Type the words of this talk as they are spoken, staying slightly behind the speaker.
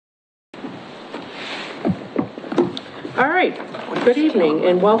All right, good evening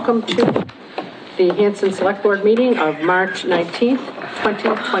and welcome to the Hanson Select Board meeting of March 19th,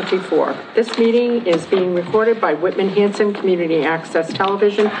 2024. This meeting is being recorded by Whitman Hanson Community Access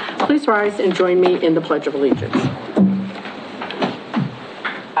Television. Please rise and join me in the Pledge of Allegiance.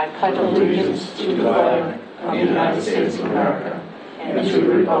 I pledge allegiance to the flag of the United States of America and to the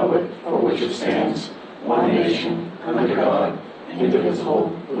republic for which it stands, one nation, under God,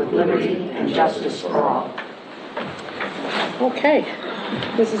 indivisible, with liberty and justice for all. Okay,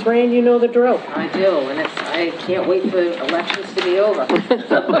 Mrs. Rain, you know the drill. I do, and I can't wait for elections to be over.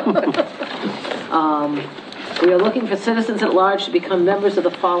 We are looking for citizens at large to become members of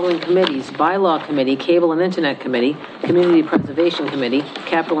the following committees: Bylaw Committee, Cable and Internet Committee, Community Preservation Committee,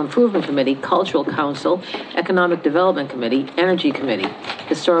 Capital Improvement Committee, Cultural Council, Economic Development Committee, Energy Committee,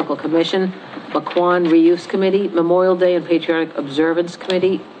 Historical Commission, McQuan Reuse Committee, Memorial Day and Patriotic Observance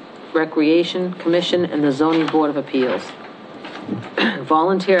Committee, Recreation Commission, and the Zoning Board of Appeals.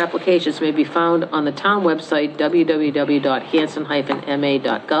 Volunteer applications may be found on the town website,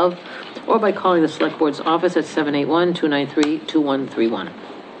 www.hanson-ma.gov, or by calling the Select Board's office at 781-293-2131.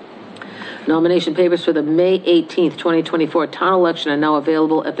 Nomination papers for the May 18th, 2024 town election are now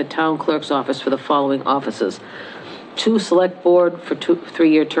available at the town clerk's office for the following offices: 2 Select Board for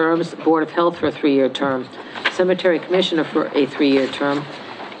 3-year terms, Board of Health for a 3-year term, Cemetery Commissioner for a 3-year term,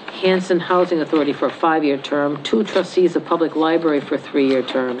 Hanson Housing Authority for a 5-year term, 2 Trustees of Public Library for 3-year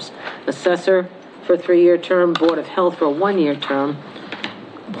terms, Assessor for a 3-year term, Board of Health for a 1-year term,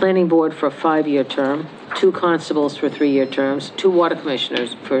 Planning Board for a 5-year term, 2 Constables for 3-year terms, 2 Water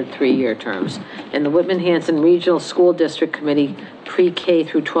Commissioners for 3-year terms, and the Whitman Hanson Regional School District Committee Pre-K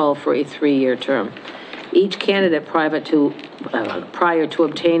through 12 for a 3-year term. Each candidate prior to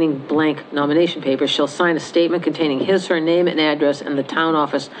obtaining blank nomination papers shall sign a statement containing his/her name and address and the town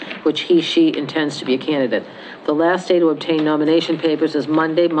office which he/she intends to be a candidate. The last day to obtain nomination papers is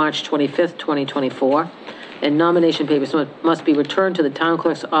Monday, March 25th, 2024, and nomination papers must be returned to the town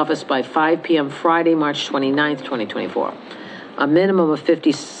clerk's office by 5 p.m. Friday, March 29th, 2024. A minimum of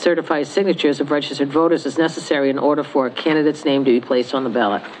 50 certified signatures of registered voters is necessary in order for a candidate's name to be placed on the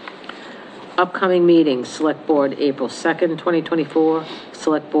ballot. Upcoming meetings: Select Board April 2nd, 2024,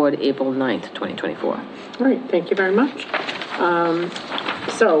 Select Board April 9th, 2024. All right, thank you very much.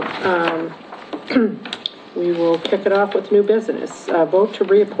 We will kick it off with new business. Vote to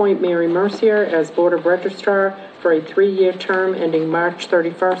reappoint Mary Mercier as Board of Registrar for a 3-year term ending March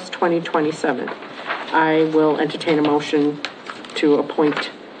 31st, 2027. I will entertain a motion to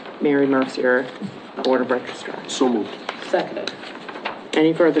appoint Mary Mercier Board of Registrar. So moved. Seconded.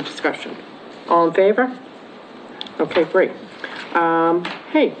 Any further discussion? All in favor? Okay, great.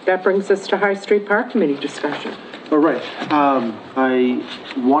 Hey, that brings us to High Street Park Committee discussion. All right. I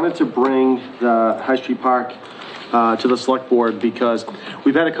wanted to bring the High Street Park to the Select Board because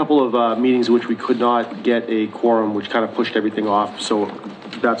we've had a couple of meetings in which we could not get a quorum, which kind of pushed everything off. So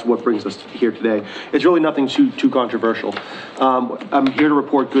that's what brings us here today. It's really nothing too controversial. I'm here to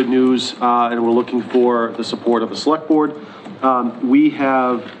report good news, and we're looking for the support of the Select Board. We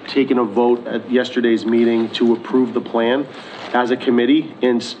have taken a vote at yesterday's meeting to approve the plan as a committee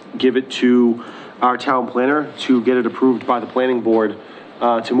and give it to our town planner to get it approved by the planning board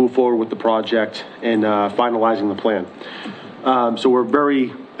to move forward with the project and finalizing the plan. So we're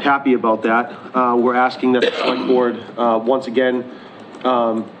very happy about that. We're asking that the Select Board once again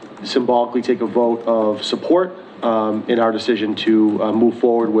symbolically take a vote of support in our decision to move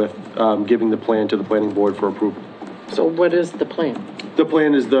forward with giving the plan to the planning board for approval. So what is the plan? The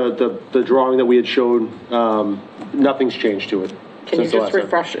plan is the drawing that we had showed. Nothing's changed to it. Can you just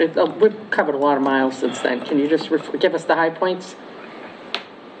refresh it? We've covered a lot of miles since then. Can you just give us the high points?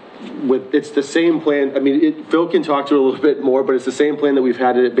 It's the same plan. I mean, Phil can talk to it a little bit more, but it's the same plan that we've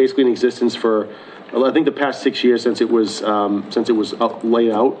had it basically in existence for, I think, the past 6 years since it was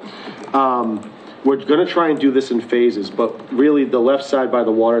laid out. We're going to try and do this in phases, but really the left side by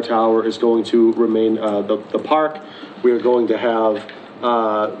the water tower is going to remain the park. We are going to have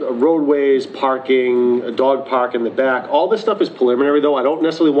roadways, parking, a dog park in the back. All this stuff is preliminary, though. I don't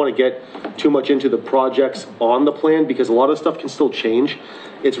necessarily want to get too much into the projects on the plan because a lot of stuff can still change.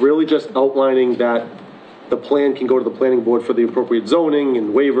 It's really just outlining that the plan can go to the planning board for the appropriate zoning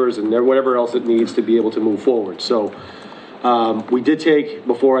and waivers and whatever else it needs to be able to move forward. So we did take,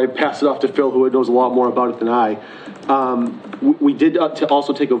 before I pass it off to Phil, who knows a lot more about it than I, we did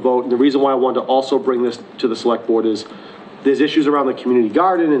also take a vote. And the reason why I wanted to also bring this to the Select Board is there's issues around the community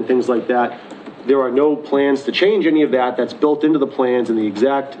garden and things like that. There are no plans to change any of that. That's built into the plans and the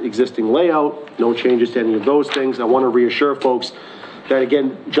exact existing layout. No changes to any of those things. I want to reassure folks that,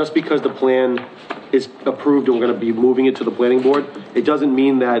 again, just because the plan is approved and we're going to be moving it to the planning board, it doesn't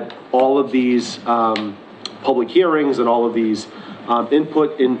mean that all of these public hearings and all of these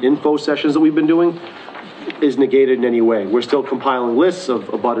input and info sessions that we've been doing is negated in any way. We're still compiling lists of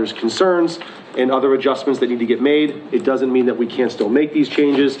abutters' concerns and other adjustments that need to get made. It doesn't mean that we can't still make these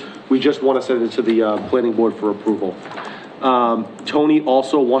changes. We just want to send it to the planning board for approval. Tony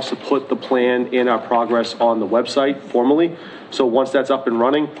also wants to put the plan in our progress on the website formally. So once that's up and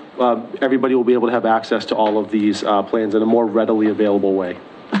running, everybody will be able to have access to all of these plans in a more readily available way.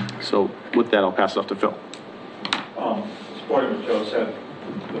 So with that, I'll pass it off to Phil. Supporting what Joe said,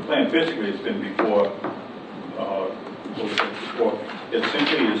 the plan physically has been before. It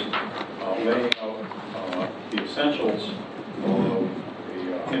simply is laying out the essentials of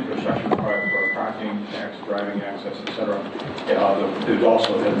the infrastructure required for parking, driving access, etc. It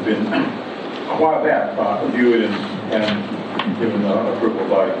also has been a while back reviewed and given approval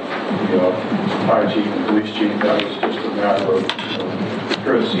by the fire chief and police chief. That was just a matter of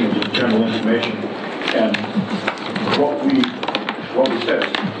courtesy and just general information. And what we said is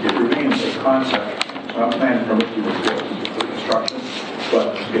it remains a concept, not plan from which you report for construction, but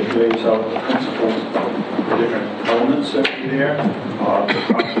it lays out the principles of the different elements that are there,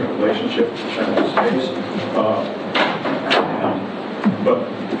 the constant relationship to general space. But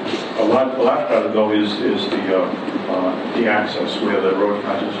a large part of it, though, is the access, where the road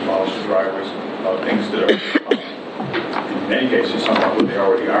frontage follows the driveways, things that are, in many cases, somewhat what they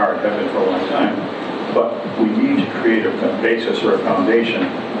already are and have been for a long time. But we need to create a basis or a foundation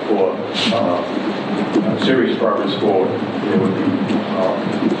for serious progress forward. There would be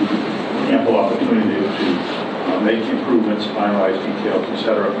ample opportunity to make improvements, finalize details,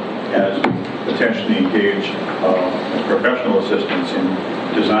 etc., as we potentially engage professional assistance in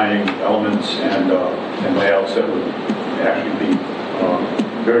designing elements and layouts that would actually be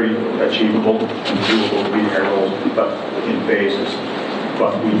very achievable and doable, meeting our goals, but in phases.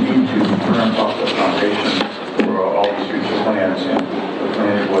 But we need to firm up the foundation for all these future plans, and the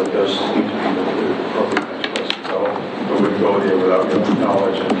planning board does seem to be the appropriate place to go. But we go there without your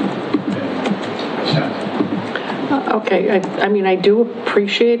knowledge and assent. Okay, I mean, I do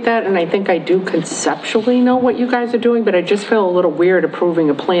appreciate that, and I think I do conceptually know what you guys are doing, but I just feel a little weird approving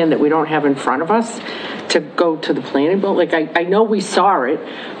a plan that we don't have in front of us to go to the planning board. Like, I know we saw it,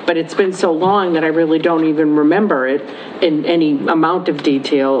 but it's been so long that I really don't even remember it in any amount of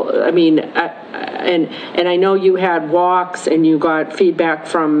detail. I mean, and I know you had walks and you got feedback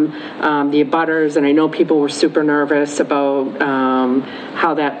from the abutters, and I know people were super nervous about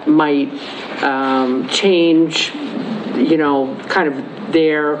how that might change, you know, kind of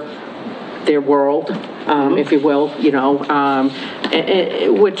their world, if you will, you know,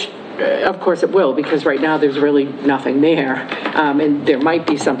 which of course it will, because right now there's really nothing there, and there might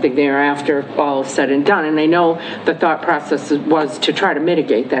be something there after all is said and done. And I know the thought process was to try to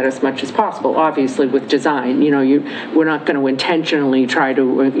mitigate that as much as possible. Obviously, with design, you know, we're not going to intentionally try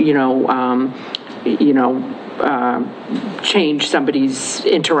to, change somebody's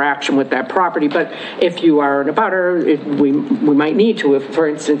interaction with that property. But if you are an abutter, we might need to. If, for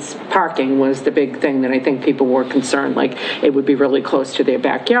instance, parking was the big thing that I think people were concerned, like it would be really close to their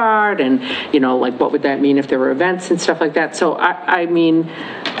backyard, and, you know, like what would that mean if there were events and stuff like that. So I mean,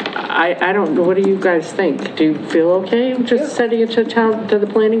 I don't know, what do you guys think? Do you feel okay just sending it to the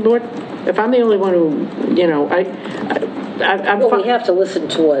planning board? If I'm the only one who, you know, well, we have to listen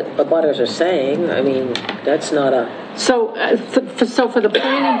to what abutters are saying. I mean, that's not a... So, for the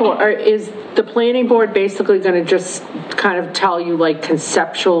planning board, is the planning board basically going to just kind of tell you, like,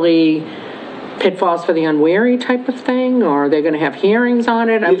 conceptually pitfalls for the unwary type of thing, or are they going to have hearings on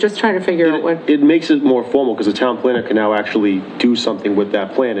it? I'm just trying to figure out what... It makes it more formal, because the town planner can now actually do something with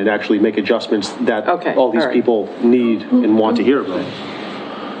that plan and actually make adjustments that all these people need and want to hear about.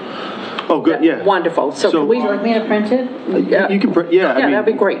 Oh, good, yeah. Wonderful. So can we... Would you like me to print it? You can print, yeah. Yeah, that'd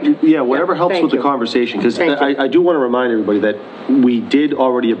be great. Yeah, whatever helps with the conversation, because I do want to remind everybody that we did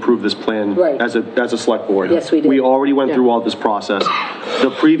already approve this plan as a select board. Yes, we did. We already went through all this process.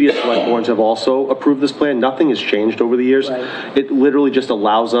 The previous select boards have also approved this plan. Nothing has changed over the years. It literally just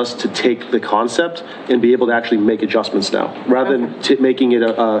allows us to take the concept and be able to actually make adjustments now, rather than making it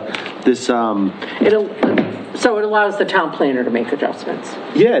So it allows the town planner to make adjustments.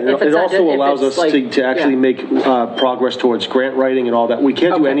 Yeah, it also allows us to actually make progress towards grant writing and all that. We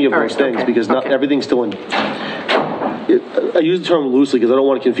can't do any of those things because everything's still in I use the term loosely because I don't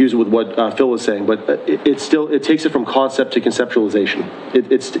want to confuse it with what Phil was saying, but it takes it from concept to conceptualization.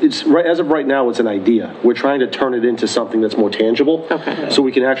 It's right, as of right now, it's an idea. We're trying to turn it into something that's more tangible. Okay. So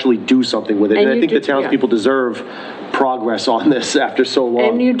we can actually do something with it. And I think the townspeople deserve progress on this after so long.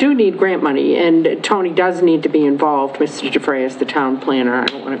 And you do need grant money, and Tony does need to be involved. Mr. DeFrey is the town planner. I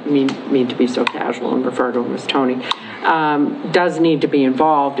don't want to mean to be so casual and refer to him as Tony. Does need to be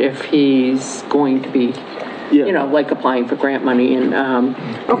involved if he's going to be, you know, like applying for grant money. And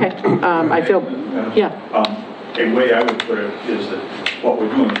I feel, A way I would put it is that what we're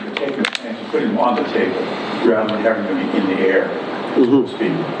doing is we're taking the plans and putting them on the table rather than having them in the air, so to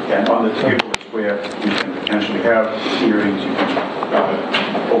speak. And on the table is where you can potentially have hearings, you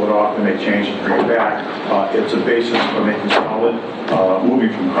can pull it off and make changes, bring it back. It's a basis for making solid, moving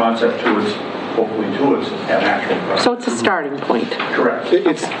from concept towards, hopefully towards an actual project. so it's a starting point. Correct.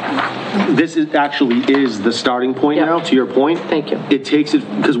 This actually is the starting point now, to your point. Thank you. It takes it,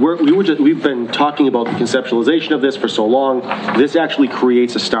 because we've been talking about the conceptualization of this for so long. This actually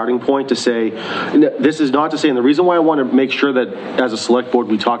creates a starting point to say, this is not to say, and the reason why I want to make sure that as a select board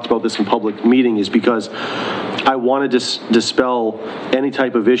we talked about this in public meeting is because I want to dispel any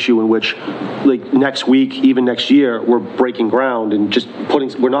type of issue in which, like next week, even next year, we're breaking ground and just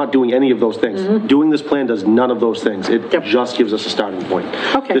we're not doing any of those things. Doing this plan does none of those things. It just gives us a starting point.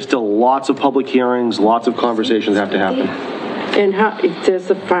 Okay. There's still lots of public hearings, lots of conversations have to happen. And there's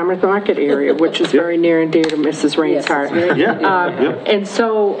the farmer's market area, which is very near and dear to Mrs. Rain's heart. And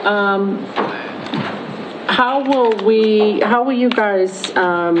so, how will you guys,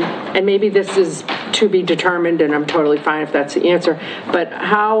 and maybe this is to be determined, and I'm totally fine if that's the answer, but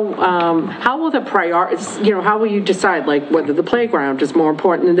how will the priorities, how will you decide, like, whether the playground is more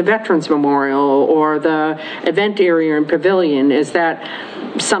important than the Veterans Memorial or the event area and pavilion? Is that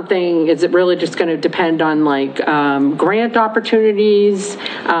something, is it really just going to depend on, like, grant opportunities?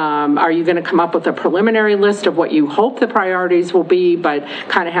 Are you going to come up with a preliminary list of what you hope the priorities will be, but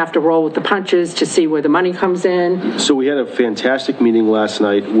kind of have to roll with the punches to see where the money comes in? So we had a fantastic meeting last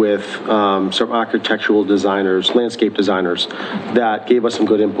night with some architectural designers, landscape designers, that gave us some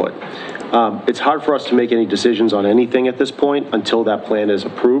good input. It's hard for us to make any decisions on anything at this point until that plan is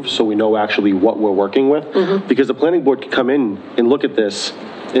approved, so we know actually what we're working with. Because the planning board could come in and look at this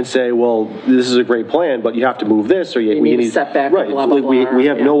and say, well, this is a great plan, but you have to move this, or we need a setback, right, blah, blah, blah, we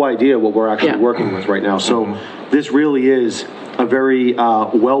have no idea what we're actually working with right now. So this really is a very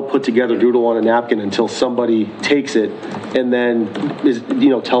well put together doodle on a napkin until somebody takes it and then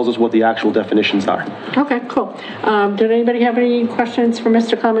tells us what the actual definitions are. Okay, cool. Did anybody have any questions for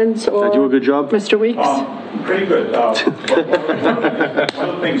Mr. Cummins or Did I do a good job? Mr. Weeks? Pretty good. One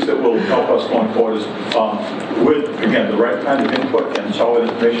of the things that will help us going forward is with, again, the right kind of input and solid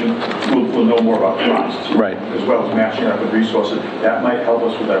information, we'll know more about costs. Right. As well as matching up with resources. That might help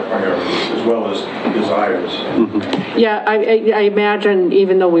us with our priorities as well as desires. Yeah, I imagine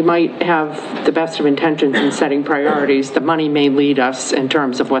even though we might have the best of intentions in setting priorities, the money may lead us in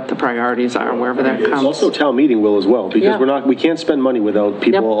terms of what the priorities are, wherever that comes. Also, town meeting will as well, because we can't spend money without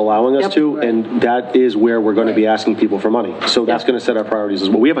people allowing us to, and that is where we're going to be asking people for money. So that's going to set our priorities as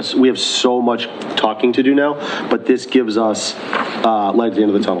well. We have so much talking to do now, but this gives us light at the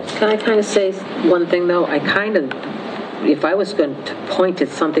end of the tunnel. Can I kind of say one thing, though? If I was going to point at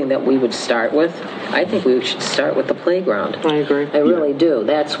something that we would start with, I think we should start with the playground. I agree. I really do.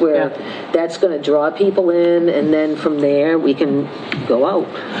 That's where, that's going to draw people in, and then from there, we can go out.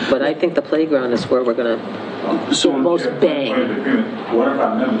 But I think the playground is where we're going to most bang. One of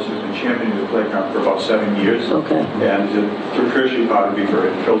our members has been championing the playground for about 7 years. Okay. And first she thought it would be for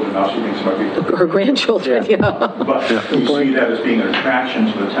her children, now she thinks it might be for her grandchildren, But we see that as being an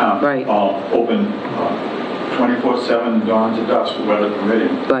attraction to the town. Right. Open 24/7, dawn to dusk, weather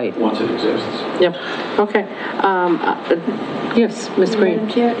permitting. Right. Once it exists. Yep. Okay. Yes, Ms. Green. Madam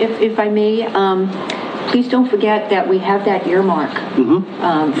Chair, if I may, please don't forget that we have that earmark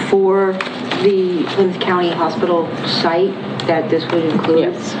for the Plymouth County Hospital site that this would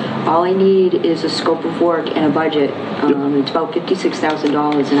include. Yes. All I need is a scope of work and a budget. It's about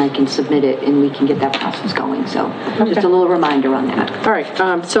 $56,000, and I can submit it, and we can get that process going. So just a little reminder on that. All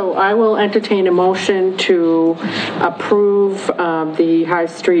right, so I will entertain a motion to approve the High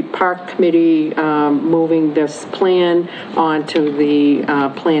Street Park Committee moving this plan onto the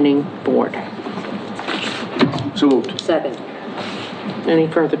planning board. So moved. Second. Any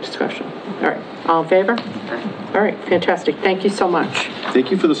further discussion? All right, all in favor? All right, fantastic. Thank you so much.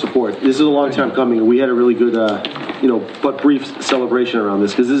 Thank you for the support. This is a long time coming, and we had a really good, but brief celebration around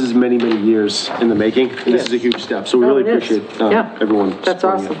this, because this is many, many years in the making, and this is a huge step. So we really appreciate everyone. That's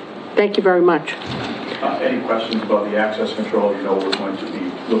awesome. Thank you very much. Any questions about the access control, you know, we're going to be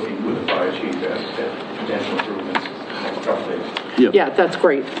looking with the fire chief at potential improvements in the next couple days. Yeah, that's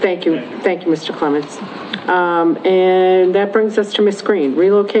great. Thank you. Thank you, Mr. Clements. And that brings us to Ms. Green,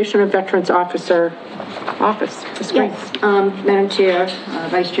 relocation of Veterans Officer Office. Ms. Green. Yes, Madam Chair,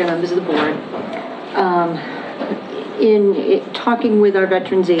 Vice Chair, members of the board. In talking with our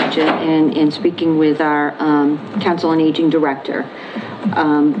Veterans agent and speaking with our Council on Aging Director,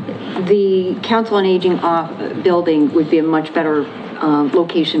 the Council on Aging building would be a much better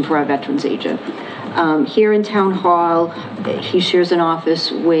location for our Veterans agent. Here in Town Hall, he shares an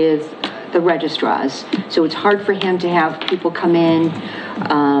office with the registrars, so it's hard for him to have people come in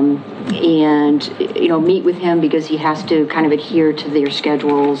and, you know, meet with him because he has to kind of adhere to their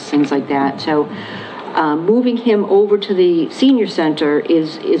schedules, things like that. So moving him over to the senior center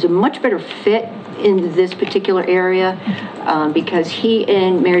is a much better fit in this particular area because he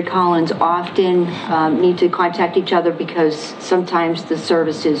and Mary Collins often need to contact each other because sometimes the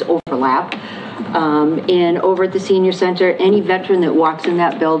services overlap. And over at the senior center, any veteran that walks in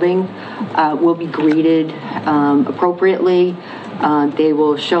that building will be greeted appropriately. They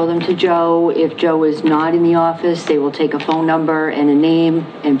will show them to Joe. If Joe is not in the office, they will take a phone number and a name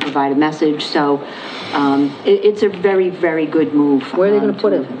and provide a message. So it's a very, very good move. Where are they going to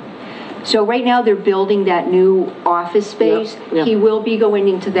put him? So right now they're building that new office space. Yep. He will be going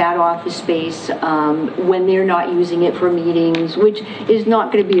into that office space when they're not using it for meetings, which is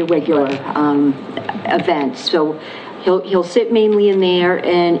not going to be a regular event. So he'll sit mainly in there,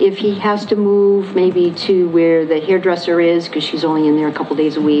 and if he has to move maybe to where the hairdresser is, because she's only in there a couple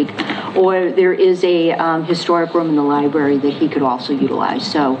days a week, or there is a historic room in the library that he could also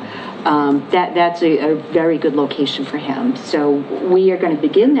utilize. So that's a very good location for him. So we are going to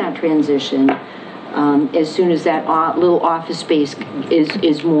begin that transition as soon as that little office space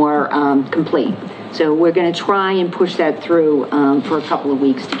is more complete. So we're going to try and push that through for a couple of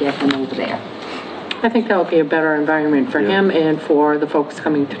weeks to get him over there. I think that would be a better environment for him and for the folks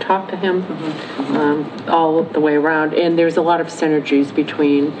coming to talk to him all the way around. And there's a lot of synergies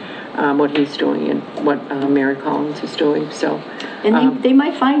between what he's doing and what Mary Collins is doing. So, and they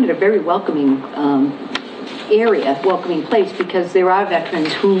might find it a very welcoming area, welcoming place, because there are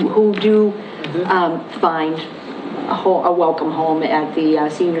veterans who do find a welcome home at the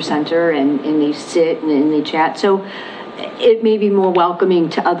senior center, and they sit and they chat. So it may be more welcoming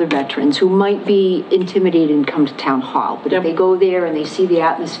to other veterans who might be intimidated and come to Town Hall. But if they go there and they see the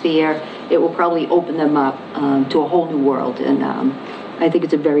atmosphere, it will probably open them up to a whole new world. And I think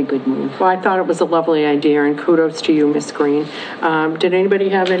it's a very good move. Well, I thought it was a lovely idea, and kudos to you, Ms. Green. Did anybody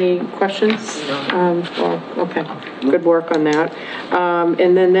have any questions? Okay, good work on that.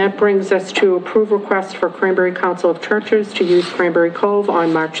 And then that brings us to approve request for Cranberry Council of Churches to use Cranberry Cove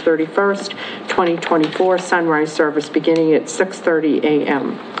on March 31st, 2024, sunrise service beginning at 6:30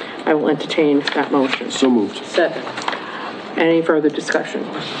 a.m. I will entertain that motion. So moved. Second. Any further discussion?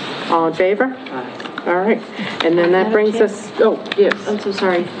 All in favor? Aye. All right, and then that brings us, oh, yes. I'm so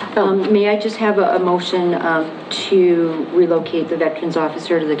sorry. May I just have a motion to relocate the Veterans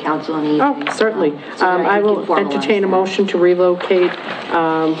Officer to the Council on Aging? Oh, certainly. I will entertain a motion to relocate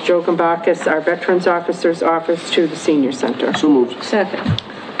Joe Gambakis, our Veterans Officer's office, to the Senior Center. So moved. Second.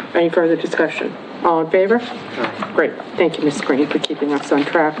 Any further discussion? All in favor? Great. Thank you, Ms. Green, for keeping us on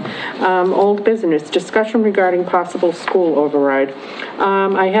track. Old business, discussion regarding possible school override.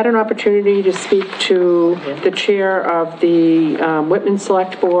 I had an opportunity to speak to the chair of the Whitman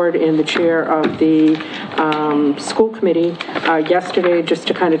Select Board and the chair of the school committee yesterday, just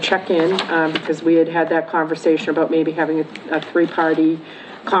to kind of check in, because we had that conversation about maybe having a three-party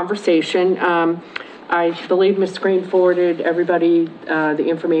conversation. I believe Ms. Green forwarded everybody the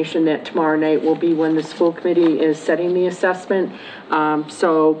information that tomorrow night will be when the school committee is setting the assessment.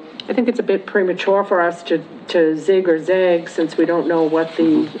 So I think it's a bit premature for us to zig or zag, since we don't know what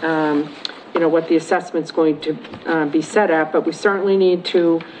the, what the assessment's going to be set at, but we certainly need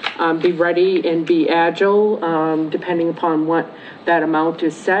to be ready and be agile depending upon what that amount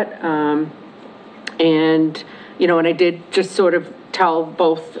is set. And I did just sort of tell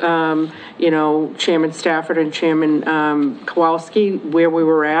both, Chairman Stafford and Chairman Kowalski where we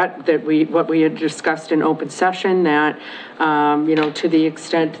were at, what we had discussed in open session, that, to the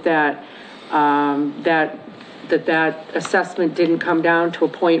extent that, that assessment didn't come down to a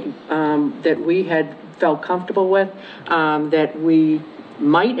point that we had felt comfortable with, that we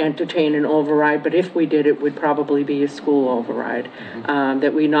might entertain an override, but if we did, it would probably be a school override.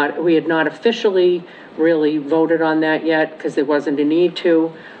 That we had not officially really voted on that yet, because there wasn't a need to,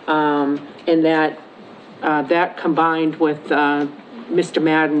 and that that combined with Mr.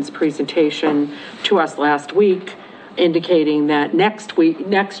 Madden's presentation to us last week, indicating that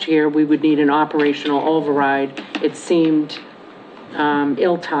next year, we would need an operational override. It seemed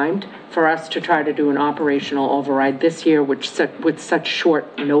ill-timed for us to try to do an operational override this year, with such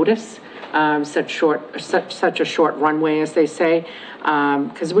short notice, such a short runway, as they say,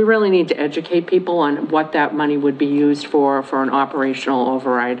 because we really need to educate people on what that money would be used for an operational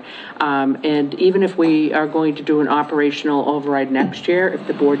override. And even if we are going to do an operational override next year, if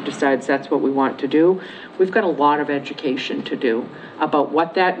the board decides that's what we want to do, we've got a lot of education to do about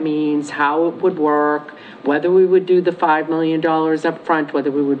what that means, how it would work, whether we would do the $5 million up front,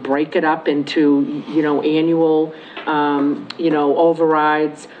 whether we would break it up into, annual,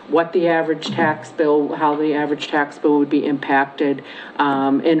 overrides, what the average tax bill, how the average tax bill would be impacted,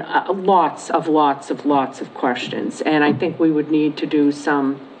 and lots of questions. And I think we would need to do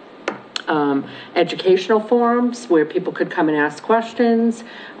some educational forums where people could come and ask questions,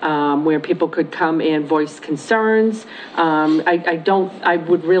 where people could come and voice concerns. I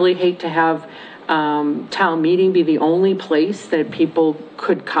would really hate to have town meeting be the only place that people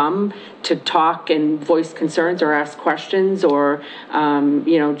could come to talk and voice concerns or ask questions, or,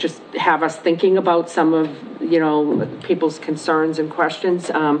 just have us thinking about some of, people's concerns and questions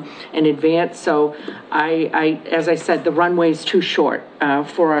in advance. So as I said, the runway's too short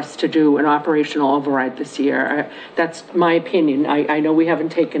for us to do an operational override this year. That's my opinion. I know we haven't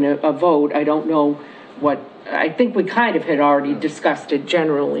taken a vote. I don't know I think we kind of had already discussed it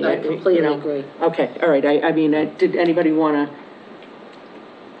generally. I completely agree. Okay, all right. Did anybody want to?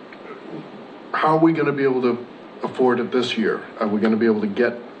 How are we going to be able to afford it this year? Are we going to be able to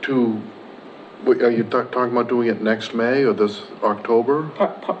get to, are you talking about doing it next May or this October?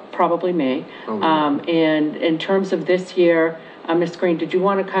 Probably May. And in terms of this year, Ms. Green, did you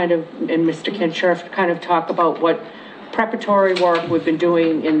want to and Mr. Kinshirf kind of talk about what preparatory work we've been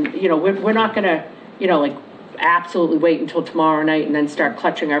doing? And, we're not going to, absolutely wait until tomorrow night and then start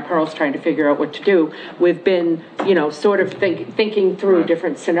clutching our pearls trying to figure out what to do. We've been, sort of thinking through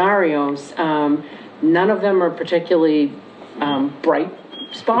different scenarios. None of them are particularly bright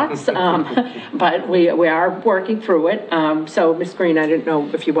spots, but we are working through it. So, Ms. Green, I didn't know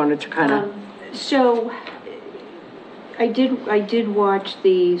if you wanted to kind of... So, I did watch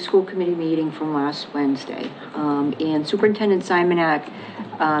the school committee meeting from last Wednesday, and Superintendent Simonak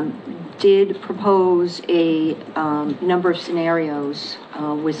did propose a number of scenarios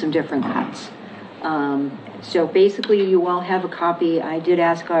with some different cuts. So basically, you all have a copy. I did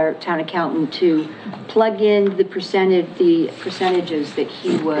ask our town accountant to plug in the percentages that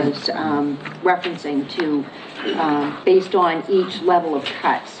he was referencing to based on each level of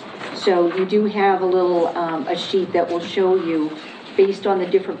cuts. So you do have a little a sheet that will show you, based on the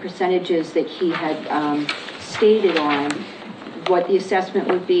different percentages that he had stated on, what the assessment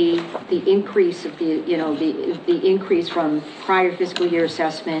would be, the increase of the increase from prior fiscal year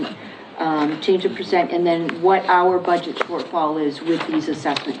assessment, change of percent, and then what our budget shortfall is with these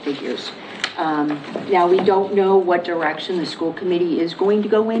assessment figures. Now, we don't know what direction the school committee is going to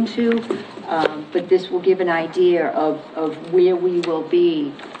go into, but this will give an idea of where we will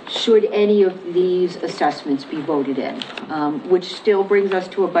be should any of these assessments be voted in, which still brings us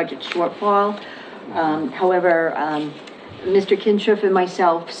to a budget shortfall. However, Mr. Kinshirf and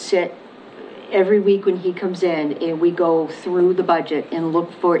myself sit every week when he comes in, and we go through the budget and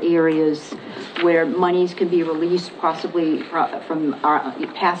look for areas where monies can be released, possibly from our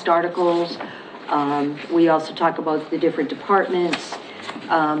past articles. We also talk about the different departments.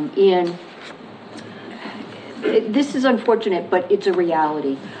 And this is unfortunate, but it's a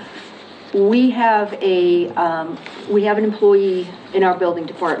reality. We have an employee in our building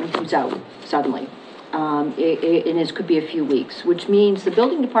department who's out suddenly. And this could be a few weeks, which means the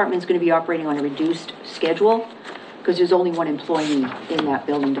building department is going to be operating on a reduced schedule because there's only one employee in that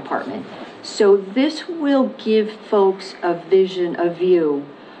building department. So this will give folks a view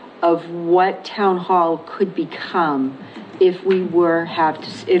of what town hall could become if we were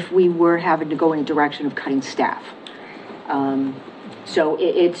having to go in a direction of cutting staff. So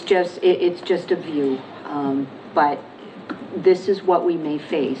it's just a view, but this is what we may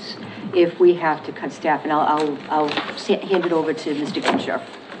face if we have to cut staff, and I'll hand it over to Mr. Kinshirf.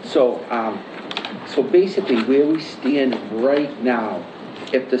 So basically, where we stand right now,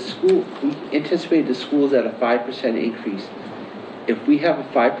 if we anticipate the schools at a 5% increase, if we have a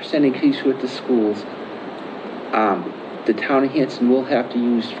 5% increase with the schools, the town of Hanson will have to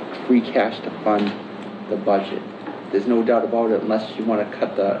use free cash to fund the budget. There's no doubt about it, unless you want to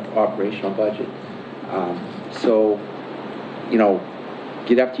cut the operational budget.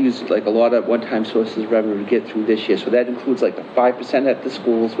 you'd have to use like a lot of one-time sources of revenue to get through this year. So that includes like the 5% at the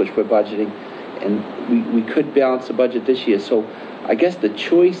schools, which we're budgeting, and we could balance the budget this year. So I guess the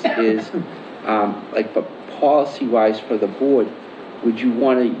choice is, like for policy-wise for the board, would you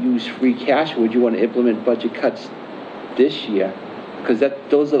want to use free cash, or would you want to implement budget cuts this year? Because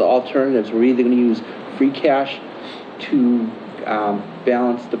those are the alternatives. We're either going to use free cash to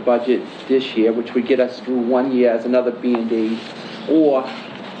balance the budget this year, which would get us through 1 year as another Band-Aid, or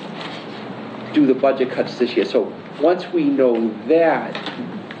do the budget cuts this year. So once we know that,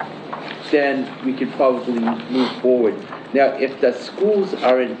 then we could probably move forward. Now, if the schools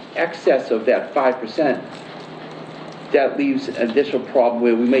are in excess of that 5%, that leaves an additional problem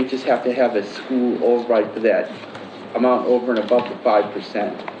where we may just have to have a school override for that amount over and above the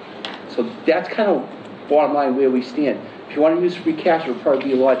 5%. So that's kind of bottom line where we stand. If you want to use free cash, it would probably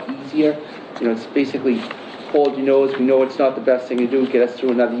be a lot easier. You know, it's basically hold your nose. We know it's not the best thing to do, get us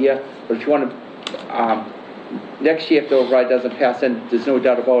through another year. But if you want to, next year if the override doesn't pass, then there's no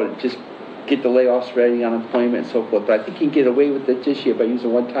doubt about it. Just get the layoffs ready, unemployment and so forth. But I think you can get away with it this year by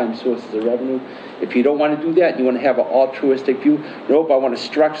using one-time sources of revenue. If you don't want to do that, you want to have an altruistic view, nope, I want to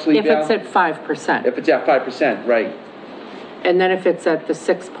structurally If it's at 5%. If it's at 5%, right. And then if it's at the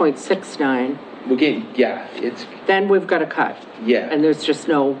 6.69, We're getting, yeah, it's, then we've got to cut. yeah, And there's just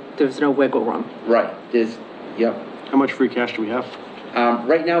there's no wiggle room. right, there's, yep. How much free cash do we have?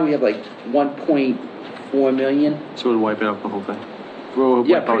 Right now we have like 1.4 million. So we'll wipe out the whole thing? We'll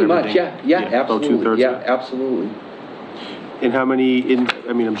Yeah, wipe out pretty much, everything. yeah, About absolutely, two-thirds. yeah, absolutely. And how many,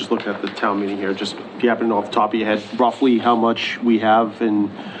 I mean, I'm just looking at the town meeting here, just, do you happen to know off the top of your head, roughly how much we have in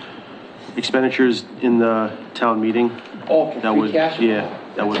expenditures in the town meeting? Oh, for That free would, cash? yeah,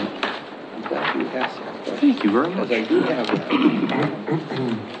 that would, I'm glad you asked that question. thank you very Because much. I do have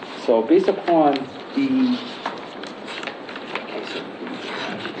that. So based upon the,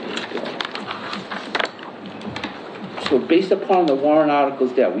 so based upon the warrant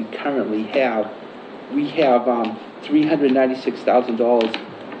articles that we currently have, we have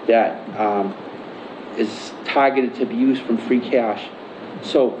 $396,000 that is targeted to be used from free cash.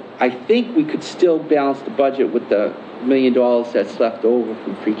 So I think we could still balance the budget with the $1 million that's left over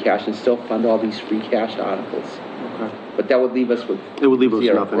from free cash and still fund all these free cash articles. Okay. But that would leave us with It would leave us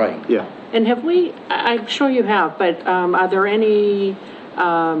zero, nothing. right. Yeah. And have we, I'm sure you have, but are there any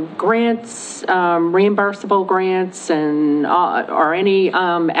grants, reimbursable grants, and or any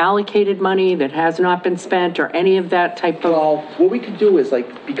allocated money that has not been spent, or any of that type of? Well, what we could do is,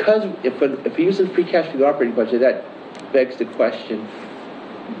 like, because if we're using free cash for the operating budget, that begs the question,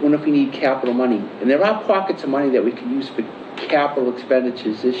 what if we need capital money? And there are pockets of money that we can use for capital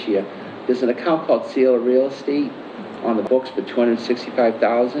expenditures this year. There's an account called Sale of Real Estate on the books for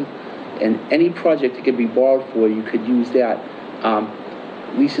 $265,000, and any project that could be borrowed for, you could use that.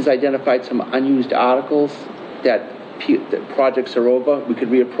 Lisa's identified some unused articles that projects are over. We could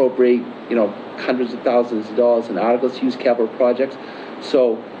reappropriate, you know, hundreds of thousands of dollars in articles to use capital projects.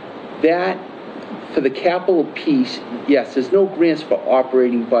 So that, for the capital piece, yes, there's no grants for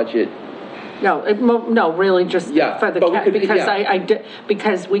operating budget. No, no, really just Yeah, for the, but we could- because yeah.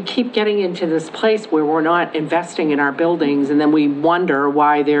 because we keep getting into this place where we're not investing in our buildings, and then we wonder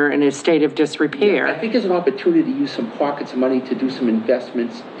why they're in a state of disrepair. I think there's an opportunity to use some pockets of money to do some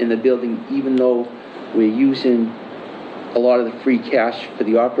investments in the building, even though we're using a lot of the free cash for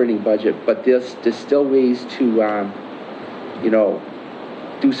the operating budget, but there's still ways to, you know,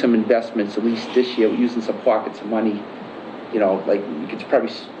 do some investments, at least this year, using some pockets of money. You know, like, you could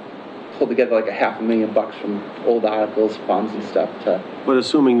probably pull together like $500,000 from old articles, funds and stuff to... But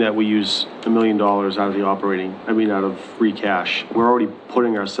assuming that we use $1 million out of the operating, out of free cash, we're already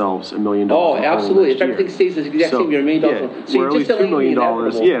putting ourselves $1 million. Oh, in the hole absolutely. next If everything year. stays the exact same, you're $1 million. Yeah, So we're at least $2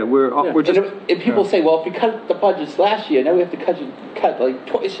 million. Yeah, we're just... And people say, well, if we cut the budgets last year, now we have to cut like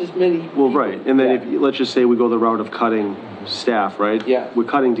twice as many. Well, people. right, and then Yeah. if, let's just say we go the route of cutting staff, right? Yeah. We're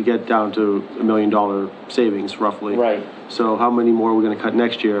cutting to get down to $1 million savings, roughly. Right. So how many more are we gonna cut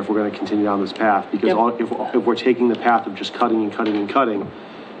next year if we're gonna continue down this path? Because Yep. if we're taking the path of just cutting and cutting and cutting,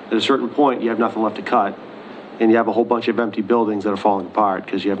 at a certain point, you have nothing left to cut, and you have a whole bunch of empty buildings that are falling apart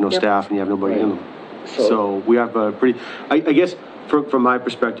because you have no Yep. staff and you have nobody in Right. them. So- So we have a pretty, I guess, from my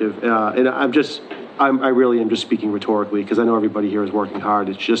perspective, and I really am just speaking rhetorically, because I know everybody here is working hard.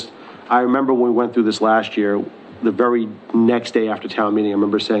 It's just, I remember when we went through this last year, the very next day after town meeting, I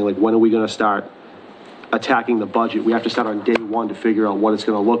remember saying, like, when are we gonna start attacking the budget? We have to start on day one to figure out what it's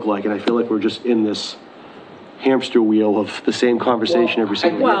gonna look like, and I feel like we're just in this hamster wheel of the same conversation every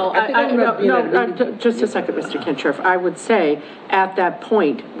single year. Well, I think I remember being at a meeting- just a second, Mr. Kinshirf. I would say, at that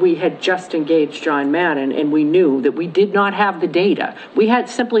point, we had just engaged John Madden, and we knew that we did not have the data. We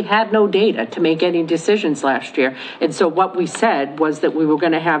simply had no data to make any decisions last year. And so what we said was that we were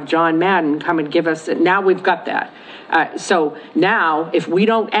going to have John Madden come and give us, now we've got that. So now, if we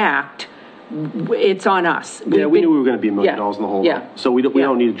don't act, it's on us. Yeah, we knew we were going to be $1 million in the hole. Yeah. So we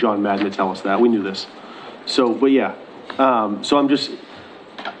don't need John Madden to tell us that. We knew this. So, but yeah, so I'm just,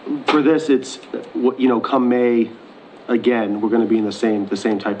 for this, it's, you know, come May, again, we're going to be in the same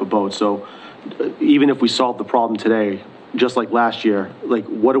type of boat. So even if we solve the problem today, just like last year, like,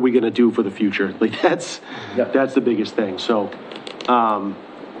 what are we going to do for the future? Like, that's the biggest thing. So,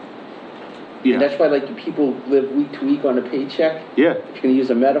 yeah. And that's why, like, people live week to week on a paycheck. Yeah. If you're gonna use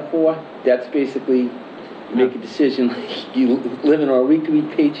a metaphor, that's basically, you make a decision, like, you living on a week to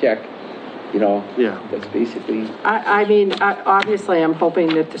week paycheck, you know? Yeah. That's basically. I mean, obviously, I'm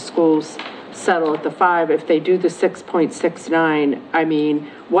hoping that the schools settle at the 5. If they do the 6.69, I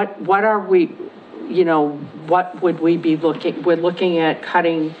mean, what are we, you know, what would we be we're looking at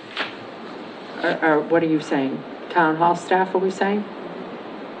cutting, or what are you saying? Town hall staff, are we saying?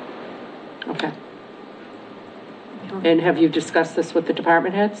 Okay. And have you discussed this with the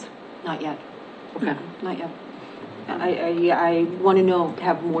department heads? Not yet. Okay. Not yet. I want to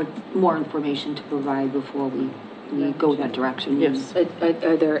have more information to provide before we go that direction. Yes.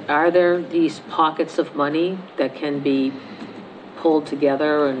 Are there these pockets of money that can be pulled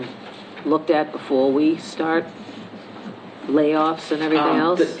together and looked at before we start layoffs and everything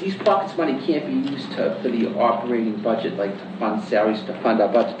else? These pockets of money can't be used for the operating budget, like to fund salaries, to fund our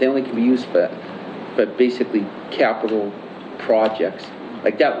budget. They only can be used for basically capital projects.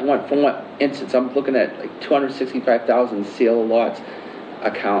 Like that one, for one instance, I'm looking at like 265,000 sale of lots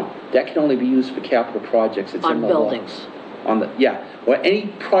account. That can only be used for capital projects. It's On in the buildings. Law. Or any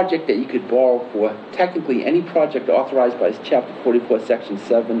project that you could borrow for, technically any project authorized by Chapter 44, Section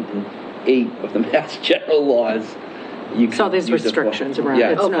 7 and 8 of the Mass General Laws. So there's restrictions around it.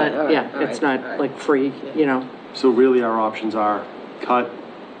 Yeah. It's Okay, not, all right, yeah, all it's right, not all right. like free, you know. So really our options are cut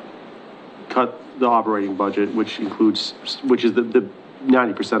the operating budget, which is the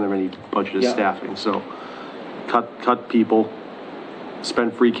 90% of any budget is Yeah. staffing. So cut people,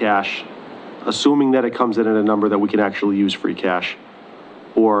 spend free cash, assuming that it comes in at a number that we can actually use free cash,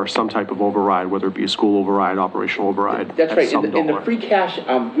 or some type of override, whether it be a school override, operational override. That's at right, some and the dollar. free cash,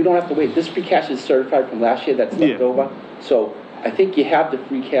 we don't have to wait. This free cash is certified from last year, that's left Yeah. over. So I think you have the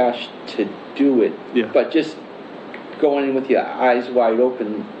free cash to do it. Yeah. But just going in with your eyes wide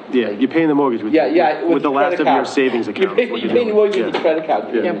open. Yeah, like- you're paying the mortgage with Yeah, with the your last credit of your card. savings account. You're paying the mortgage with your credit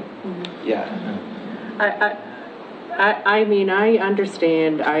card Yeah. payment. Yeah. I mean, I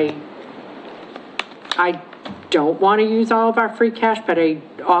understand, I don't want to use all of our free cash, but I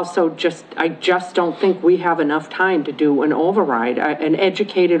just don't think we have enough time to do an override,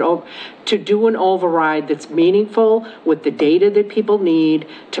 to do an override that's meaningful with the data that people need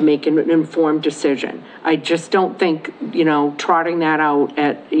to make an informed decision. I just don't think, you know, trotting that out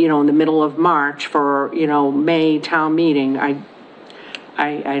at, you know, in the middle of March for, you know, May town meeting,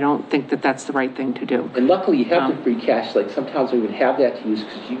 I don't think that that's the right thing to do. And luckily you have the free cash, like sometimes we would have that to use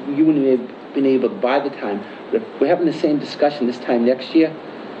because you wouldn't have been able to buy the time. But if we're having the same discussion this time next year,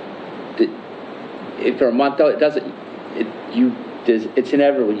 if for a month out, it's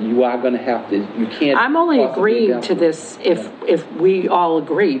inevitable. You are going to have to, you can't. I'm only possibly agreeing adapt to this if we all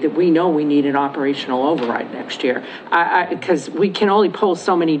agree that we know we need an operational override next year. Because we can only pull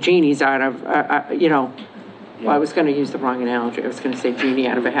so many genies out of, you know, well, I was going to use the wrong analogy. I was going to say genie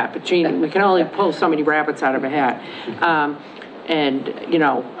out of a hat, but we can only pull so many rabbits out of a hat. And, you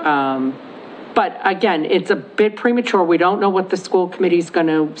know, but again, it's a bit premature. We don't know what the school committee's going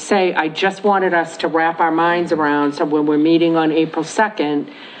to say. I just wanted us to wrap our minds around, so when we're meeting on April 2nd,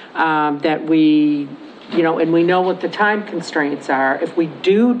 that we, you know, and we know what the time constraints are. If we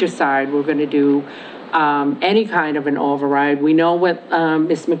do decide we're going to do any kind of an override, we know what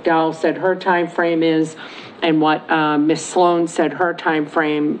Ms. McDowell said her time frame is, and what Ms. Sloan said her time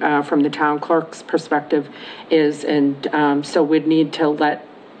frame from the town clerk's perspective is, and so we'd need to let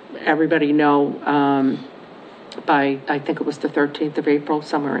everybody know by, I think it was the 13th of April,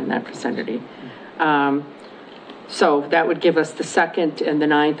 somewhere in that vicinity. So that would give us the 2nd and the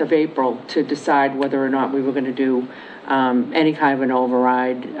 9th of April to decide whether or not we were going to do any kind of an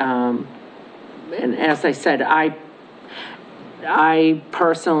override. And as I said, I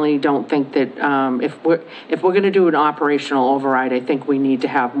personally don't think that if we're going to do an operational override, I think we need to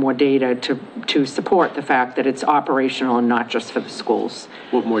have more data to support the fact that it's operational and not just for the schools.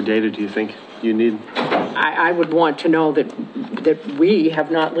 What more data do you think you need? I would want to know that we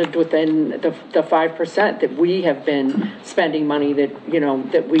have not lived within the 5%, that we have been spending money that, you know,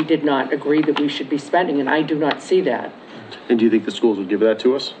 that we did not agree that we should be spending, and I do not see that. And do you think the schools would give that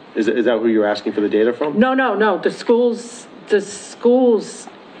to us? Is that who you're asking for the data from? No, the schools,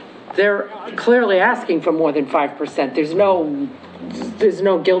 they're clearly asking for more than 5%. There's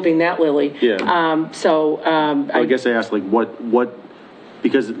no gilding that lily. Yeah. I guess I asked, like, what,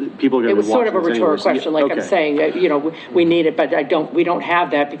 because people are going to be watching. It was sort of a rhetorical question, like okay. I'm saying, you know, we need it, but we don't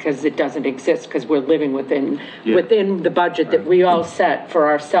have that because it doesn't exist, because we're living within the budget that we all set for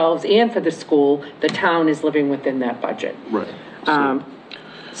ourselves and for the school. The town is living within that budget. Right.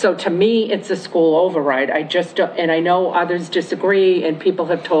 So to me, it's a school override. I just don't, and I know others disagree, and people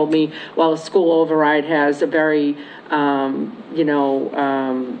have told me, well, a school override has a very,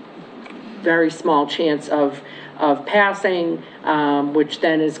 very small chance of passing, which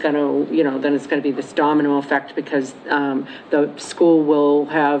then is going to, then it's going to be this domino effect, because the school will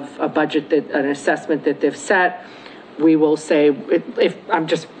have a budget, an assessment that they've set. We will say, if I'm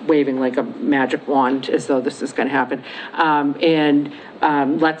just waving like a magic wand as though this is going to happen,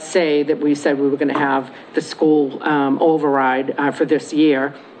 let's say that we said we were going to have the school override for this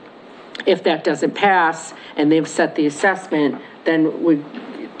year. If that doesn't pass and they've set the assessment, then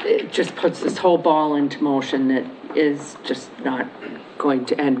it just puts this whole ball into motion that is just not going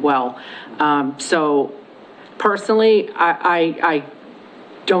to end well. So personally, I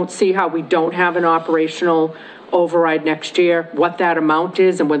don't see how we don't have an operational override next year. What that amount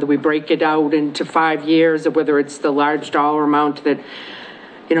is and whether we break it out into 5 years, or whether it's the large dollar amount that,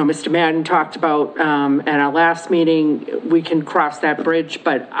 you know, Mr. Madden talked about at our last meeting, we can cross that bridge.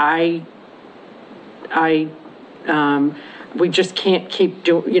 But we just can't keep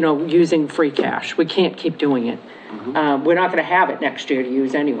using free cash. We can't keep doing it. Mm-hmm. We're not going to have it next year to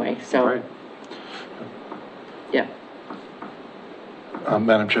use anyway. So, right. Yeah.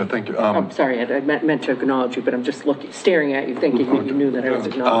 Madam Chair, thank you. I'm sorry, I meant to acknowledge you, but I'm just staring at you, thinking that you knew that I was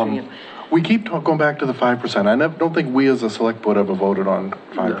acknowledging you. We keep going back to the 5%. I don't think we as a select board ever voted on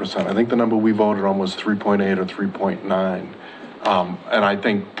 5%. No. I think the number we voted on was 3.8 or 3.9. And I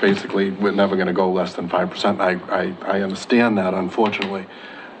think basically we're never going to go less than 5%. I understand that, unfortunately.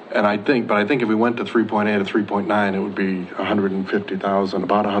 And I think if we went to 3.8 or 3.9, it would be 150,000,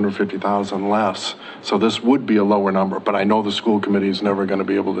 about 150,000 less. So this would be a lower number, but I know the school committee is never going to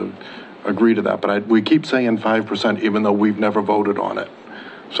be able to agree to that. But we keep saying 5%, even though we've never voted on it.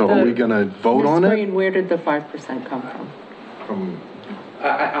 So are we going to vote on it? Where did the 5% come from?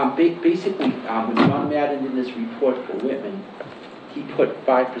 Basically, when John Madden did this report for Whitman, he put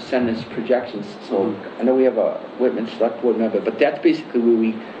 5% as projections. So I know we have a Whitman select board member, but that's basically where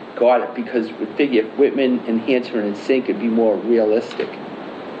we got it, because we figure if Whitman and Hanson are in sync, it'd be more realistic.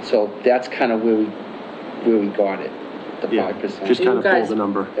 So that's kind of where we got it, the 5%. Just kind of pull the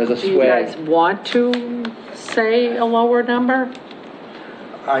number. As a swag. Do you guys want to say a lower number?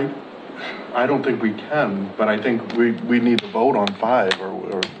 I don't think we can, but I think we need to vote on 5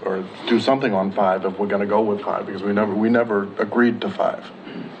 or do something on 5 if we're going to go with 5, because we never agreed to 5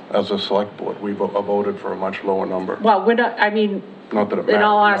 as a select board. We voted for a much lower number. Well, we're not. I mean, not that it in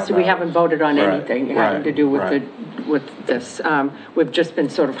all honesty, we haven't voted on right. anything having to do with with this. We've just been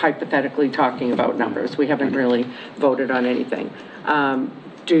sort of hypothetically talking about numbers. We haven't really voted on anything.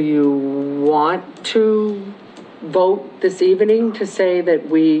 Do you want to vote this evening to say that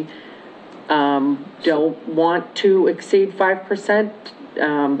we don't want to exceed 5%?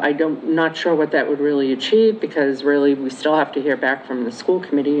 I'm not sure what that would really achieve, because really we still have to hear back from the school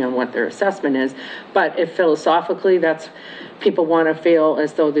committee on what their assessment is. But if philosophically that's, people want to feel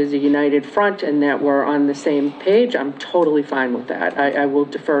as though there's a united front and that we're on the same page, I'm totally fine with that. I will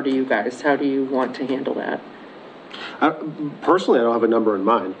defer to you guys. How do you want to handle that? Personally, I don't have a number in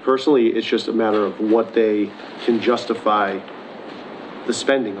mind. Personally, it's just a matter of what they can justify the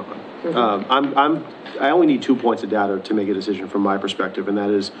spending on. Mm-hmm. I only need 2 points of data to make a decision from my perspective, and that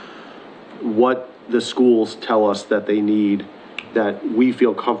is what the schools tell us that they need, that we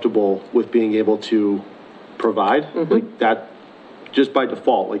feel comfortable with being able to provide. Mm-hmm. Like that, just by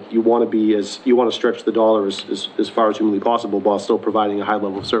default, like you want to stretch the dollar as far as humanly possible while still providing a high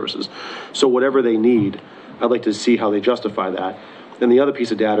level of services. So whatever they need, I'd like to see how they justify that. And the other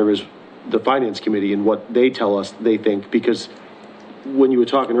piece of data is the finance committee and what they tell us they think, because when you were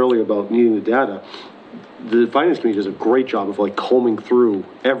talking earlier about needing the data, the finance committee does a great job of like combing through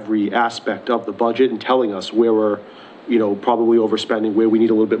every aspect of the budget and telling us where we're, probably overspending, where we need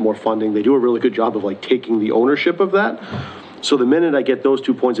a little bit more funding. They do a really good job of like taking the ownership of that. So the minute I get those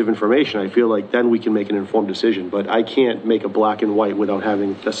 2 points of information, I feel like then we can make an informed decision, but I can't make a black and white without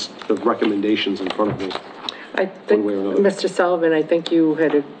having the recommendations in front of me. I think, way or another. Mr. Sullivan, I think you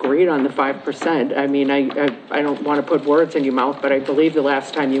had agreed on the 5%. I mean, I don't want to put words in your mouth, but I believe the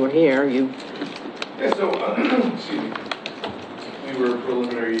last time you were here, you... Yeah, so, excuse me, we were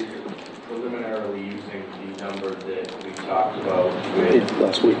preliminarily using the number that we talked about with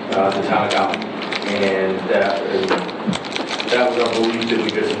Last week. the town accountant, and that was our belief that we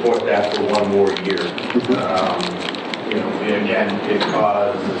could support that for one more year. You know, and again, it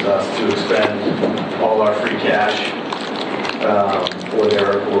causes us to expend all our free cash or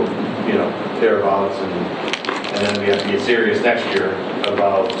thereabouts, and then we have to get serious next year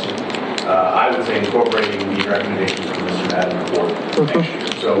about, I would say, incorporating the recommendations from Mr. Madden for next year.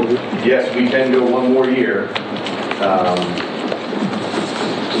 So, yes, we can go one more year.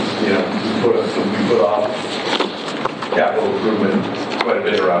 You know, we put off capital improvement quite a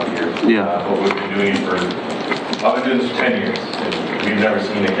bit around here. Yeah. But we've been doing it for, I've been doing this for 10 years. And we've never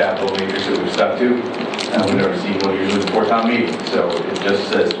seen a capital matrix that we've stuck to. And we've never seen what you're doing before town meeting. So it just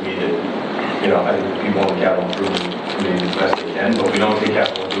says to me that, you know, I think people on the capital improvement committee as best they can, but we don't take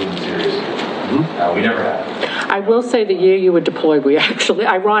capital improvement seriously. We never have. I will say the year you were deployed, we actually,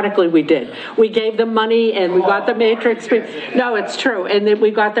 ironically, we did. We gave them money and we got the matrix. No, it's true. And then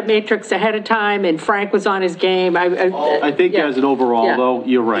we got the matrix ahead of time and Frank was on his game. I think as an overall, though,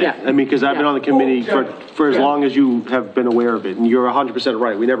 you're right. Yeah. I mean, because I've been on the committee for as long as you have been aware of it, and you're 100%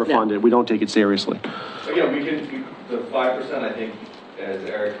 right. We never fund it. We don't take it seriously. Again, the 5%, I think, as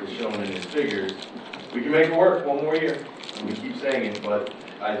Eric was showing in his figures, we can make it work one more year. And we keep saying it, but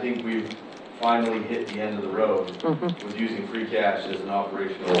I think we've finally hit the end of the road with using free cash as as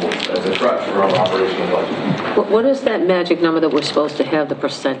a crutch for our operational budget. What is that magic number that we're supposed to have, the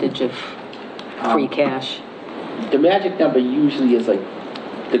percentage of free cash? The magic number usually is like,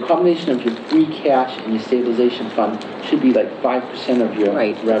 the combination of your free cash and your stabilization fund should be like 5% of your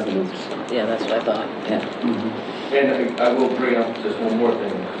revenues. Yeah, that's what I thought. Yeah. And I will bring up just one more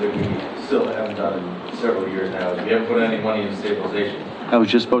thing that we still haven't done in several years now, is we haven't put any money into stabilization. I was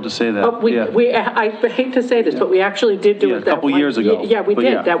just about to say that. I hate to say this, but we actually did do it a couple years ago. Yeah, we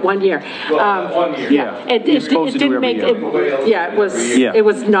did, that 1 year. Well, that 1 year. Yeah, it didn't make, it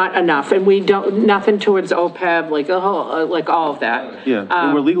was not enough, and we don't, nothing towards OPEB, like all of that. Yeah,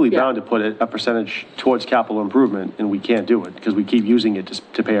 and we're legally bound to put a percentage towards capital improvement, and we can't do it, because we keep using it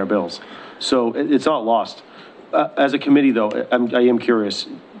to pay our bills. So it's not lost. As a committee, though, I am curious,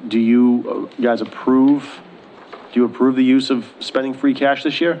 do you guys approve the use of spending free cash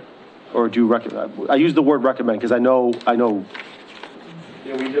this year? Or do you recommend? I use the word recommend because I know.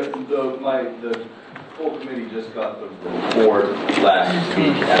 Yeah, we just, the full committee just got the report last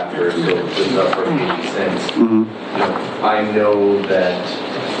week after, so this is up for 80 cents. I know that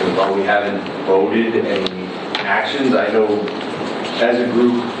while we haven't voted any actions, I know as a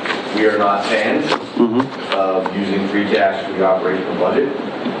group, we are not fans of using free cash for the operational budget,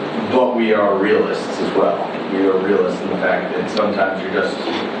 but we are realists as well. We are realists in the fact that sometimes you're just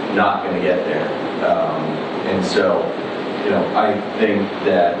not going to get there. And so, you know, I think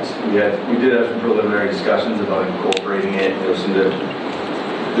that we did have some preliminary discussions about incorporating it.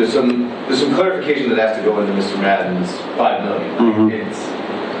 There's some clarification that has to go into Mr. Madden's $5 million.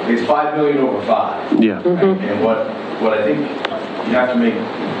 It's $5 million over 5. Yeah. Right? And what I think you have to make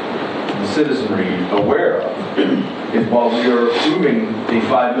the citizenry aware of is while we are approving a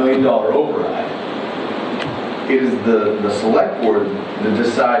 $5 million override, it is the select board that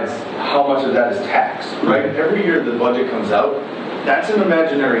decides how much of that is taxed, right? Every year the budget comes out, that's an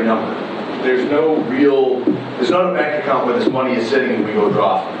imaginary number. There's not a bank account where this money is sitting and we go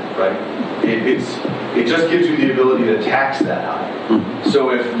draw from it, right? It just gives you the ability to tax that high. So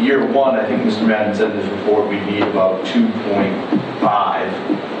if year one, I think Mr. Madden said in his report, we need about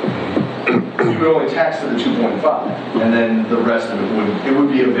 2.5. You would only tax to the 2.5, and then the rest of it would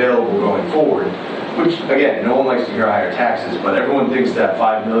be available going forward. Which again, no one likes to hear higher taxes, but everyone thinks that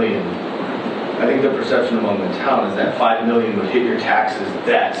 $5 million. I think the perception among the town is that $5 million would hit your taxes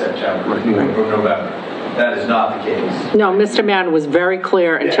that September or November. That is not the case. No, Mr. Madden was very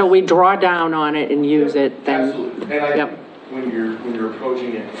clear. Until we draw down on it and use it, then. Absolutely. And I think when you're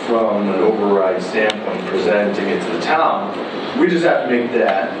approaching it from an override standpoint, presenting it to the town, we just have to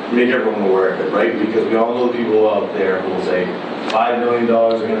make everyone aware of it, right? Because we all know the people out there who will say $5 million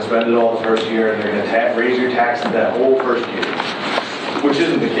are going to spend it all the first year, and they're going to raise your taxes that whole first year, which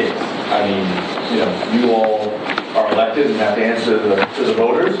isn't the case. I mean, you know, you all are elected and have to answer to the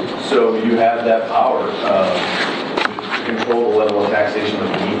voters, so you have that power to control the level of taxation that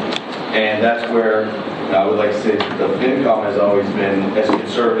we need. And that's where And I would like to say that the FinCom has always been as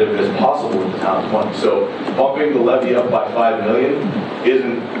conservative as possible with the town's money. So bumping the levy up by 5 million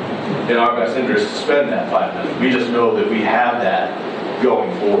isn't in our best interest to spend that 5 million. We just know that we have that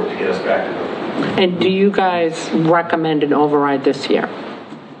going forward to get us back to the. And do you guys recommend an override this year?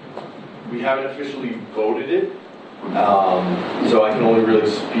 We haven't officially voted it, so I can only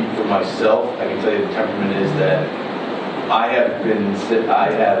really speak for myself. I can tell you the temperament is that I have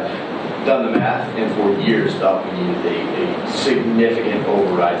done the math and for years thought we needed a significant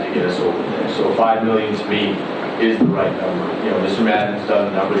override to get us over there. So 5 million to me is the right number. You know, Mr. Madden's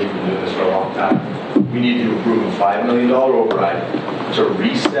done the numbers, he's been doing this for a long time. We need to approve a $5 million override to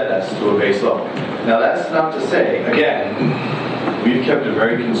reset us to a base level. Now that's not to say, again, we've kept a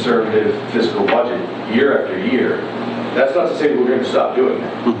very conservative fiscal budget year after year. That's not to say we're going to stop doing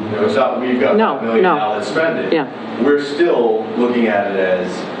that. You know, it's not we've got $5 million now, let's spend it. Yeah. We're still looking at it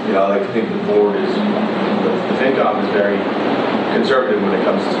as, you know, I like to think the board is, the FinCom is very conservative when it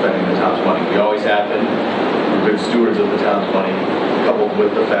comes to spending the town's money. We always have been. We're good stewards of the town's money, coupled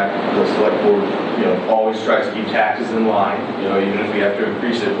with the fact that the select board, you know, always tries to keep taxes in line, you know, even if we have to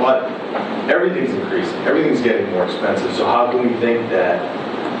increase it. But everything's increasing. Everything's getting more expensive. So how can we think that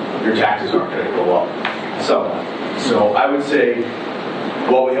your taxes aren't going to go up? So I would say,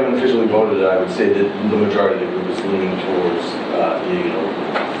 while we haven't officially voted it, I would say that the majority of the group is leaning towards needing an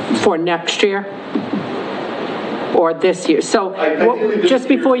override. For next year? Or this year? So just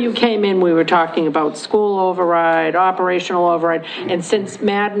before you came in, we were talking about school override, operational override, and since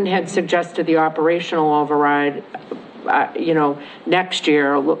Madden had suggested the operational override, you know, next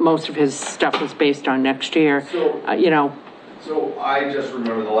year, most of his stuff was based on next year, you know. So I just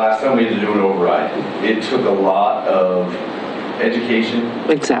remember the last time we had to do an override, it took a lot of education.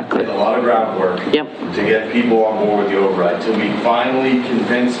 Exactly. A lot of groundwork. Yep. To get people on board with the override, till we finally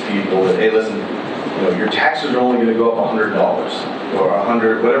convinced people that, hey, listen, you know, your taxes are only going to go up $100 or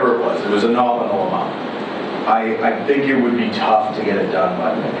 $100, whatever it was. It was a nominal amount. I think it would be tough to get it done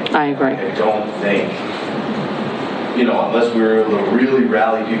by May. I agree. I don't think, you know, unless we were able to really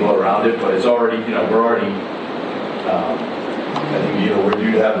rally people around it, but it's already, you know, we're already, I think, you know, we're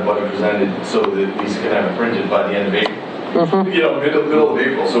due to have the budget presented so that we can have it printed by the end of April. Mm-hmm. You know, middle of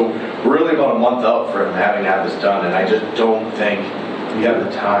April. So we're really about a month out from having to have this done, and I just don't think we have the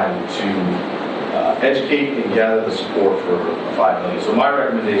time to educate and gather the support for $5 million. So my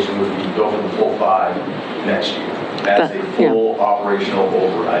recommendation would be go for the full 5 next year as a full operational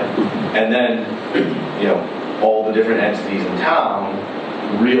override, and then, you know, all the different entities in town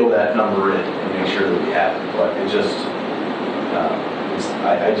reel that number in and make sure that we have it. But it just,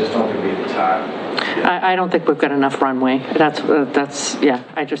 I just don't think we have the time. I don't think we've got enough runway. That's yeah,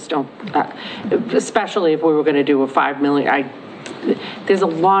 I just don't, especially if we were going to do a $5 million, there's a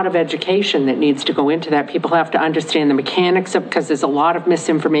lot of education that needs to go into that. People have to understand the mechanics of, because there's a lot of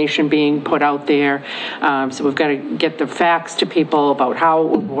misinformation being put out there. So we've got to get the facts to people about how it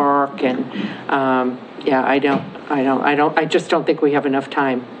would work. And yeah, I just don't think we have enough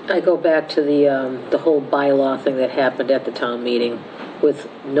time. I go back to the whole bylaw thing that happened at the town meeting with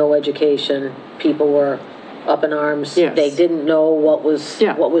no education. People were up in arms. Yes. They didn't know what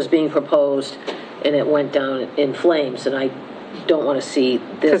was being proposed, and it went down in flames. And I don't want to see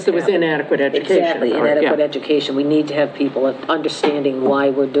this because there was inadequate education. Exactly, inadequate education. We need to have people understanding why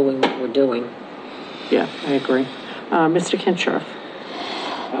we're doing what we're doing. Yeah, I agree. Mr. Kinshirf.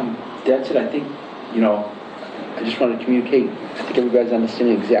 That's it. I think, you know, I just want to communicate. I think everybody's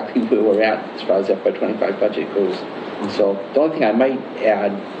understanding exactly where we're at as far as FY25 budget goes. So the only thing I might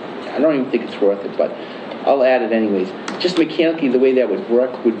add, I don't even think it's worth it, but I'll add it anyways. Just mechanically, the way that would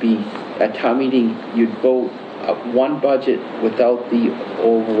work would be at town meeting, you'd vote one budget without the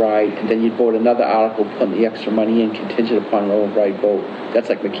override, and then you'd vote another article putting the extra money in contingent upon an override vote. That's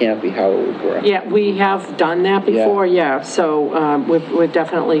like mechanically how it would work. Yeah, we have done that before, yeah. So we've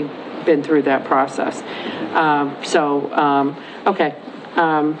definitely been through that process. Okay.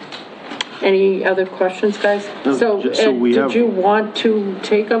 Any other questions, guys? No, so did you want to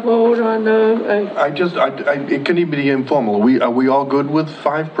take a vote on the? It can even be informal. Are we all good with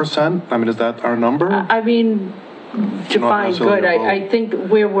 5%? I mean, is that our number? I mean, define good. I think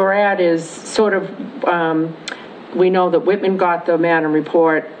where we're at is sort of, we know that Whitman got the Madden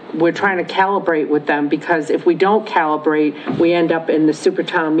report. We're trying to calibrate with them, because if we don't calibrate, we end up in the super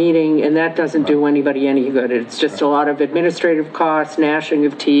town meeting, and that doesn't do anybody any good. It's just a lot of administrative costs, gnashing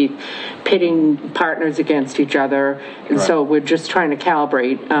of teeth, pitting partners against each other. And so we're just trying to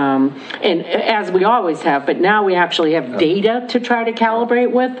calibrate, and as we always have, but now we actually have data to try to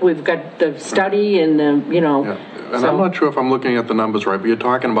calibrate with. We've got the study and the, you know. And I'm not sure if I'm looking at the numbers right, but you're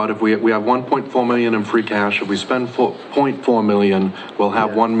talking about if we have 1.4 million in free cash, if we spend 0.4 million, we'll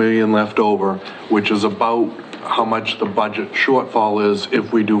have 1 million left over, which is about how much the budget shortfall is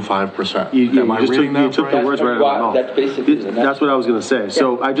if we do 5%. Am I reading that You took the right? words right out of my mouth. That's basically That's what I was gonna say.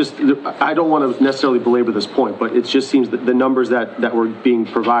 So I don't wanna necessarily belabor this point, but it just seems that the numbers that were being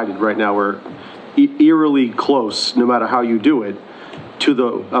provided right now are eerily close, no matter how you do it, to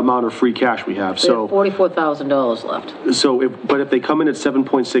the amount of free cash we have. We So. have $44,000 left. So but if they come in at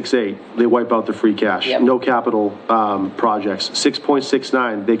 7.68, they wipe out the free cash. Yep. No capital, projects.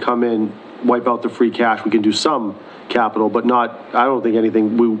 6.69, they come in, wipe out the free cash. We can do some capital, but not, I don't think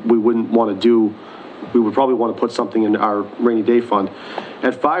anything we wouldn't want to do. We would probably want to put something in our rainy day fund.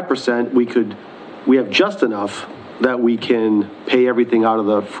 At 5%, we have just enough that we can pay everything out of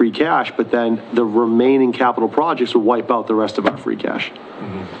the free cash, but then the remaining capital projects will wipe out the rest of our free cash.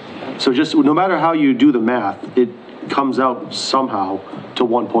 So just, no matter how you do the math, it comes out somehow to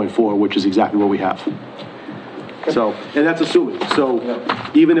 1.4, which is exactly what we have. So, and that's assuming. So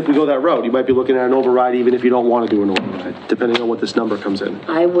even if we go that route, you might be looking at an override even if you don't want to do an override, depending on what this number comes in.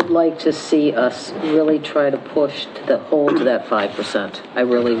 I would like to see us really try to push to that 5%. I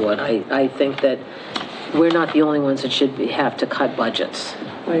really would. I think that we're not the only ones that should have to cut budgets.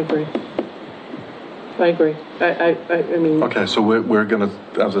 I agree. I mean. Okay, so we're gonna,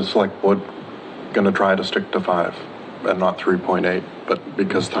 as a select board, gonna try to stick to 5 and not 3.8, but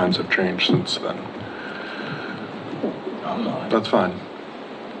because times have changed since then. That's fine.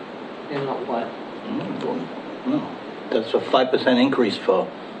 And not what? No, that's a 5% increase for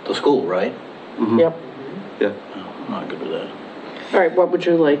the school, right? Yep. Yeah. I'm not good with that. All right, what would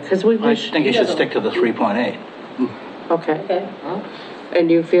you like? Because I think you should stick to the 3.8. Okay.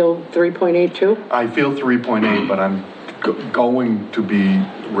 And you feel 3.8 too? I feel 3.8, but I'm going to be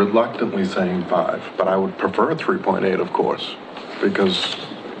reluctantly saying 5, but I would prefer 3.8, of course, because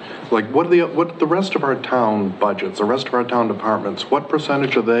like what the rest of our town budgets, the rest of our town departments, what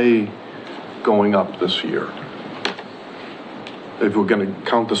percentage are they going up this year? If we're going to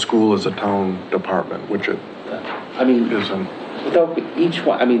count the school as a town department, which it I mean, isn't. without each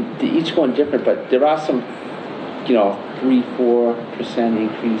one, I mean, each one different, but there are some, 3-4%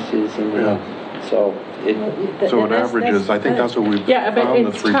 increases in there. Yeah. So So it averages, I think that's what we've Yeah, but found, the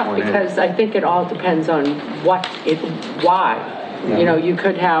it's tough 3.8. because I think it all depends on why. You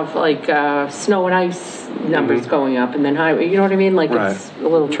could have like snow and ice numbers going up and then highway, you know what I mean? Like it's a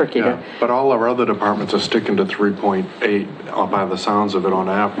little tricky Yeah, to. but all our other departments are sticking to 3.8 by the sounds of it on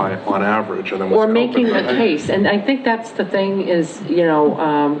average, and then Or making a case, and I think that's the thing is,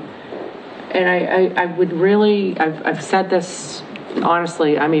 and I would really, I've said this,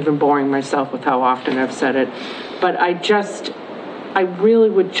 honestly, I'm even boring myself with how often I've said it, but I really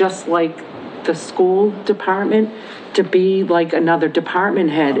would just like the school department to be like another department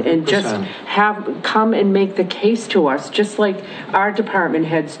head and just 100%. come and make the case to us, just like our department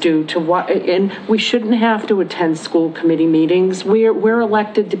heads do to what, and we shouldn't have to attend school committee meetings. We're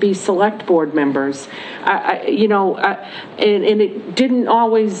elected to be select board members. And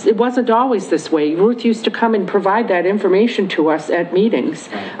it wasn't always this way. Ruth used to come and provide that information to us at meetings.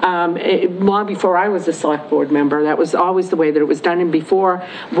 Long before I was a select board member, that was always the way that it was done. And before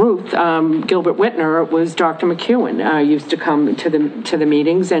Ruth, Gilbert Whitner, it was Dr. McEwen. Used to come to the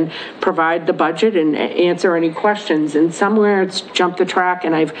meetings and provide the budget and answer any questions. And somewhere it's jumped the track,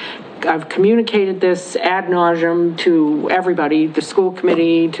 and I've communicated this ad nauseum to everybody, the school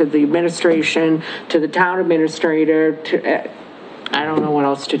committee, to the administration, to the town administrator, I don't know what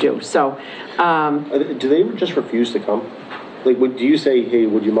else to do. So, Do they just refuse to come? Like, do you say, hey,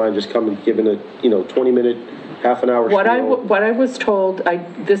 would you mind just coming, giving a, 20-minute, half an hour what spiel? I was told,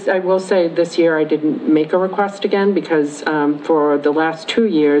 I will say this year I didn't make a request again because for the last 2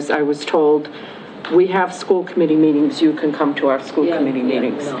 years I was told we have school committee meetings, you can come to our school committee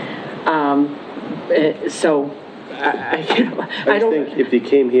meetings. So I don't think if they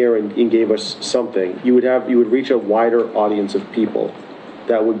came here and gave us something, you would reach a wider audience of people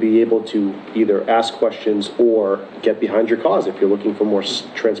that would be able to either ask questions or get behind your cause if you're looking for more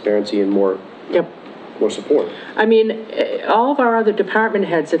transparency and more support. I mean, all of our other department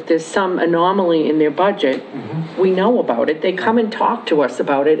heads, if there's some anomaly in their budget, we know about it. They come and talk to us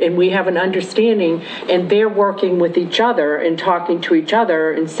about it, and we have an understanding, and they're working with each other and talking to each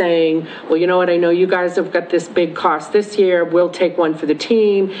other and saying, well, you know what, I know you guys have got this big cost this year, we'll take one for the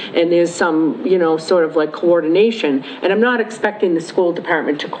team, and there's some, sort of like coordination. And I'm not expecting the school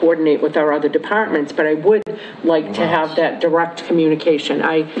department to coordinate with our other departments, but I would like to have that direct communication.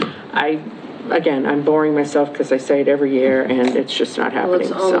 again, I'm boring myself because I say it every year, and it's just not Well, happening,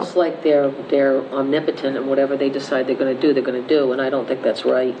 it's almost so. like they're omnipotent, and whatever they decide they're gonna do, and I don't think that's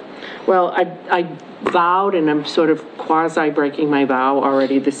right. Well, I vowed, and I'm sort of quasi-breaking my vow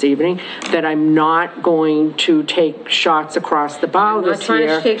already this evening, that I'm not going to take shots across the bow I'm not this year. trying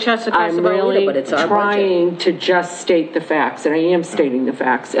to take shots across the bow either, but it's our budget. I'm really trying to just state the facts, and I am stating the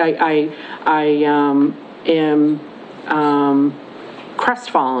facts. I am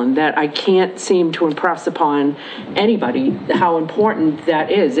crestfallen that I can't seem to impress upon anybody how important that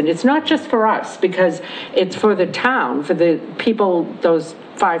is. And it's not just for us, because it's for the town, for the people, those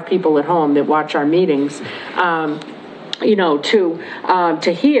 5 people at home that watch our meetings, you know, to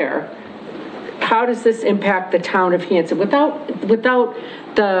hear, how does this impact the town of Hanson without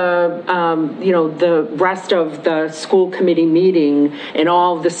the, you know, the rest of the school committee meeting and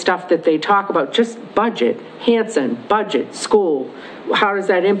all the stuff that they talk about, just budget, Hanson, budget, school, how does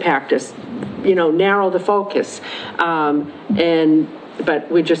that impact us? You know, narrow the focus.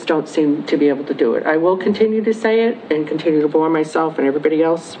 But we just don't seem to be able to do it. I will continue to say it and continue to bore myself and everybody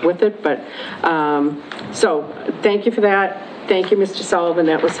else with it, but, so, thank you for that. Thank you, Mr. Sullivan,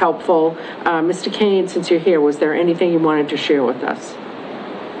 that was helpful. Mr. Kane, since you're here, was there anything you wanted to share with us?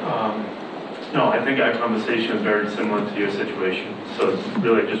 No, I think our conversation is very similar to your situation, so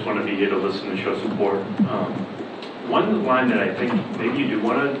really I just want to be here to listen and show support. One line that I think maybe you do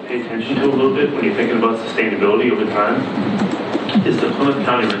want to pay attention to a little bit when you're thinking about sustainability over time is the Plymouth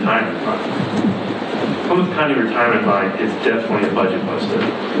County Retirement Fund. Plymouth County Retirement Fund is definitely a budget buster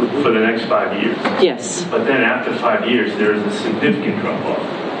for the next 5 years. Yes. But then after 5 years, there is a significant drop-off.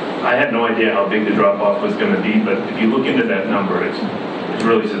 I had no idea how big the drop-off was going to be, but if you look into that number, it's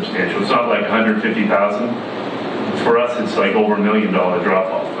really substantial. It's not like 150,000. For us, it's like over $1 million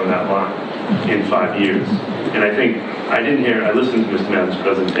drop-off from that line in 5 years. And I think, I listened to Mr. Madden's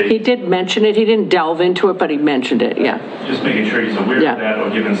presentation. He did mention it. He didn't delve into it, but he mentioned it, yeah. Just making sure he's aware of that or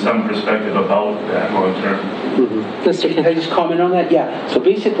giving some perspective about that long term. Can I just comment on that? Yeah. So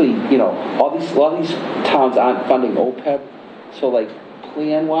basically, you know, a lot of these towns aren't funding OPEB. So like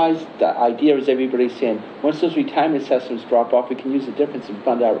plan-wise, the idea is everybody's saying, once those retirement systems drop off, we can use the difference and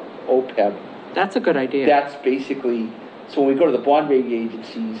fund our OPEB. That's a good idea. That's basically, so when we go to the bond rating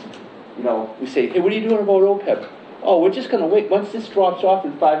agencies, you know, we say, hey, what are you doing about OPEB? Oh, we're just going to wait. Once this drops off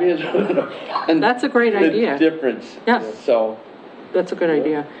in 5 years, we're going to fund That's a great idea. the difference. Yes. So. That's a good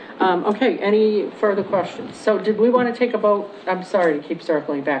idea. Okay, any further questions? So did we want to take a vote? I'm sorry to keep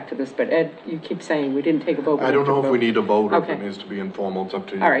circling back to this, but Ed, you keep saying we didn't take a vote. I don't know if we need a vote or if Okay. it needs to be informal. It's up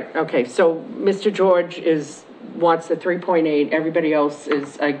to you. All right, okay, so Mr. George wants the 3.8, everybody else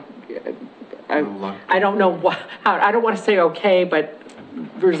is, I don't know I don't want to say okay, but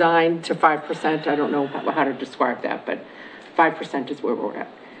resigned to 5%. I don't know how to describe that, but 5% is where we're at.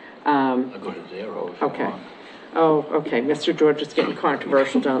 I'll go to 0 if you Okay. want. Oh, okay, Mr. George is getting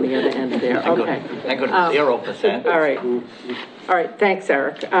controversial down the other end there, okay. I go to 0%. All right, thanks,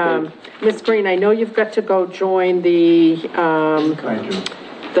 Eric. Ms. Green, I know you've got to go join the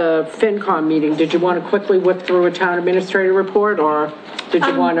FinCom meeting. Did you want to quickly whip through a town administrator report, or did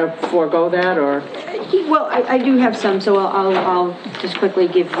you want to forego that, or? Well, I do have some, so I'll just quickly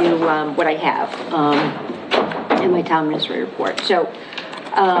give you what I have in my town administrator report. So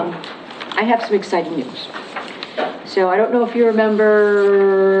I have some exciting news. So I don't know if you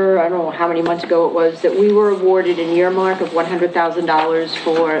remember, I don't know how many months ago it was, that we were awarded an earmark of $100,000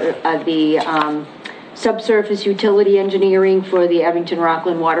 for the subsurface utility engineering for the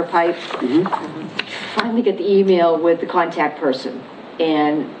Abington-Rockland water pipe. Finally get the email with the contact person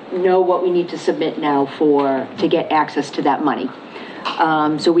and know what we need to submit now to get access to that money.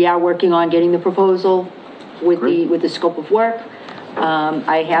 So we are working on getting the proposal with the scope of work.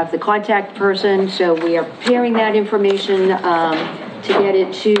 I have the contact person, so we are preparing that information to get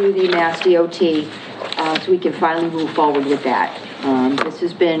it to the Mass DOT so we can finally move forward with that. This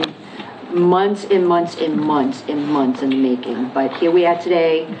has been months and months and months and months in the making, but here we are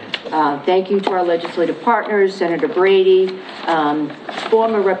today. Thank you to our legislative partners, Senator Brady,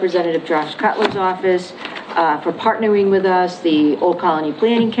 former Representative Josh Cutler's office, for partnering with us, the Old Colony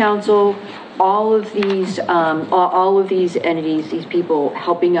Planning Council, all of these entities, these people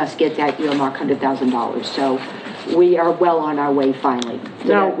helping us get that earmark $100,000. So we are well on our way finally. So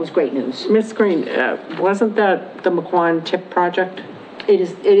that was great news. Ms. Green, wasn't that the McQuan TIP project? It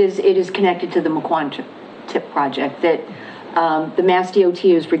is connected to the McQuan TIP project that the Mass DOT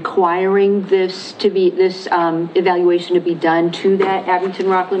is requiring this evaluation to be done to that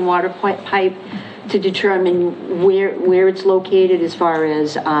Abington-Rockland water pipe to determine where it's located as far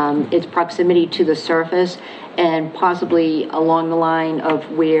as its proximity to the surface and possibly along the line of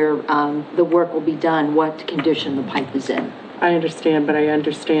where the work will be done, what condition the pipe is in. I understand, but I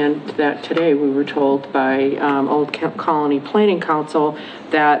understand that today we were told by Old Colony Planning Council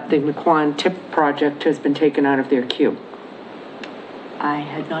that the McQuon Tip project has been taken out of their queue. I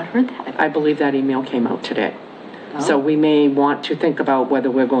had not heard that. I believe that email came out today. So we may want to think about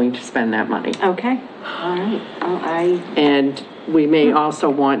whether we're going to spend that money. Okay, all right. And we may also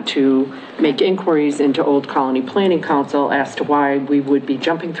want to make inquiries into Old Colony Planning Council as to why we would be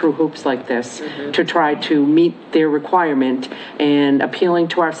jumping through hoops like this to try to meet their requirement and appealing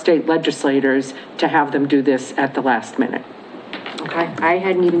to our state legislators to have them do this at the last minute. Okay, I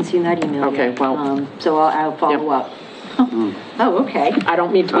hadn't even seen that email Okay, yet. well. So I'll follow up. Oh, okay. I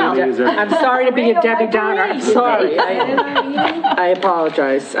don't mean to be, I'm sorry to be a Debbie Downer, I'm sorry. I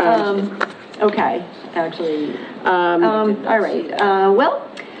apologize. Okay, actually, all right, well,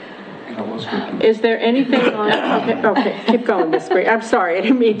 Is there anything on, okay, keep going, Ms. Gray. I'm sorry, I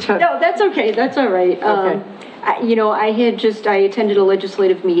didn't mean to. no, that's okay, that's all right. Okay. You know, I attended a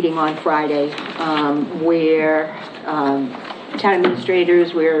legislative meeting on Friday, where, town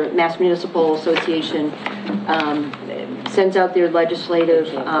administrators, where Mass Municipal Association, sends out their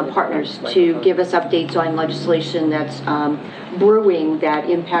legislative partners to give us updates on legislation that's brewing that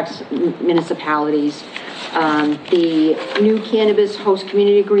impacts municipalities. The new cannabis host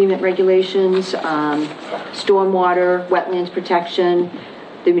community agreement regulations, stormwater, wetlands protection,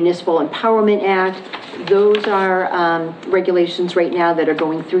 the Municipal Empowerment Act. Those are regulations right now that are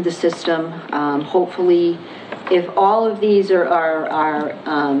going through the system. Hopefully, if all of these are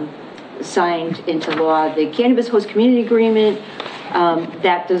signed into law, the cannabis host community agreement,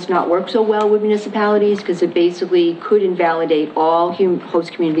 that does not work so well with municipalities because it basically could invalidate all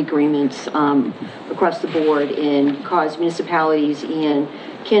host community agreements across the board and cause municipalities and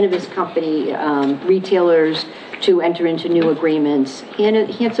cannabis company retailers to enter into new agreements.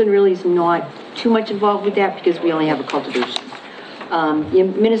 Hanson really is not too much involved with that because we only have a cultivation. The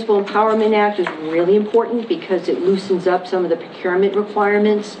Municipal Empowerment Act is really important because it loosens up some of the procurement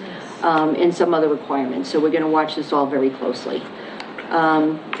requirements and some other requirements. So we're going to watch this all very closely.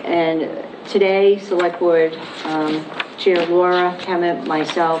 And today, Select Board Chair Laura Kemet,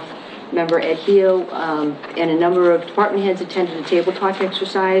 myself, Member Ed Heel, and a number of department heads attended a table talk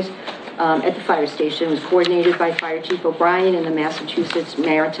exercise at the fire station. It was coordinated by Fire Chief O'Brien and the Massachusetts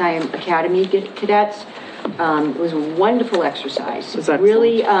Maritime Academy cadets. It was a wonderful exercise. It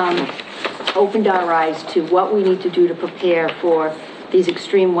really opened our eyes to what we need to do to prepare for these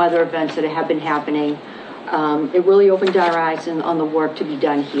extreme weather events that have been happening. It really opened our eyes on the work to be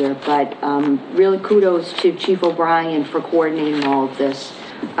done here, but really kudos to Chief O'Brien for coordinating all of this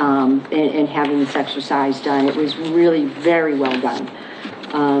and having this exercise done. It was really very well done.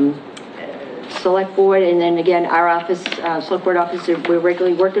 Select Board, and then again, our office, Select Board office, we're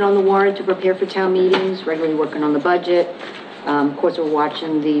regularly working on the warrant to prepare for town meetings, regularly working on the budget. Of course, we're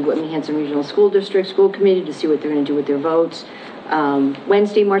watching the Whitney-Hanson Regional School District School Committee to see what they're going to do with their votes.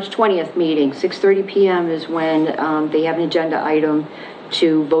 Wednesday, March 20th meeting, 6:30 p.m. is when they have an agenda item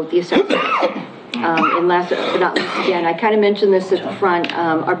to vote the assessment. And last but not least, again, I kind of mentioned this at the front,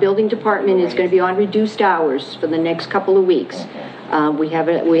 our building department is going to be on reduced hours for the next couple of weeks. We have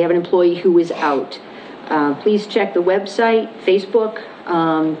an employee who is out. Please check the website, Facebook,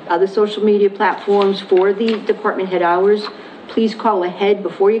 other social media platforms for the department head hours. Please call ahead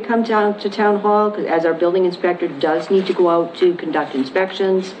before you come down to Town Hall, because as our building inspector does need to go out to conduct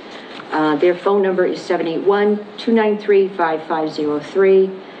inspections. Their phone number is 781-293-5503.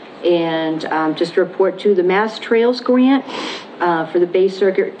 And just to report to the Mass Trails Grant for the Bay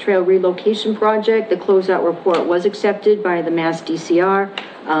Circuit Trail Relocation Project. The closeout report was accepted by the Mass DCR,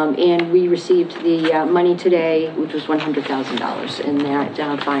 and we received the money today, which was $100,000, and that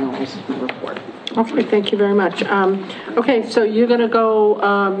finalizes my report. Okay, thank you very much. Okay, so you're going to go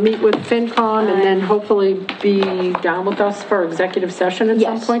meet with FinCom and then hopefully be down with us for executive session at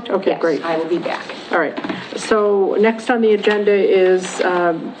some point? Okay, yes, great. I will be back. All right. So next on the agenda is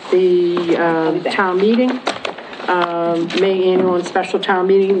the town meeting, May annual and special town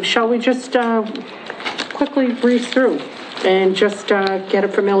meeting. Shall we just quickly breeze through and just get a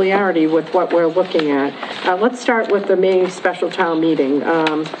familiarity with what we're looking at? Let's start with the May special town meeting.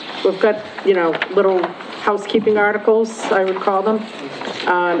 We've got, little housekeeping articles, I would call them,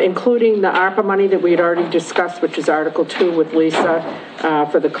 including the ARPA money that we had already discussed, which is Article 2 with Lisa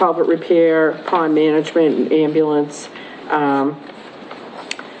for the culvert repair, pond management, and ambulance.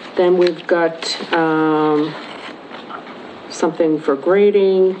 Then we've got something for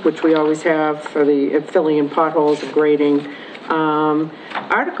grading, which we always have for the filling in potholes and grading.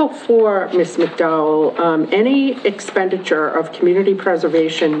 Article 4, Ms. McDowell, any expenditure of community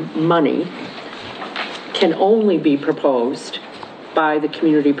preservation money can only be proposed by the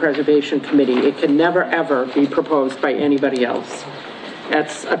Community Preservation Committee. It can never, ever be proposed by anybody else.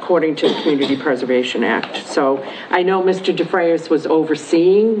 That's according to the Community Preservation Act. So I know Mr. DeFrayis was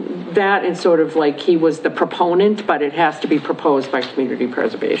overseeing that and sort of like he was the proponent, but it has to be proposed by Community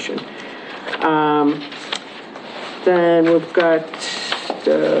Preservation. Then we've got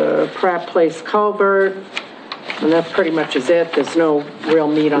the Pratt Place culvert, and that pretty much is it. There's no real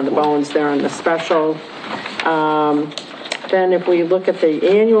meat on the bones there on the special. Then if we look at the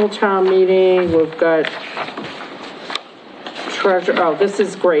annual town meeting, we've got treasurer, oh, this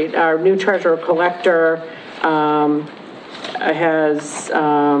is great. Our new treasurer collector has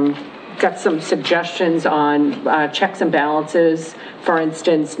got some suggestions on checks and balances. For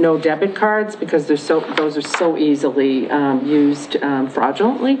instance, no debit cards because those are so easily used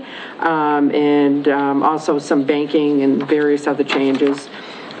fraudulently, and also some banking and various other changes.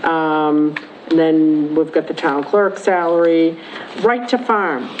 And then we've got the town clerk salary, right to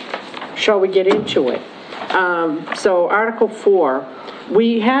farm. Shall we get into it? So Article 4,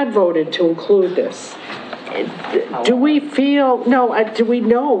 we had voted to include this. Do we feel, no, do we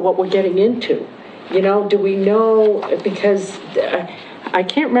know what we're getting into? You know, do we know, because I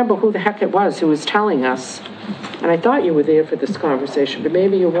can't remember who the heck it was who was telling us, and I thought you were there for this conversation, but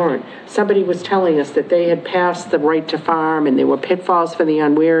maybe you weren't. Somebody was telling us that they had passed the right to farm and there were pitfalls for the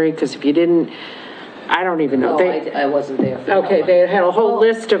unwary, because if you didn't, I don't even know. No, I wasn't there for that Okay, one. they had a whole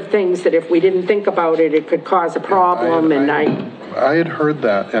list of things that if we didn't think about it, it could cause a problem, and I had heard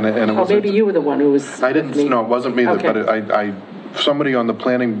that, and it was... Oh, maybe you were the one who was... I didn't, no, it wasn't me, Okay. but somebody on the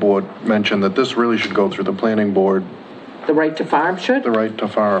planning board mentioned that this really should go through the planning board. The right to farm should? The right to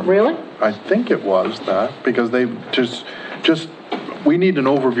farm. Really? I think it was that, because they just, we need an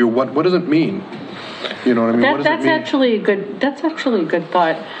overview. What does it mean? You know what I mean? What does it mean? That's actually a good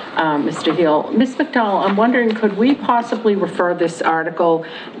thought, Mr. Hill. Ms. McDowell, I'm wondering, could we possibly refer this article?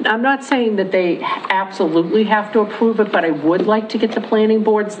 I'm not saying that they absolutely have to approve it, but I would like to get the planning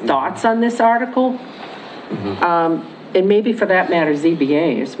board's thoughts on this article. And maybe for that matter,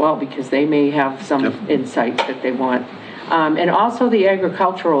 ZBA as well, because they may have some insight that they want. And also the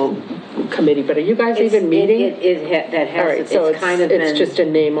agricultural committee, but are you guys even meeting? That has, All right, so it's kind of been... It's just a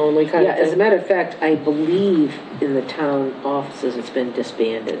name only kind of thing? Yeah, as a matter of fact, I believe in the town offices it's been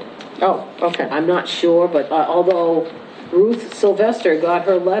disbanded. Oh, okay. I'm not sure, but although Ruth Sylvester got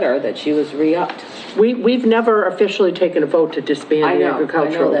her letter that she was re-upped. We've never officially taken a vote to disband the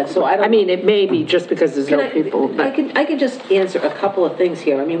agricultural. I know that, so I don't... I mean, it may be just because there's no people. But I can just answer a couple of things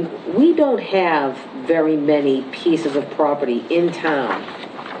here. I mean, we don't have very many pieces of property in town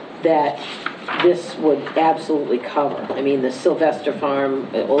that this would absolutely cover. I mean, the Sylvester Farm,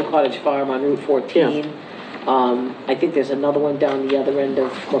 Old Cottage Farm on Route 14. Yeah. I think there's another one down the other end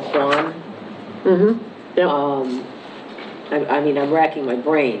of McQuon. Mm-hmm. Yep. I mean, I'm racking my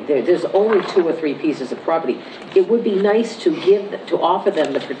brain. There's only 2 or 3 pieces of property. It would be nice to offer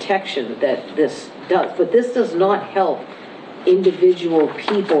them the protection that this does, but this does not help individual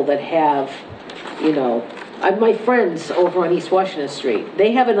people that have, you know, my friends over on East Washington Street,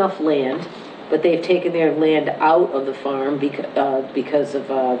 they have enough land, but they've taken their land out of the farm because of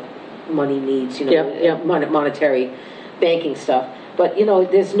money needs, you know, monetary banking stuff. But, you know,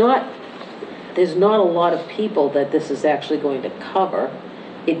 there's not a lot of people that this is actually going to cover.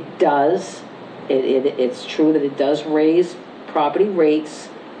 It does. It's true that it does raise property rates.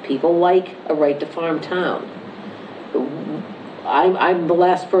 People like a right to farm town. I'm the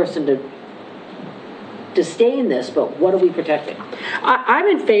last person to disdain this, but what are we protecting? I'm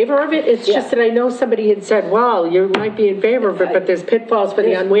in favor of it. It's just that I know somebody had said, well, you might be in favor of it, but there's pitfalls for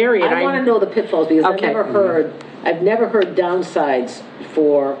the unwary. And I want to know the pitfalls because I've never heard downsides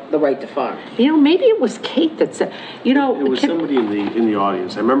for the right to farm. You know, maybe it was Kate that said, you know. It was somebody in the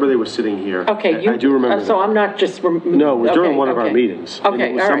audience. I remember they were sitting here. Okay. I do remember So I'm not just. No, it was during one of our meetings.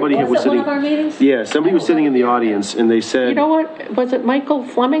 Okay, all right. Was it one of our meetings? Yeah, somebody was sitting in the audience and they said. You know what? Was it Michael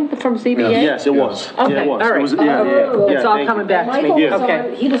Fleming from ZBA? Yes, it was. Okay, yeah, it was. all right. It was, It's all coming back to me.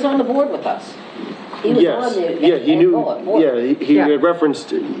 Michael he was on the board with us. He was on the, he knew. board. Yeah, he had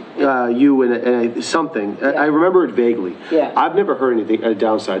referenced you and something. I remember it vaguely. Yeah. I've never heard anything a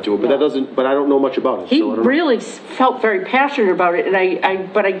downside to it, but that doesn't. But I don't know much about it. He so I don't know. really felt very passionate about it,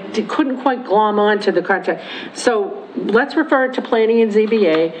 and but I couldn't quite glom on to the contract. So let's refer it to planning and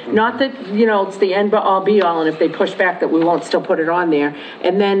ZBA. Not that, you know, it's the end all be all, and if they push back that we won't still put it on there.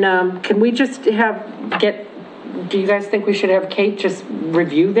 And then can we just do you guys think we should have Kate just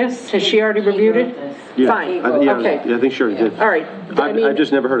review this? Has she already reviewed it? Yeah, Fine, yeah, okay. yeah, I think sure he did. All right. I mean, I've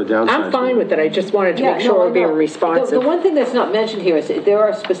just never heard a downside. I'm fine with it, I just wanted to Yeah, make sure no, we're I'm being not. responsive. The one thing that's not mentioned here is that there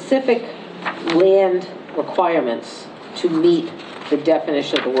are specific land requirements to meet the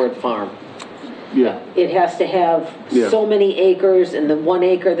definition of the word farm. Yeah, It has to have Yeah. so many acres, and the 1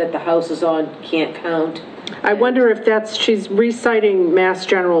 acre that the house is on can't count. I wonder if she's reciting Mass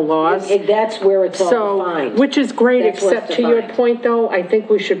General laws. That's where it's all So, defined. which is great, That's where except it's to your defined. point, though, I think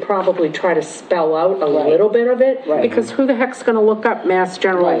we should probably try to spell out a Right. little bit of it. Right. Because who the heck's gonna look up Mass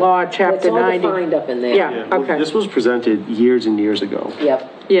General Right. Law, Chapter 90? It's all defined up in there. Yeah, well, okay. this was presented years and years ago. Yep.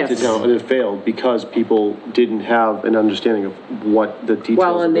 To Yes. town, and it failed because people didn't have an understanding of what the Well,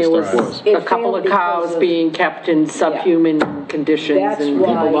 details of and this there stuff was was. It a couple of failed cows because of- being kept in subhuman conditions That's and why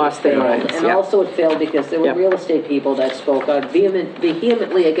people it lost their failed. lives. And Yeah. also it failed because there were Yep. real estate people that spoke out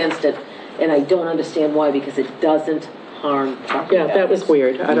vehemently against it, and I don't understand why, because it doesn't harm property Yeah, that was values.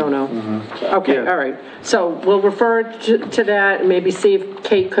 weird, I don't know. Okay, Yeah. all right. So we'll refer to that, and maybe see if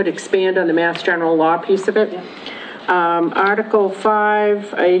Kate could expand on the Mass General Law piece of it. Article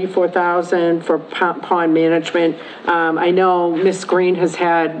 5, 84,000 for pond management. I know Ms. Green has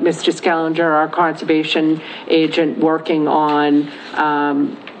had Mr. Scalinger, our conservation agent, working on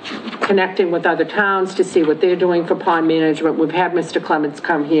connecting with other towns to see what they're doing for pond management. We've had Mr. Clements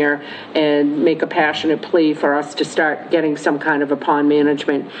come here and make a passionate plea for us to start getting some kind of a pond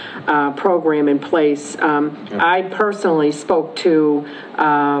management program in place. I personally spoke to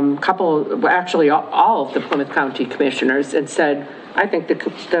actually all of the Plymouth County commissioners and said, I think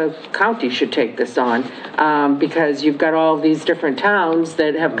the county should take this on, because you've got all these different towns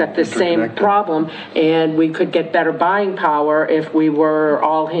that have got the same Interconnected. problem, and we could get better buying power if we were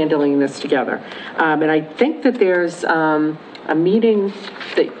all handling this together. And I think that there's a meeting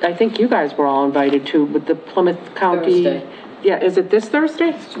that I think you guys were all invited to with the Plymouth County. Thursday. Yeah, is it this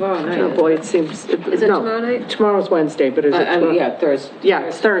Thursday? Tomorrow night, Oh, isn't boy, it? it seems. Is it no, tomorrow night? Tomorrow's Wednesday, but is it tomorrow? Yeah, Thursday. Yeah,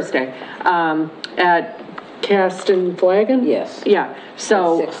 it's Thursday, at Caston Flagon? Yes. Yeah,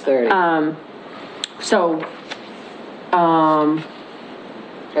 so. At 6:30.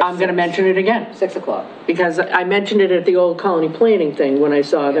 I'm gonna mention it again, 6 o'clock. because I mentioned it at the Old Colony Planning thing when I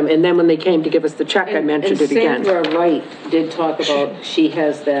saw them, and then when they came to give us the check, I mentioned it again. And Sandra Wright did talk about, she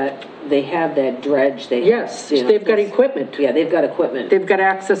has that, they have that dredge, they have. Yes, you know, they've got equipment. Yeah, they've got equipment. They've got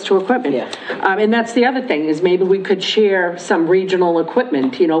access to equipment. Yeah. And that's the other thing, is maybe we could share some regional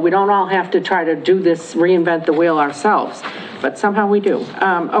equipment, you know, we don't all have to try to do this, reinvent the wheel ourselves, but somehow we do.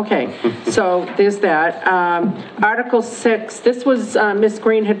 Okay, so there's that. Article 6, this was, Ms.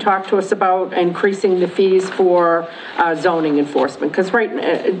 Green had talked to us about increasing the fees for zoning enforcement, because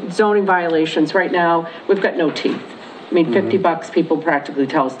zoning violations, right now, we've got no teeth. I mean, $50, people practically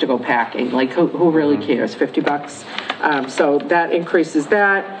tell us to go packing, like who really cares, $50? So that increases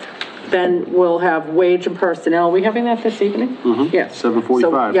that. Then we'll have wage and personnel. Are we having that this evening? Yes. 7:45.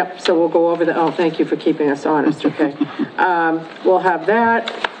 So, yep, so we'll go over the, thank you for keeping us honest, okay. We'll have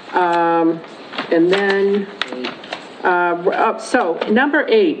that, and then, so, number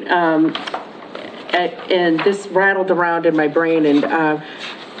 8, and this rattled around in my brain, and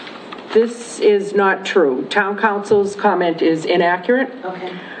this is not true. Town council's comment is inaccurate.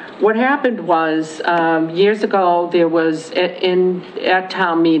 Okay. What happened was, years ago, there was, at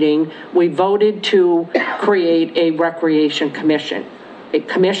town meeting, we voted to create a recreation commission. A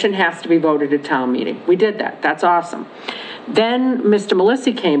commission has to be voted at town meeting. We did that. That's awesome. Then Mr.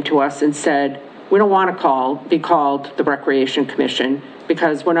 Melissi came to us and said, we don't want to be called the Recreation Commission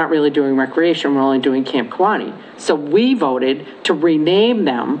because we're not really doing recreation, we're only doing Camp Kiwanee. So we voted to rename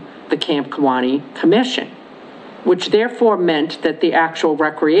them the Camp Kiwanee Commission, which therefore meant that the actual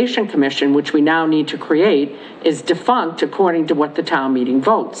Recreation Commission, which we now need to create, is defunct according to what the town meeting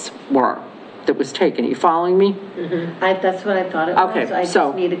votes were that was taken. Are you following me? That's what I thought it was. Okay, I so-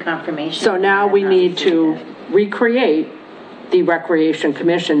 just need a confirmation. So now we need to recreate the Recreation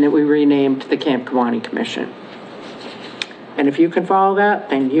Commission that we renamed the Camp Kiwanee Commission. And if you can follow that,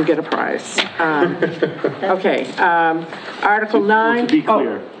 then you get a prize. Okay, Article 9. To be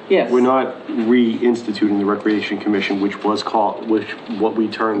clear, yes. we're not reinstituting the Recreation Commission, which was called, what we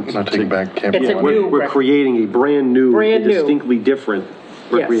termed. We're not taking back Camp It's a Yeah, new we're creating a brand new, Brand new. distinctly different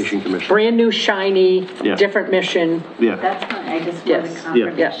Yes. Recreation Commission. Brand new, shiny, Yeah. different mission. Yeah, That's fine, I just Yes. wanted Yeah.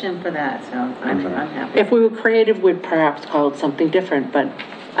 confirmation for that, so I'm happy. If we were creative, we'd perhaps call it something different, but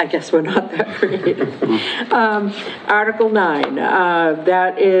I guess we're not that creative. Article 9,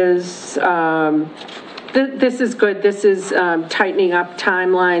 that is, this is good. This is tightening up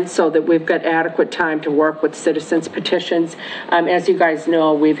timelines so that we've got adequate time to work with citizens petitions. As you guys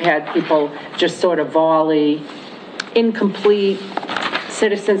know, we've had people just sort of volley incomplete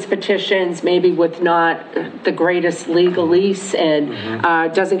citizens petitions, maybe with not the greatest legalese, and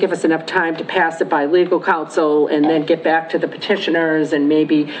doesn't give us enough time to pass it by legal counsel and then get back to the petitioners and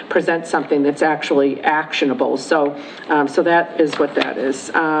maybe present something that's actually actionable. So, so that is what that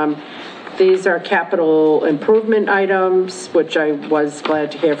is. These are capital improvement items, which I was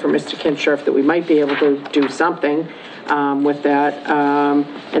glad to hear from Mr. Kinshirf that we might be able to do something with that.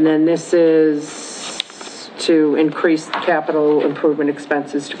 And then this is to increase capital improvement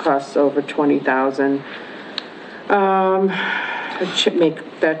expenses to costs over 20,000.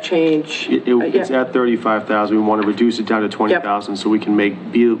 Make that change. It's at 35,000. We want to reduce it down to 20,000 so we can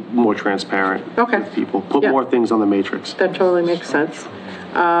be more transparent with people. Put more things on the matrix. That totally makes sense.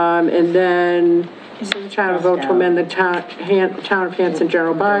 And then the town of vote to amend the town of Hanson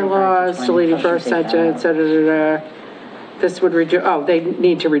general bylaws, deleting first sentence, This would reduce, they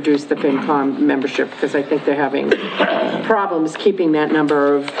need to reduce the FinCom membership because I think they're having problems keeping that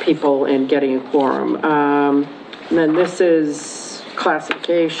number of people and getting a quorum. And then this is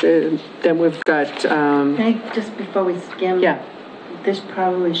classification. Then we've got, Can I, just before we skim? Yeah. This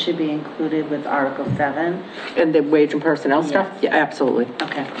probably should be included with Article 7. And the wage and personnel stuff? Yeah, absolutely.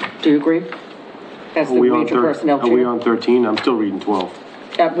 Okay. Do you agree? As the wage and personnel Are we on 13? I'm still reading 12.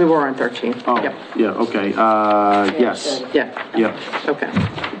 We were on 13. Oh, Yep. yeah, okay. Yes. Yeah. Yeah. Okay.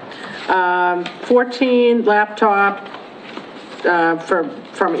 14, laptop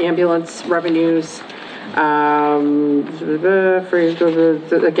from ambulance revenues.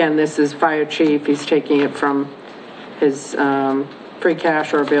 Again, this is fire chief. He's taking it from his free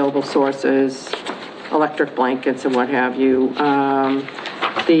cash or available sources, electric blankets and what have you.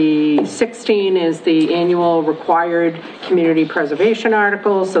 The 16 is the annual required community preservation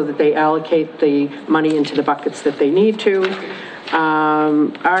article so that they allocate the money into the buckets that they need to.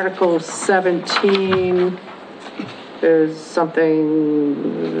 Article 17 is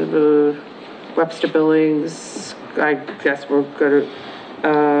something, Webster Billings, I guess we're good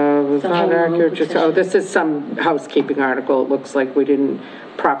at, not accurate, just, this is some housekeeping article. It looks like we didn't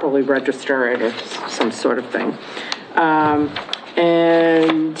properly register it or some sort of thing.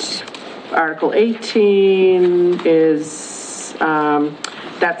 And Article 18 is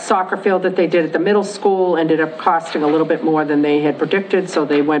that soccer field that they did at the middle school ended up costing a little bit more than they had predicted, so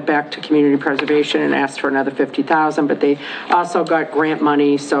they went back to community preservation and asked for another $50,000, but they also got grant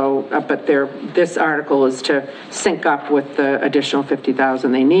money, so, but this article is to sync up with the additional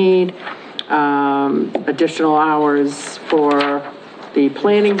 $50,000 they need. Additional hours for the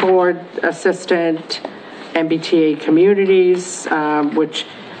planning board assistant, MBTA communities, which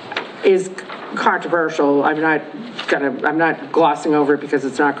is controversial. I'm not glossing over it because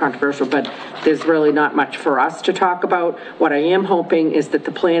it's not controversial, but there's really not much for us to talk about. What I am hoping is that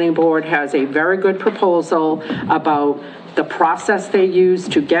the planning board has a very good proposal about the process they use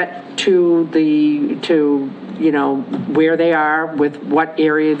to get to where they are with what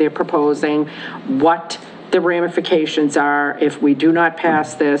area they're proposing, what the ramifications are if we do not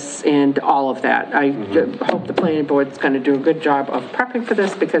pass this, and all of that. I hope the planning board's going to do a good job of prepping for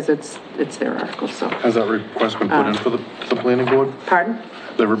this because it's their article. So has that request been put in for the planning board? Pardon?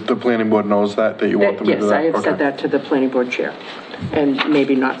 The planning board knows that you want them to do that? Yes, I have said that to the planning board chair, and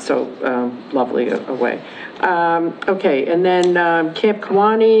maybe not so lovely a way. Okay, and then Camp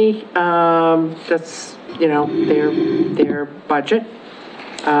Kiwanee, that's their budget.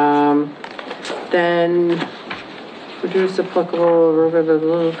 Then reduce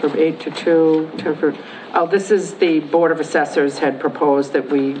applicable from 8 to 2. This is the Board of Assessors had proposed that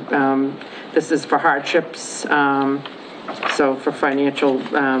we, this is for hardships, so for financial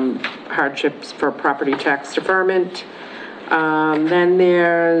hardships for property tax deferment. Then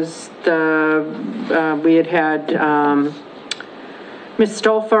there's we had Ms.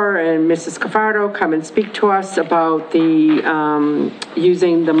 Stolfer and Mrs. Cafardo come and speak to us about the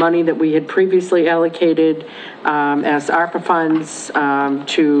using the money that we had previously allocated as ARPA funds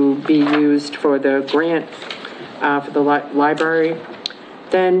to be used for the grant for the library.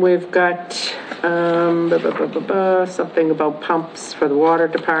 Then we've got something about pumps for the water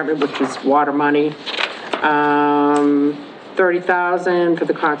department, which is water money. $30,000 for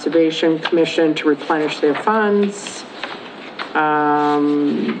the Conservation Commission to replenish their funds.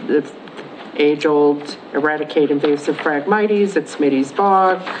 The age-old eradicate invasive Phragmites at Smitty's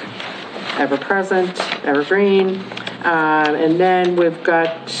Bog, ever-present, evergreen. And then we've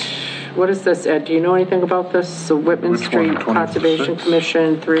got, what is this, Ed? Do you know anything about this? So Whitman Street Conservation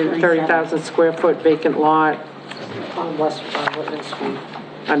Commission, 30,000 square foot vacant lot. On Whitman Street.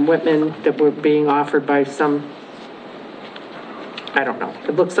 On Whitman, that we're being offered by some I don't know.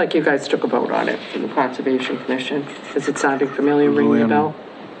 It looks like you guys took a vote on it in the Conservation Commission. Is it sounding familiar, ringing a bell?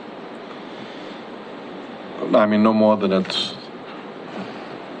 I mean, no more than it's,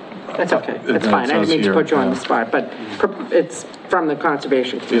 That's okay, that's fine, I didn't mean to put you on the spot, but it's from the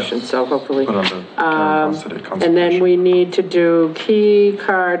Conservation Commission, Yes. so hopefully. put on the town conservation. And then we need to do key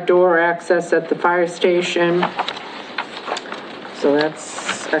card door access at the fire station. So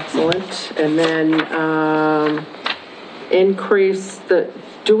that's excellent. And then, increase the,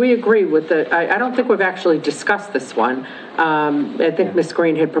 do we agree with the, I don't think we've actually discussed this one. I think Ms.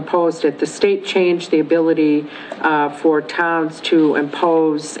 Green had proposed it. The state changed the ability for towns to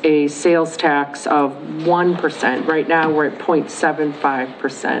impose a sales tax of 1%. Right now, we're at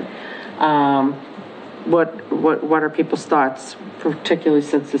 0.75%. What are people's thoughts, particularly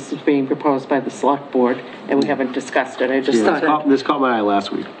since this is being proposed by the select board and we haven't discussed it? I just thought. This caught my eye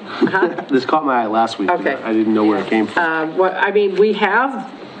last week. This caught my eye last week. Okay. I didn't know where it came from. I mean, we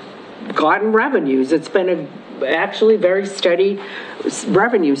have gotten revenues. It's been actually very steady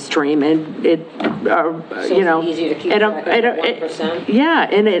revenue stream, and it, you know. Easier to keep track of 1%? Yeah,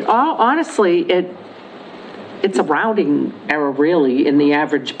 and it all, honestly, it's a rounding error really in the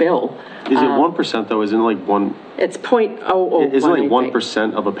average bill. Is it 1% though? Isn't it like one? It's 0.001. Isn't it like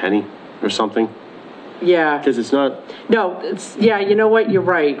 1% of a penny or something? Yeah. Because it's not. No, it's, yeah, you know what, you're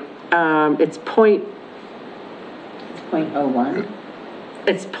right. It's point. 0.01.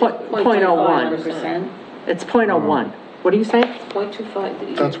 It's 0.01. It's 0.01. What are you saying?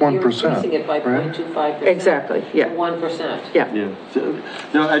 0.25. That's 1%, You're increasing it by right? 0.25%. Exactly, yeah. 1%. Yeah. Yeah.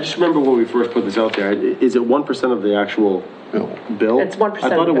 No, I just remember when we first put this out there. Is it 1% of the actual bill? It's 1% I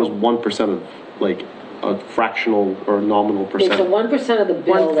thought of it the was bill. 1% of like a fractional or nominal percent. It's a 1% of the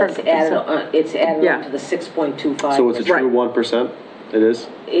bill that's added on, it's added Yeah. on to the 6.25. So it's a true Right. 1%? It is?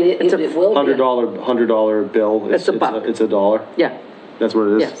 It will be. $100 bill. It's a buck. It's $1. Yeah, That's what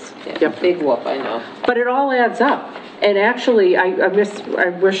it is? yes. Yeah, Yep. big whoop, I know. But it all adds up. And actually, I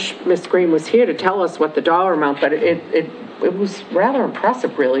wish Ms. Green was here to tell us what the dollar amount, but it was rather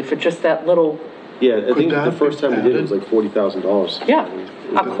impressive really for just that little, Yeah, I think that the first be time we did it was added? like $40,000. yeah,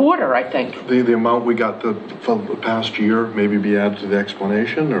 a quarter, I think. The amount we got for the past year, maybe be added to the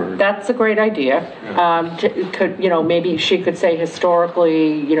explanation, or? That's a great idea. Could, you know, maybe she could say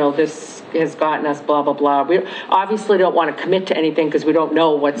historically, you know, this has gotten us blah, blah, blah. We obviously don't want to commit to anything because we don't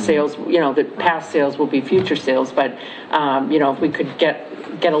know what sales, you know, the past sales will be future sales, but, you know, if we could get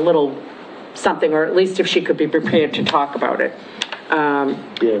a little something, or at least if she could be prepared to talk about it. Yeah,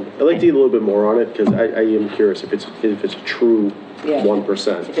 I'd like to get a little bit more on it because I am curious if it's a true Yeah.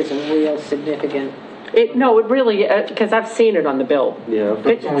 1%. If it's a real significant. No, it really, because I've seen it on the bill. Yeah.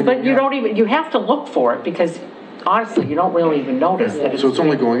 But you don't even, you have to look for it because honestly, you don't really even notice that it's. So it's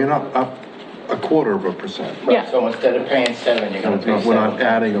only going up a quarter of a percent. Yeah. So instead of paying 7, you're So gonna it's pay not, 7. we're not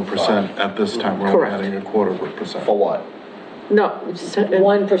adding a percent at this time, we're only Correct. adding a quarter of a percent. For what? No.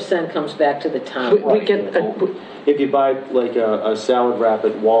 1% comes back to the town. We get, If you buy like a salad wrap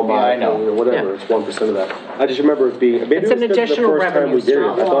at Walmart Yeah, I know. or whatever, Yeah. it's 1% of that. I just remember it being, maybe It's it was an because the additional first time revenue we did it.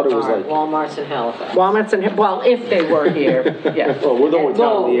 I stream. thought it was like, Walmart's in Halifax. Walmart's and, well, if they were here, yeah. well, we're the only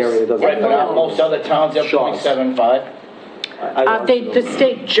town in the area that doesn't. Right, but aren't most other towns at Shaw's. 0.75? The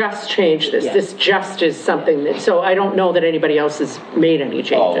state just changed this. Yeah. This just is something that, so I don't know that anybody else has made any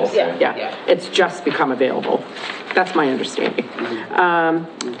changes. okay. Yeah, it's just become available. That's my understanding.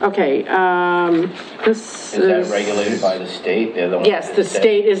 Okay, this Is that regulated by the state? They're the ones Yes, that the said-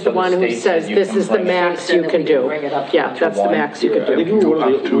 state is so the one who state says said you this can is the bring it- max Said you that can we can do. bring it up Yeah, to that's the 1. max you Yeah, I can think do. we were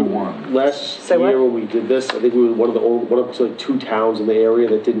one Up of to the, 1. last Say what? year when we did this, I think we were one of like 2 towns in the area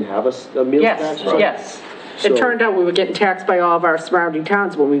that didn't have a meal tax. Yes, yes. It So- turned out we were getting taxed by all of our surrounding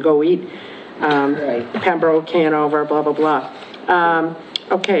towns when we go eat. Right. Pembroke, Hanover, blah, blah, blah.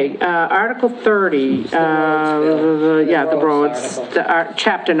 Okay, Article 30, yeah, the roads,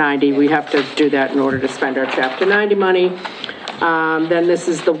 Chapter 90, we have to do that in order to spend our Chapter 90 money. Then this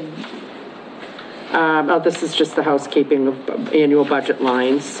is the, this is just the housekeeping of annual budget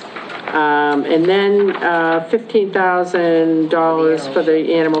lines. And then $15,000 for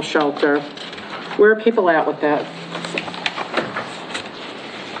the animal shelter. Where are people at with that?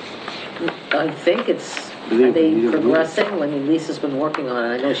 I think it's, are they progressing? I mean, Lisa's been working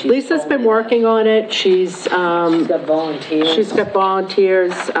on it. I know she's. Lisa's told been me that. working on it. She's, She's got volunteers. she's got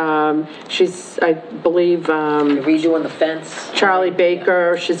volunteers. She's, I believe, Redoing the fence. Charlie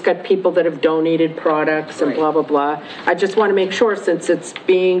Baker. She's got people that have donated products and Right. blah, blah, blah. I just want to make sure, since it's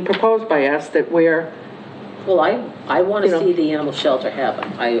being proposed by us, that we're, Well, I want You to know. see the animal shelter happen.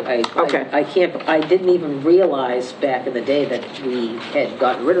 Okay. I can't, I didn't even realize back in the day that we had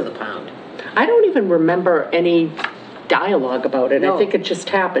gotten rid of the pound. I don't even remember any dialogue about it. I No. think it just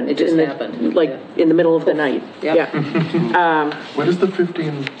happened. It just in the- happened, Like, yeah. in the middle of the night. Yep. Yeah. What is the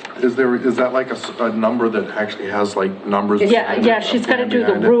 15, is that like a number that actually has like numbers? Yeah, she's gotta do the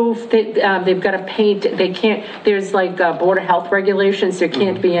behind it? roof, they've gotta paint, they can't, there's like, Board of Health regulations, there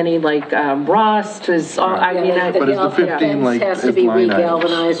can't be any like, rust, is, I mean, But is the 15 like, Has to is be line items?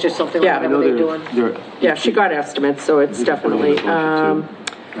 re-galvanized or something like Yeah. I that, know what they're doing. yeah, she got estimates, so it's definitely,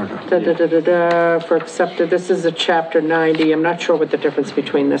 for accepted, this is a chapter 90, I'm not sure what the difference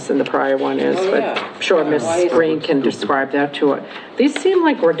between this and the prior one is, Oh, but yeah. I'm sure Ms. Green can describe that to it. These seem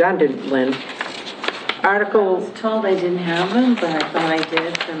like redundant, Lynn. I Article, was told I didn't have them, but I thought I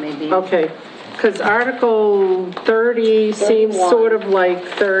did, so maybe. okay, because Article 30 seems 31. sort of like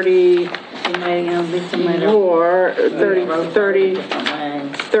 30, Lisa might have. more, 30,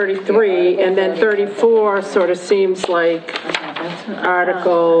 33, and then 34 sort of seems like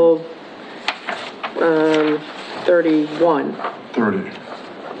Article 31. 30.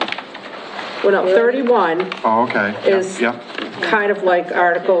 Well, no, 31 Oh, okay. is Yep, kind of like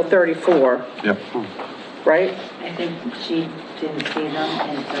Article 34, yep. right? I think she didn't see them,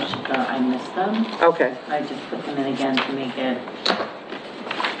 and so she thought I missed them. Okay. I just put them in again to make it,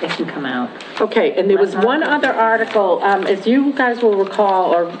 they can come out. Okay, and there was one other article, as you guys will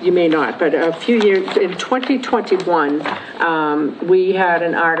recall, or you may not, but a few years, in 2021, we had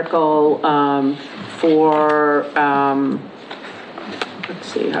an article for, let's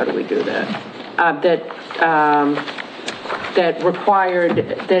see, how do we do that? That required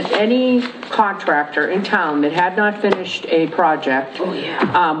that any contractor in town that had not finished a project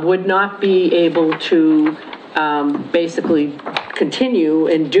would not be able to basically continue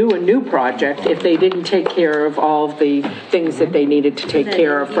and do a new project if they didn't take care of all of the things that they needed to take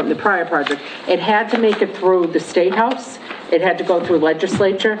care of from the prior project. It had to make it through the State House. It had to go through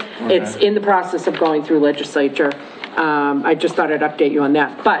legislature. It's in the process of going through legislature. I just thought I'd update you on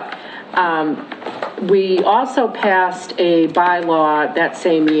that. But we also passed a bylaw that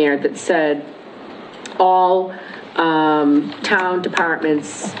same year that said all town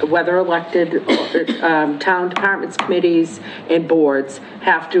departments, whether elected, town departments, committees, and boards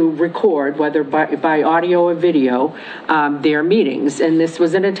have to record, whether by audio or video, their meetings. And this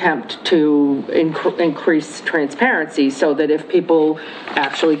was an attempt to increase transparency so that if people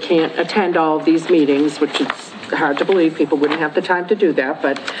actually can't attend all of these meetings, which is hard to believe, people wouldn't have the time to do that,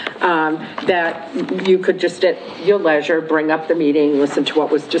 but that you could just at your leisure bring up the meeting, listen to what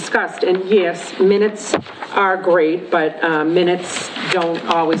was discussed. And yes, minutes are great, but minutes don't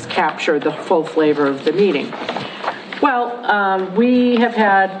always capture the full flavor of the meeting. Well, we have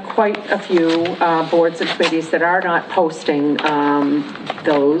had quite a few boards and committees that are not posting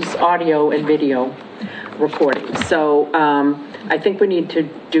those audio and video recordings. So I think we need to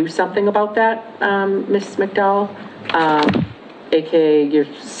do something about that, Ms. McDowell. AKA you're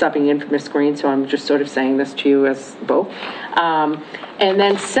subbing in for Ms. Green, so I'm just sort of saying this to you as both. And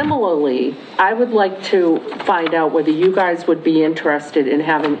then similarly, I would like to find out whether you guys would be interested in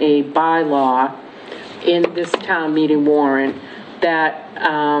having a bylaw in this town meeting warrant that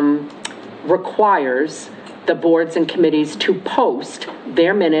requires the boards and committees to post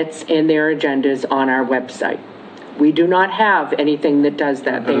their minutes and their agendas on our website. We do not have anything that does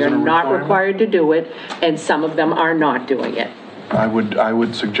that. They are not required to do it, and some of them are not doing it. I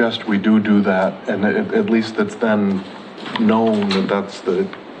would suggest we do that, and at least it's then known that that's the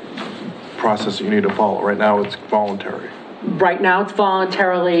process that you need to follow. Right now, it's voluntary. Right now, it's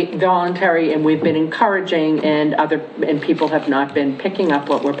voluntary, and we've been encouraging, and people have not been picking up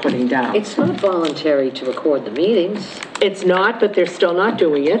what we're putting down. It's not voluntary to record the meetings. It's not, but they're still not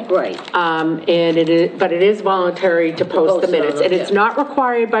doing it. Right. And but it is voluntary to post the post it on minutes, them, and it's yeah. not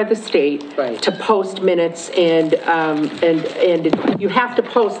required by the state Right. to post minutes, and you have to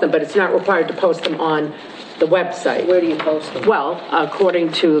post them, but it's not required to post them on the website. Where do you post them? Well,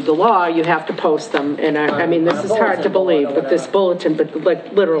 according to the law, you have to post them, and I mean, this On a is hard to bulletin board believe, or but this whatever. bulletin, but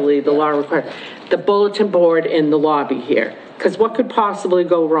like literally, the law requires, the bulletin board in the lobby here, because what could possibly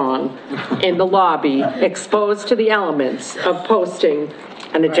go wrong in the lobby exposed to the elements of posting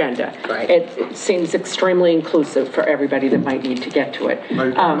an agenda? right. It seems extremely inclusive for everybody that might need to get to it. Are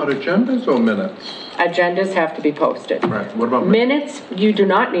you talking about agendas or minutes? Agendas have to be posted. Right, what about Minutes, you do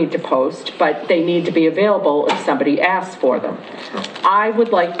not need to post, but they need to be available if somebody asks for them. I would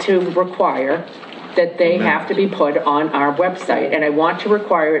like to require that they have to be put on our website, and I want to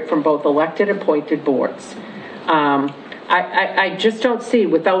require it from both elected and appointed boards. I just don't see,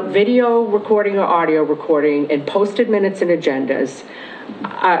 without video recording or audio recording and posted minutes and agendas,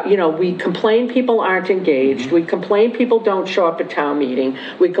 you know, we complain people aren't engaged, we complain people don't show up at town meeting,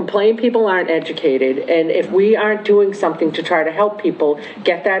 we complain people aren't educated, and if we aren't doing something to try to help people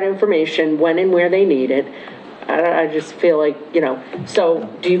get that information when and where they need it, I just feel like, you know, so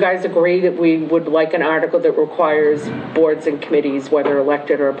do you guys agree that we would like an article that requires boards and committees, whether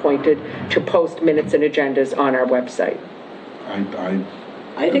elected or appointed, to post minutes and agendas on our website?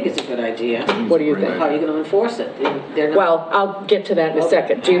 I think it's a good idea. What do you think? How are you going to enforce it? They're not. Well, I'll get to that in a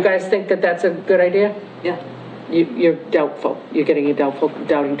second. Do you guys think that that's a good idea? Yeah. You're doubtful. You're getting a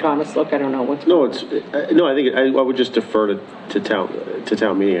doubting Thomas look. I don't know what's. No, no. I think I would just defer to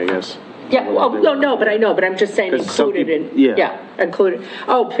town meeting, I guess. Yeah, well, no, but I'm just saying included in, included.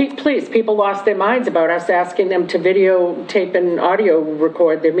 Oh, please, people lost their minds about us asking them to videotape and audio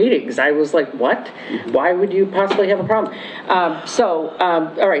record their meetings. I was like, what? Why would you possibly have a problem? All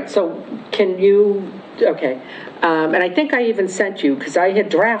right, so can you, okay. And I think I even sent you, because I had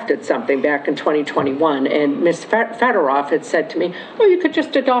drafted something back in 2021, and Ms. Fedorov had said to me, oh, you could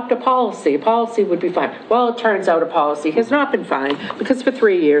just adopt a policy. A policy would be fine. Well, it turns out a policy has not been fine, because for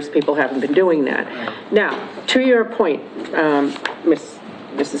 3 years, people haven't been doing that. Now, to your point,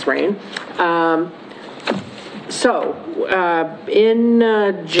 Mrs. Rain,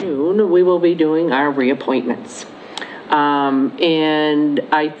 in June, we will be doing our reappointments. And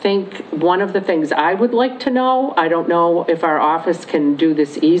I think one of the things I would like to know, I don't know if our office can do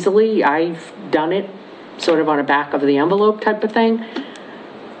this easily. I've done it sort of on a back of the envelope type of thing.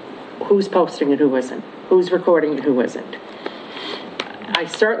 Who's posting and who isn't? Who's recording and who isn't? I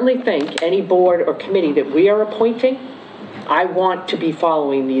certainly think any board or committee that we are appointing, I want to be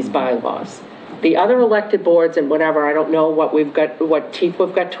following these bylaws. The other elected boards and whatever, I don't know what teeth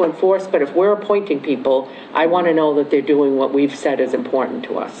we've got to enforce, but if we're appointing people, I want to know that they're doing what we've said is important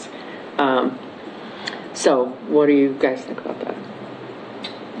to us. So what do you guys think about that?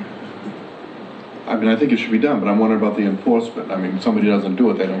 I mean, I think it should be done, but I'm wondering about the enforcement. I mean, if somebody doesn't do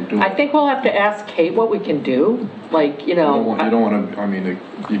it, they don't do it. I think we'll have to ask Kate what we can do. Like, you know. You don't want to, I mean,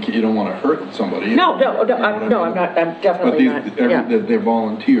 you don't want to hurt somebody. No, I'm not, I'm definitely not. But they're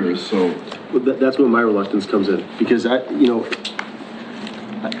volunteers, so. But that's where my reluctance comes in, because I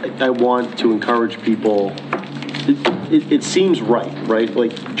want to encourage people. It seems right?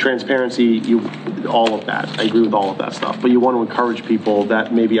 Like transparency, all of that. I agree with all of that stuff. But you want to encourage people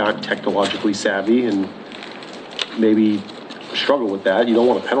that maybe aren't technologically savvy and maybe struggle with that. You don't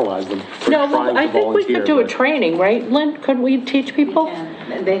want to penalize them for trying to volunteer. I think we could do a training, right, Lynn? Couldn't we teach people?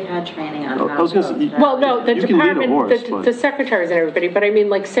 They've had training on I was gonna say, well, no, the department, horse, the secretaries and everybody, but I mean,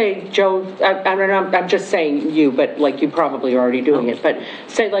 like, say, Joe, I'm just saying you, but like, you're probably already doing it, but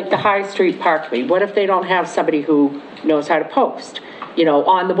say, like, the High Street Parkway, what if they don't have somebody who knows how to post, you know,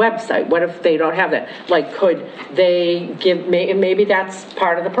 on the website? What if they don't have that? Like, could they give, maybe that's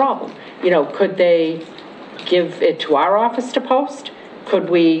part of the problem, you know, could they give it to our office to post? Could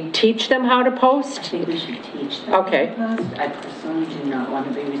we teach them how to post? I think we should teach them okay. how to post. I personally do not want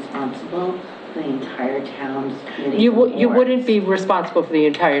to be responsible for the entire town's committee. You wouldn't be responsible for the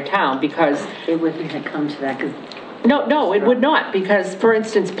entire town because... It wouldn't come to that because... No, it would not, because, for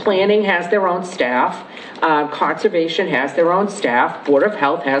instance, planning has their own staff, conservation has their own staff, Board of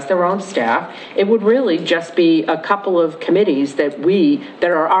Health has their own staff. It would really just be a couple of committees that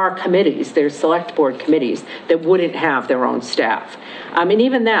are our committees, they're select board committees, that wouldn't have their own staff. And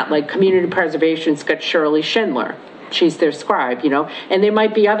even that, like community preservation's got Shirley Schindler. She's their scribe, you know, and there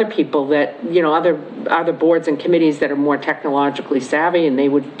might be other people that, you know, other boards and committees that are more technologically savvy and they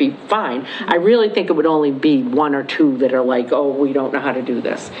would be fine. I really think it would only be one or two that are like, oh, we don't know how to do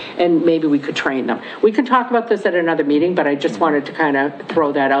this. And maybe we could train them. We can talk about this at another meeting, but I just wanted to kind of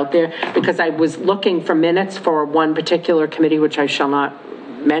throw that out there because I was looking for minutes for one particular committee, which I shall not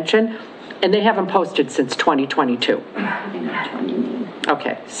mention, and they haven't posted since 2022.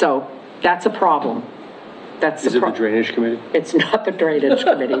 Okay, so that's a problem. Is it the Drainage Committee? It's not the Drainage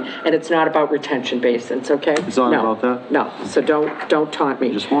Committee, and it's not about retention basins, okay? It's not about that? No, so don't taunt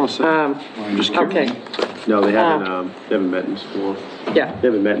me. Just want to say. I'm just curious. Okay. No, they haven't met in school. Yeah. They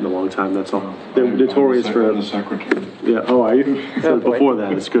haven't met in a long time, that's all. They're notorious for... The secretary. Yeah, oh, are you? So before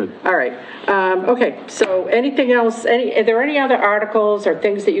that, it's good. All right. Okay, so anything else, are there any other articles or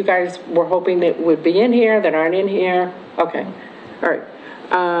things that you guys were hoping that would be in here that aren't in here? Okay, all right.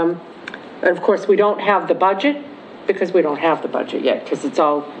 And of course, we don't have the budget because we don't have the budget yet because it's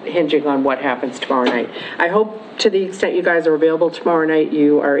all hinging on what happens tomorrow night. I hope to the extent you guys are available tomorrow night,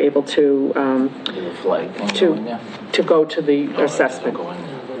 you are able to go to the assessment.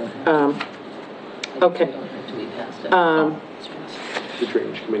 Okay. the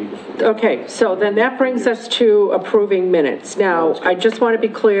drainage committee before. Okay, so then that brings us to approving minutes. Now, I just want to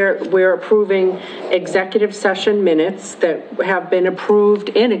be clear, we're approving executive session minutes that have been approved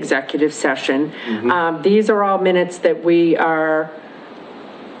in executive session. These are all minutes that we are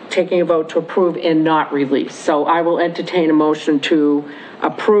taking a vote to approve and not release. So I will entertain a motion to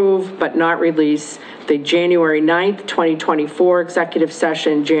approve but not release the January 9th, 2024 executive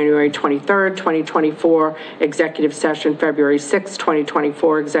session, January 23rd, 2024 executive session, February 6th,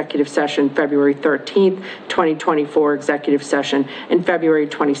 2024 executive session, February 13th, 2024 executive session, and February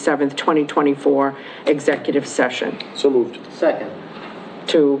 27th, 2024 executive session. So moved. Second.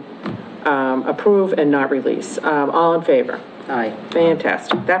 To approve and not release. All in favor? Aye.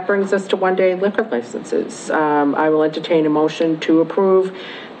 Fantastic. That brings us to one-day liquor licenses. I will entertain a motion to approve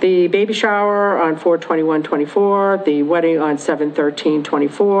the baby shower on 4/21/24, the wedding on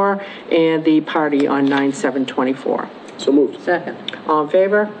 7/13/24, and the party on 9/7/24. So moved. Second. All in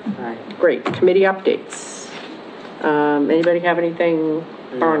favor? Aye. Great. Committee updates. Anybody have anything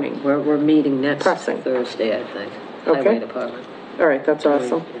burning? We're meeting next Pressing. Thursday, I think. Okay. Highway Department. All right, that's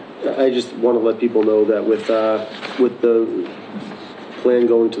awesome. I just want to let people know that with the plan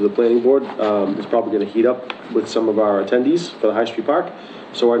going to the planning board, it's probably going to heat up with some of our attendees for the High Street Park.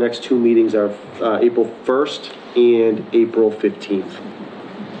 So our next two meetings are April 1st and April 15th.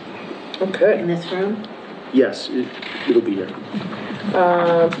 Okay. In this room? Yes, it'll be here.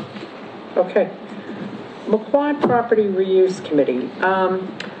 Okay. McQuad Property Reuse Committee.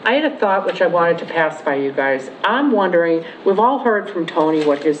 I had a thought which I wanted to pass by you guys. I'm wondering, we've all heard from Tony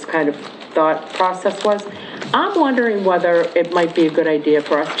what his kind of thought process was. I'm wondering whether it might be a good idea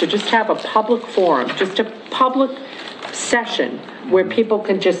for us to just have a public forum, just a public session where people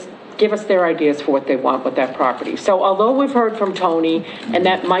can just give us their ideas for what they want with that property. So although we've heard from Tony, and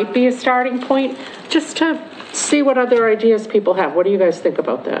that might be a starting point, just to see what other ideas people have. What do you guys think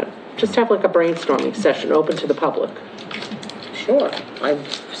about that? Just have like a brainstorming session open to the public. Sure.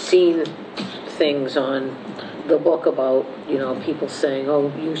 I've seen things on the book about, you know, people saying,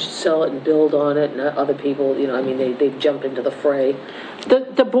 oh, you should sell it and build on it, and other people, you know, I mean, they've jumped into the fray.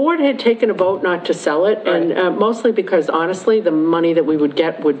 The board had taken a vote not to sell it, and mostly because, honestly, the money that we would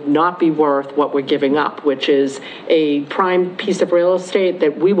get would not be worth what we're giving up, which is a prime piece of real estate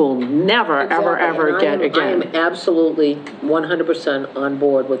that we will never, ever get again. I am absolutely 100% on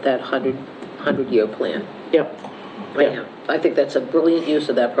board with that 100-year plan. Yep. I am. I think that's a brilliant use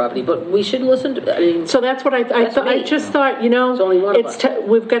of that property, but we should listen to, I mean. So that's what I thought. I just thought, you know, It's only one of us.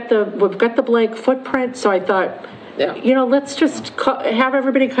 we've got the blank footprint, so I thought, Yeah. you know, let's just have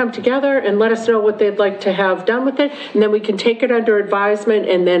everybody come together and let us know what they'd like to have done with it, and then we can take it under advisement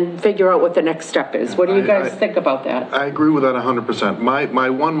and then figure out what the next step is. What do you guys think about that? I agree with that 100%. My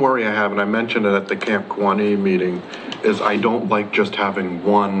one worry I have, and I mentioned it at the Camp Kawani meeting, is I don't like just having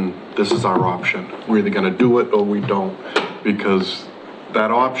one, this is our option. We're either gonna do it or we don't, because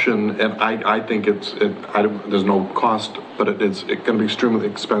that option, and I think there's no cost, but it's gonna be extremely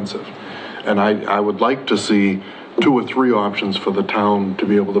expensive. And I would like to see 2 or 3 options for the town to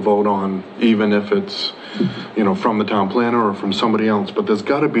be able to vote on, even if it's, you know, from the town planner or from somebody else. But there's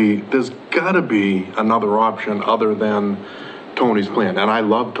gotta be another option other than Tony's plan. And I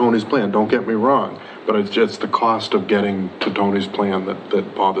love Tony's plan, don't get me wrong, but it's just the cost of getting to Tony's plan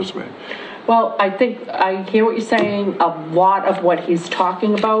that bothers me. Well, I think I hear what you're saying. A lot of what he's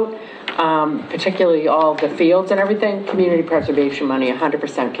talking about, particularly all the fields and everything, community preservation money,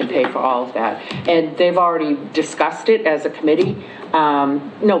 100% can pay for all of that. And they've already discussed it as a committee.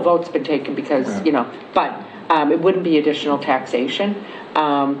 No vote's been taken because, you know, but it wouldn't be additional taxation.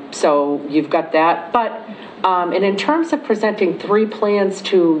 So you've got that. But, and in terms of presenting 3 plans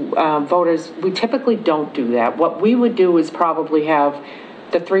to voters, we typically don't do that. What we would do is probably have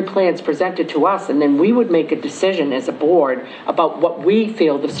the 3 plans presented to us, and then we would make a decision as a board about what we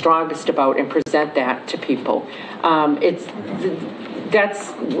feel the strongest about and present that to people. You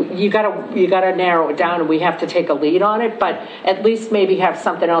gotta narrow it down, and we have to take a lead on it, but at least maybe have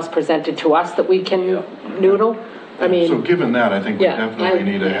something else presented to us that we can noodle. I mean. So given that, I think we definitely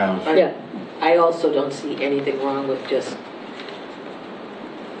need to have. Yeah. I also don't see anything wrong with just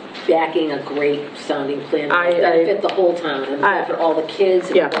backing a great sounding plan. It'll benefit the whole town, it'll benefit all the kids,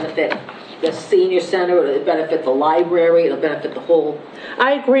 it'll benefit the senior center, it'll benefit the library, it'll benefit the whole.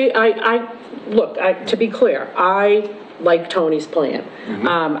 I agree. Look, to be clear, I like Tony's plan.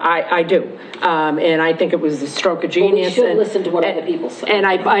 I do. And I think it was a stroke of genius. Well, we should listen to what other people say. And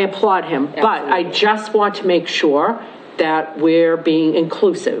I applaud him. Absolutely. But I just want to make sure that we're being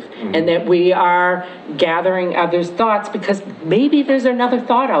inclusive and that we are gathering others' thoughts, because maybe there's another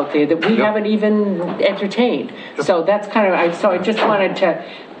thought out there that we haven't even entertained. So that's kind of, I just wanted to,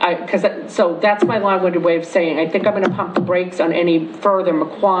 so that's my long-winded way of saying, I think I'm going to pump the brakes on any further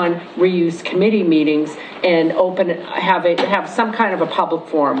McQuon reuse committee meetings and have some kind of a public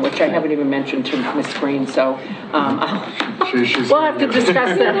forum, which I haven't even mentioned to Ms. Green, so we'll have to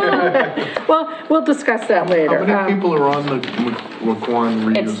discuss that. Well, we'll discuss that later. How many people are on the McQuon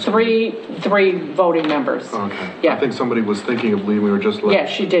reuse? It's three voting members. Okay. Yeah. I think somebody was thinking of leaving or just left. Yeah,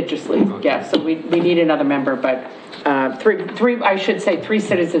 she did just leave. Okay. Yeah, so we need another member, but I should say 3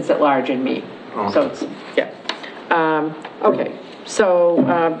 citizens at large and me. Okay. So it's, yeah. Okay, so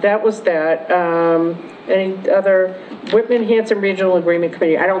that was that. Any other, Whitman Hanson Regional Agreement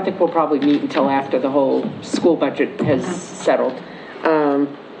Committee, I don't think we'll probably meet until after the whole school budget has settled. And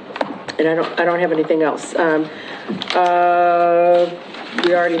I don't have anything else.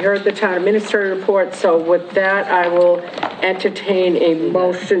 We already heard the town administrator report, so with that, I will entertain a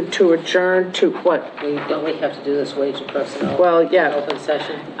motion to adjourn to what? Don't we have to do this wage and personnel? Well, yeah. Open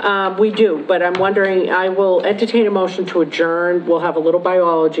session? We do, but I'm wondering, I will entertain a motion to adjourn. We'll have a little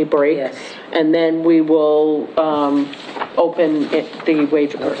biology break. Yes. And then we will open the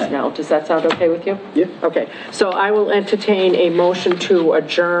wage and personnel. Does that sound okay with you? Yeah. Okay, so I will entertain a motion to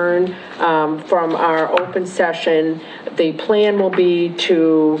adjourn from our open session. The plan will be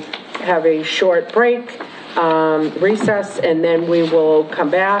to have a short break, recess, and then we will come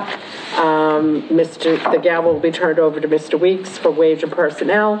back. The gavel will be turned over to Mr. Weeks for wage and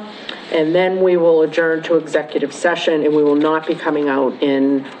personnel, and then we will adjourn to executive session, and we will not be coming out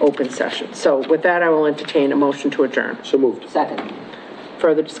in open session. So with that, I will entertain a motion to adjourn. So moved. Second.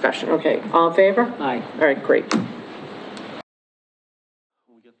 Further discussion. Okay, all in favor? Aye. All right, great.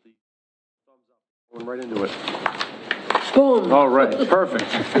 Going right into it. Boom. All right,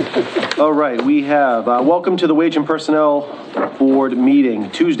 perfect. All right, we have, welcome to the Wage and Personnel Board meeting,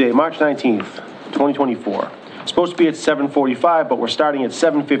 Tuesday, March 19th, 2024. It's supposed to be at 7:45, but we're starting at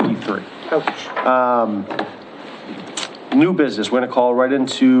 7:53. Okay. New business, we're gonna call right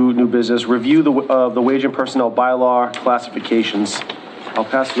into new business. Review the wage and personnel bylaw classifications. I'll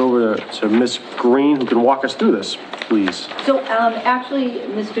pass it over to Ms. Green, who can walk us through this, please. So actually,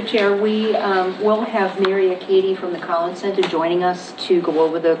 Mr. Chair, we will have Mary Katie from the Collins Center joining us to go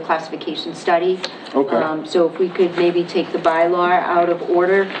over the classification study. Okay. So if we could maybe take the bylaw out of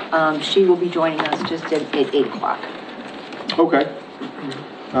order, she will be joining us just at 8 o'clock. Okay.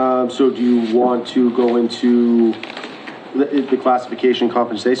 So do you want to go into the classification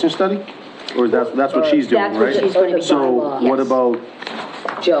compensation study? Or that's what she's doing, That's right? what she's going to be doing. So what Yes. about,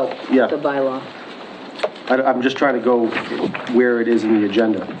 Joe, Yeah. the bylaw. I'm just trying to go where it is in the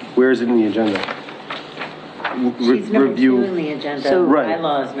agenda. Where is it in the agenda? She's number Review. 2 in the agenda, So- Right.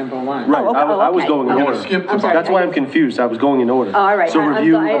 bylaws number 1. Right, okay, I was okay. going in Okay. order. Skip the I'm sorry. That's why I'm confused, I was going in order. All right, So I'm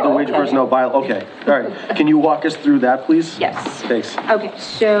review sorry. of the wage and Okay. personnel bylaw, okay, all right. Can you walk us through that, please? Yes. Thanks. Okay,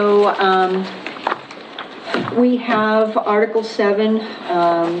 so we have Article 7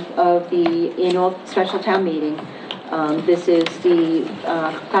 of the annual special town meeting. This is the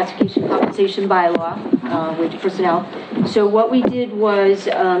classification compensation bylaw, wage and personnel. So what we did was,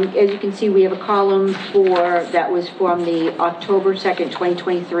 as you can see, we have a column that was from the October 2nd,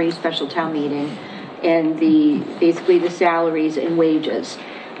 2023 special town meeting, and basically the salaries and wages.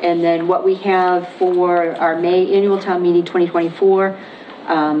 And then what we have for our May annual town meeting 2024,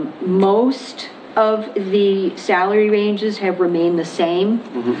 most of the salary ranges have remained the same.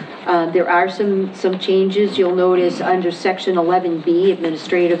 There are some changes. You'll notice under section 11B,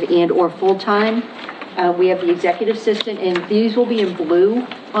 administrative and or full-time, we have the executive assistant, and these will be in blue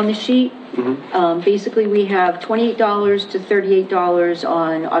on the sheet. Basically, we have $28 to $38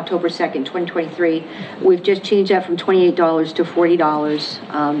 on October 2nd, 2023. We've just changed that from $28 to $40,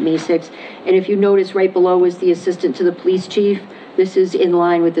 May 6th. And if you notice, right below is the assistant to the police chief. This is in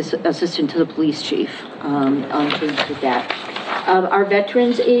line with the assistant to the police chief, on change with that. Our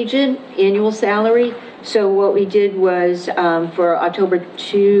veterans agent annual salary. So what we did was, for October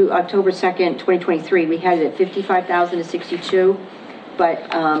 2nd, 2023, we had it at $55,000 to $62,000, but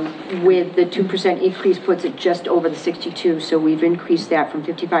with the 2% increase puts it just over the 62. So we've increased that from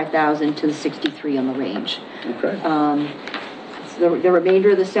 55,000 to the 63 on the range. Okay. The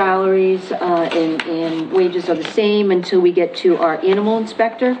remainder of the salaries and wages are the same until we get to our animal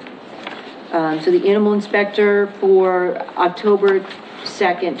inspector. So the animal inspector for October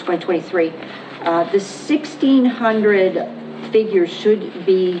 2nd, 2023, the 1,600 figure should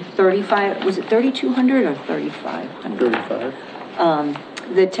be 35, was it 3,200 or 3,500? 35.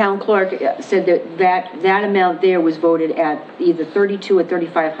 The town clerk said that amount there was voted at either 32 or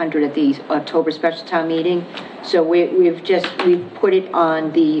 3,500 at the October special town meeting. So we've put it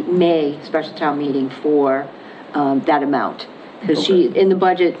on the May special town meeting for that amount. Because in the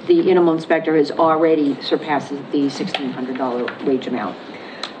budget, the animal inspector has already surpassed the $1,600 wage amount.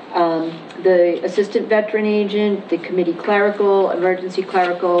 The assistant veteran agent, the committee clerical, emergency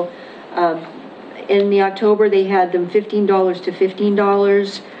clerical, in the October, they had them $15 to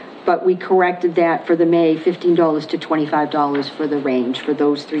 $15, but we corrected that for the May, $15 to $25 for the range for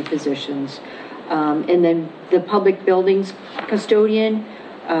those 3 positions. And then the public buildings custodian,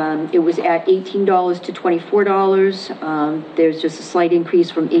 it was at $18 to $24. There's just a slight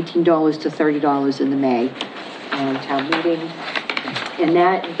increase from $18 to $30 in the May town meeting. And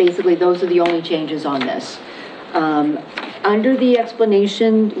that, basically, those are the only changes on this. Under the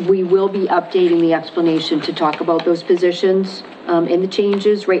explanation, we will be updating the explanation to talk about those positions and the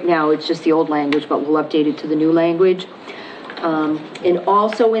changes. Right now, it's just the old language, but we'll update it to the new language. And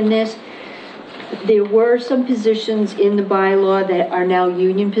also in this, there were some positions in the bylaw that are now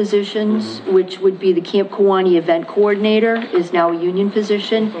union positions, which would be the Camp Kawani event coordinator is now a union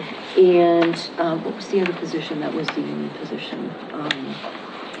position. And what was the other position that was the union position?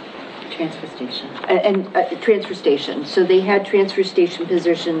 Transfer station. And transfer station. So they had transfer station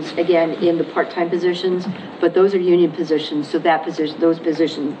positions, again, in the part-time positions, but those are union positions. So that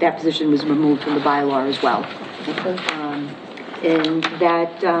position was removed from the bylaw as well. And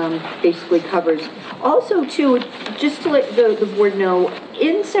that basically covers. Also, too, just to let the board know,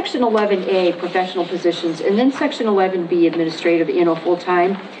 in Section 11A, professional positions, and then Section 11B, administrative and/or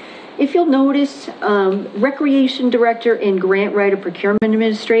full-time, if you'll notice, recreation director and grant writer procurement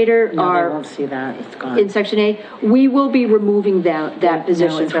administrator I won't see that. It's gone. in Section A. We will be removing that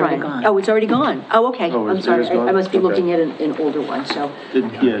position. No, it's already gone. Oh, it's already gone. Oh, okay. Oh, I'm sorry. it is gone? I must be Okay. looking at an older one. So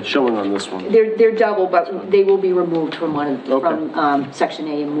Yeah, it's showing on this one. they're double, but they will be removed from Okay. from Section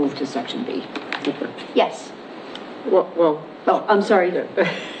A and moved to Section B. Okay. Yes. Well, Oh, I'm sorry.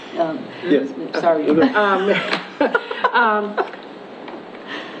 Yes. Sorry.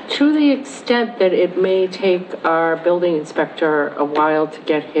 to the extent that it may take our building inspector a while to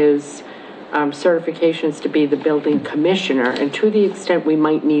get his certifications to be the building commissioner, and to the extent we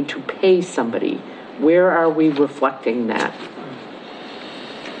might need to pay somebody, where are we reflecting that?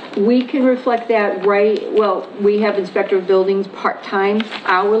 We can reflect that we have inspector of buildings part-time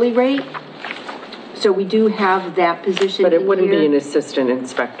hourly rate. So we do have that position But it in wouldn't be here. an assistant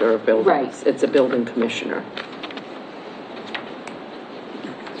inspector of buildings. Right. It's a building commissioner.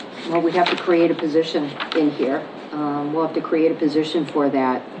 Well, we'd have to create a position in here. We'll have to create a position for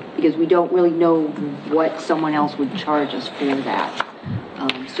that because we don't really know what someone else would charge us for that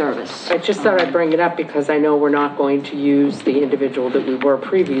service. I just thought I'd bring it up because I know we're not going to use the individual that we were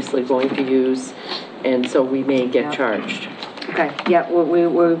previously going to use, and so we may get charged. Okay, yeah,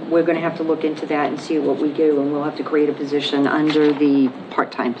 we're going to have to look into that and see what we do, and we'll have to create a position under the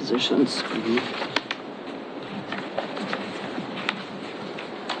part-time positions.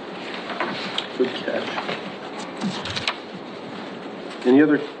 Good catch. Any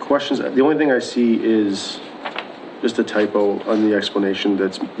other questions? The only thing I see is just a typo on the explanation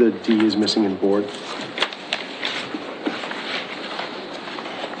that's the D is missing in board.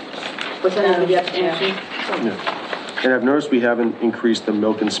 What's that under the explanation? Yeah. And I've noticed we haven't increased the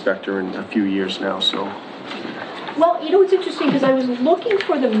milk inspector in a few years now, so. Well, you know, it's interesting because I was looking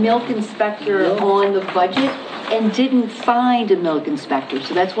for the milk inspector on the budget and didn't find a milk inspector.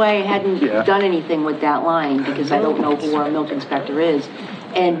 So that's why I hadn't done anything with that line because I don't know who our milk inspector is.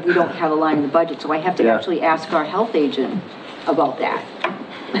 And we don't have a line in the budget. So I have to actually ask our health agent about that.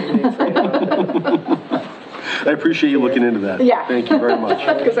 I appreciate you looking into that. Yeah. Thank you very much.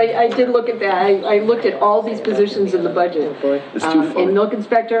 Because I did look at that. I looked at all these positions in the budget. It's too funny. And milk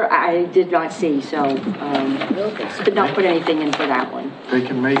inspector, I did not see, so did not put anything in for that one. They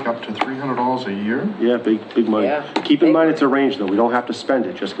can make up to $300 a year? Yeah, big money. Yeah. Keep in mind it's a range though. We don't have to spend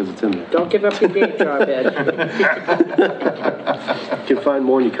it just because it's in there. Don't give up your day job, Ed. You can find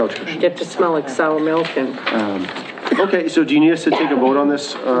more in your couch cushion. Get to smell like sour milk and... Okay, so do you need us to take a vote on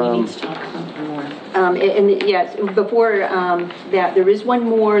this? We need to talk something more. And yes, before that, there is one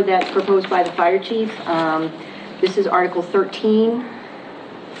more that's proposed by the fire chief. This is Article 13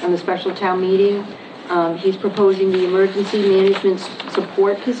 on the special town meeting. He's proposing the emergency management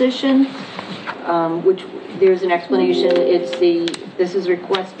support position, which there's an explanation. This is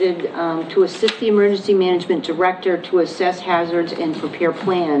requested to assist the emergency management director to assess hazards and prepare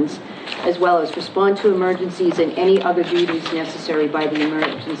plans, as well as respond to emergencies and any other duties necessary by the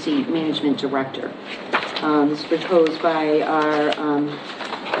emergency management director. This is proposed by our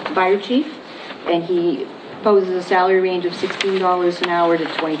fire chief, and he poses a salary range of $16 an hour to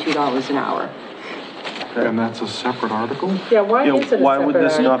 $22 an hour. And that's a separate article? Yeah, why Yeah, is it a why would separate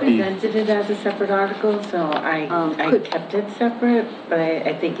this article? not be? Presented it as a separate article, so I kept it separate, but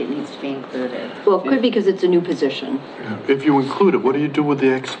I think it needs to be included. Well, it could be because it's a new position. Yeah. If you include it, what do you do with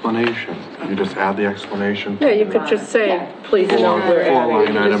the explanation? You just add the explanation? Yeah, you could just say, Yeah. please note we're Four-line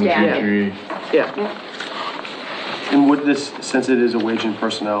adding. item just add GG. Yeah, And would this, since it is a wage and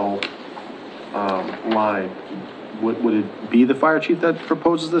personnel line, would it be the fire chief that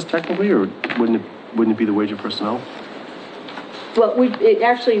proposes this technically, or wouldn't it be the wage and personnel? Well, it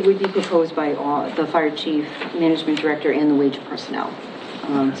actually would be proposed by the fire chief, management director, and the wage and personnel,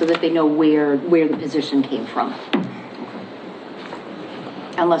 so that they know where the position came from.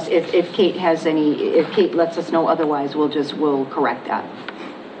 Unless, if Kate lets us know otherwise, we'll correct that.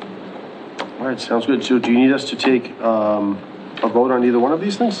 All right, sounds good. So do you need us to take a vote on either one of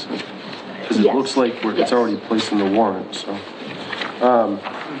these things? Because it Yes. looks like Yes. it's already placed in the warrant, so.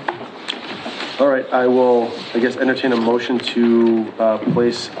 All right, I will, I guess, entertain a motion to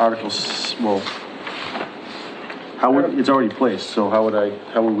place articles, well, it's already placed, so how would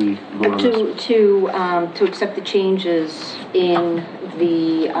we vote on this? To accept the changes in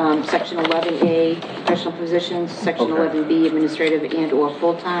the section 11A, professional positions, section Okay. 11B, administrative and/or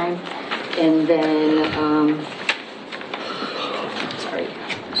full-time, and then, sorry.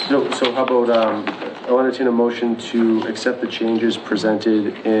 So how about, I'll entertain a motion to accept the changes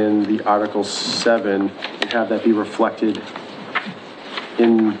presented in the Article 7 and have that be reflected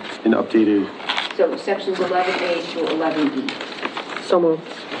in updated. So sections 11A to 11B, so moved.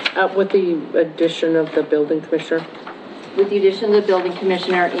 With the addition of the building commissioner? with the addition of the building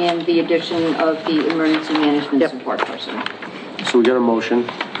commissioner and the addition of the emergency management Yep. support person. So we got a motion,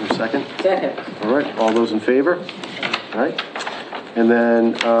 a second? Second. All right, all those in favor? All right, and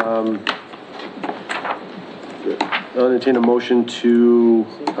then, I'll entertain a motion to,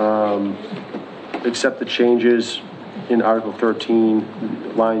 accept the changes in Article 13,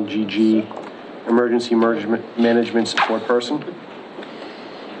 line GG, emergency management support person.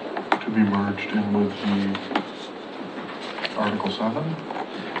 To be merged in with the Article 7?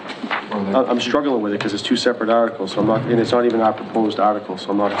 Or the- I'm struggling with it because it's two separate articles, so I'm not, and it's not even our proposed article,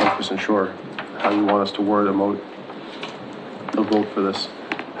 so I'm not 100% sure how you want us to word a vote for this.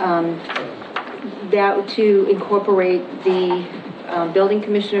 That to incorporate the building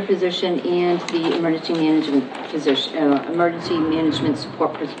commissioner position and the emergency management position, emergency management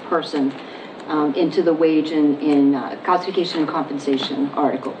support person into the wage and classification and compensation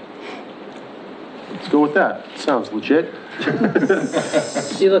article. Let's go with that. Sounds legit.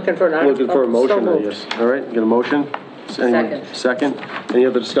 You looking for an article? Looking for a So motion, I moved. guess. All right, get a motion? Anyone- Second. Any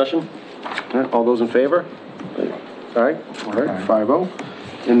other discussion? All right, all those in favor? All right, 5-0.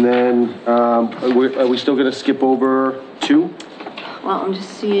 And then, are we still gonna skip over 2? Well, I'm just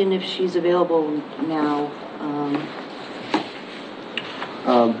seeing if she's available now.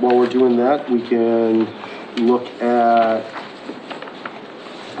 While we're doing that, we can look at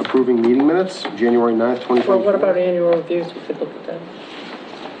approving meeting minutes, January 9th, 2024. Well, what about annual reviews? We could look at that.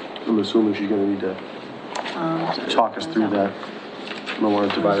 I'm assuming she's gonna need to talk us through that. I don't want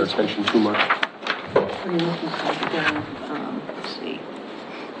to divide our attention too much. What are you looking for? Let's see.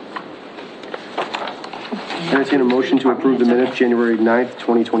 Entertain a motion to approve the minutes, January 9th,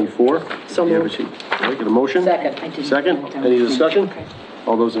 2024. So Do you have a moved. sheet? All right, get a motion? Second. I didn't Second, write down. any discussion? Okay.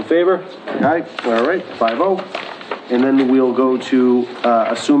 All those in favor? Aye, all right, 5-0. And then we'll go to,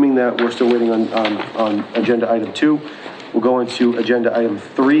 assuming that we're still waiting on agenda item 2, we'll go into agenda item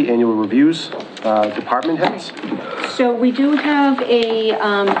 3, annual reviews, department heads. So we do have a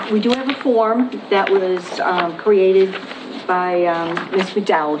form that was created by Ms.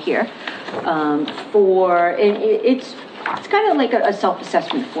 McDowell here and it's kind of like a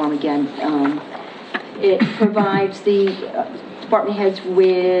self-assessment form again. It provides the department heads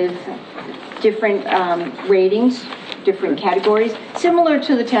with different ratings, different categories, similar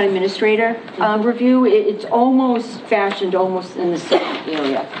to the town administrator review. It's almost fashioned almost in the same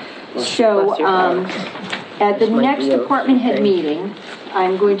area. So at the next department head meeting,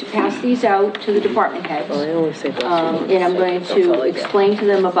 I'm going to pass these out to the department heads. Oh, I always say that. And I'm going to explain to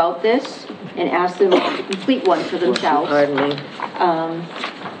them about this and ask them to complete one for themselves. Pardon me.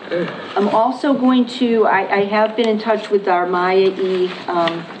 I'm also going to, I have been in touch with our Maya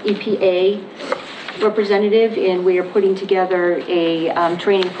EPA representative, and we are putting together a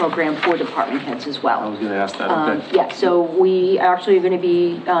training program for department heads as well. I was gonna ask that, okay. Yeah, so we actually are going to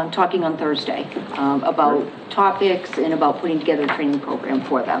be talking on Thursday about topics and about putting together a training program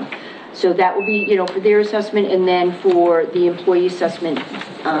for them. So that will be, for their assessment, and then for the employee assessment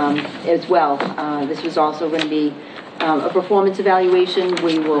as well. This was also going to be a performance evaluation.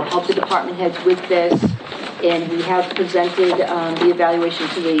 We will help the department heads with this, and we have presented the evaluation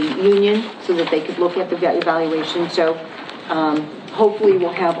to the union so that they could look at the evaluation. So hopefully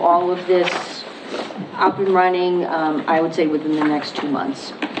we'll have all of this up and running, I would say within the next 2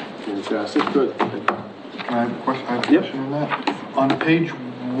 months. Fantastic, good. Can I have a question on that? On page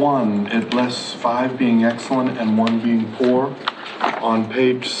 1, it lists 5 being excellent and 1 being poor. On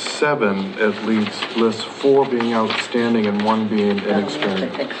page 7, it lists 4 being outstanding and 1 being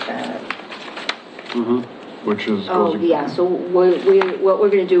inexperienced. Which is... Oh, yeah, so what we're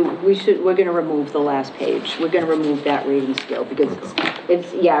going to do, we're going to remove the last page. We're going to remove that rating scale because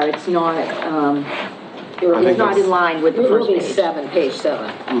it's not, it's not in line with the first page. Page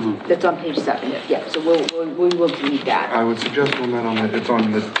 7. That's on page 7, yeah, so we will delete that. I would suggest on that, it's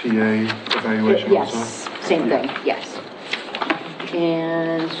on the TA evaluation also? Yes, same thing, yes.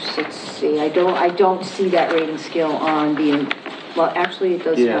 And let's see, I don't see that rating scale on the, well, actually it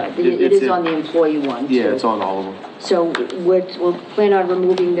does, it is on the employee one too. Yeah, it's on all of them. So we'll plan on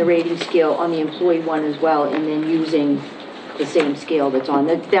removing the rating scale on the employee one as well, and then using the same scale that's on.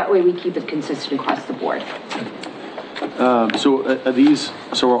 That way we keep it consistent across the board. So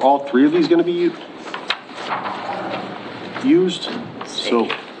are all 3 of these going to be used?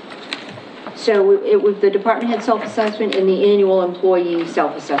 So it was the department head self-assessment and the annual employee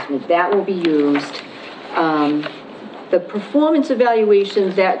self-assessment. That will be used. The performance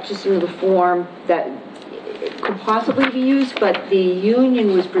evaluation, that just in the form that could possibly be used, but the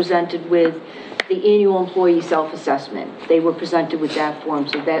union was presented with the annual employee self-assessment. They were presented with that form,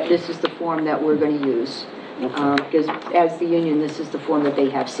 so that this is the form that we're going to use. Because as the union, this is the form that they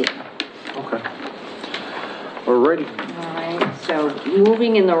have seen. Okay. Alrighty. All right, so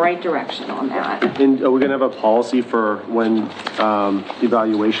moving in the right direction on that. And are we going to have a policy for when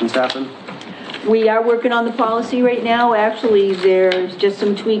evaluations happen? We are working on the policy right now. Actually, there's just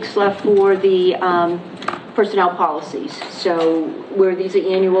some tweaks left for the personnel policies. So where these are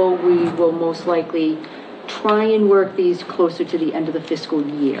annual, we will most likely try and work these closer to the end of the fiscal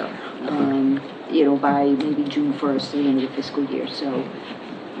year. By maybe June 1st, the end of the fiscal year. So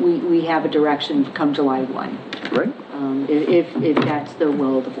we have a direction come July 1. Right. If that's the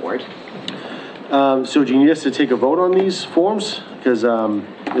will of the board. So do you need us to take a vote on these forms? Because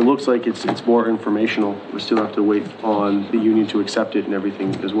it looks like it's more informational. We still have to wait on the union to accept it and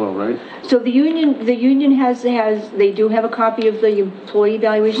everything as well, right? So the union has they do have a copy of the employee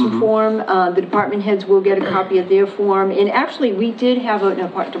evaluation form. The department heads will get a copy of their form. And actually, we did have a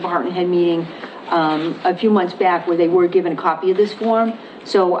department head meeting a few months back where they were given a copy of this form.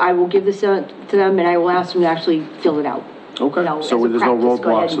 So I will give this to them and I will ask them to actually fill it out. Okay. So there's no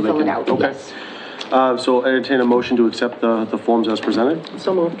roadblocks, so they can. Okay. Yes. So entertain a motion to accept the forms as presented.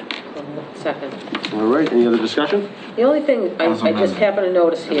 So moved. Second. All right, any other discussion? The only thing I just happen to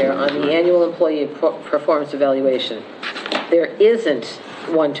notice here on the annual employee performance evaluation, there isn't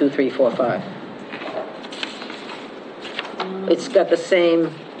 1, 2, 3, 4, 5. It's got the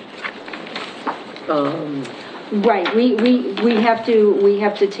same, Right, we have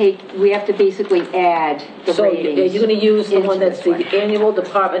to basically add the so ratings. you're going to use the into one that's this the one. annual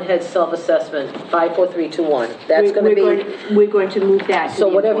department head self-assessment, 54321. That's going to be... We're going to move that to So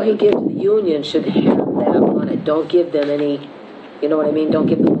the whatever you employee. give to the union should have that on it. Don't give them any, you know what I mean? Don't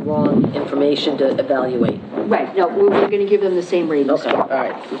give them the wrong information to evaluate. Right, no, we're going to give them the same rating Okay, scale. all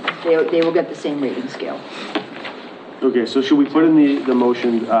right. They will get the same rating scale. Okay, so should we put in the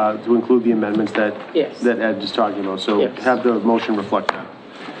motion to include the amendments that Ed is talking about? So Yes. have the motion reflect that.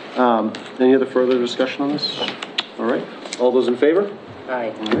 Any other further discussion on this? All right, all those in favor? All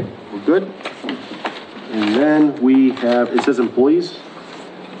right. All right, we're good. And then we have, it says employees,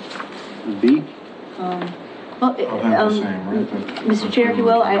 B. Well, Mr. Chair, if you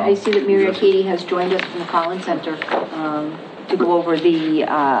will, I see that Mary Katie has joined us from the Collins Center to go over the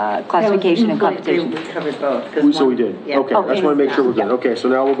classification and compensation. We covered both. So we did? Yeah. Okay, I just want to make sure we're good. Okay, so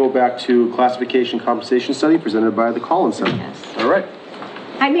now we'll go back to classification compensation study presented by the Collins Center. Yes. All right.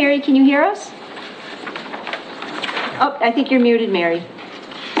 Hi, Mary, can you hear us? Oh, I think you're muted, Mary.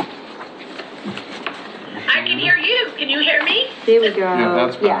 I can hear you. Can you hear me? There we go. Yeah,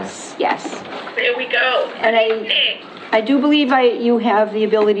 that's better. Yes. There we go. And I do believe you have the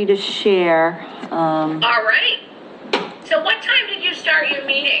ability to share. All right. So what time did you start your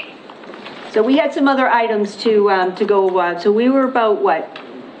meeting? So we had some other items to go over. So we were about, what,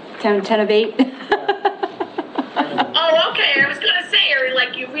 10 of 8? Oh, okay. I was going to say, Mary,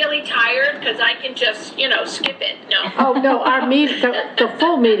 like you really tired? Because I can just, skip it. No. Oh, no, our the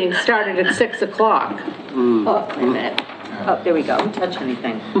full meeting started at 6 o'clock. Oh, wait a minute. Oh, there we go. Don't touch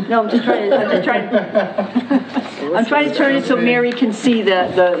anything. No, I'm just trying to turn it so Mary can see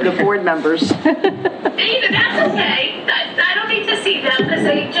the board members. That's okay. I don't need to see them because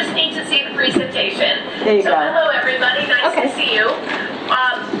they just need to see the presentation. There you so go. Hello, everybody. Nice to see you.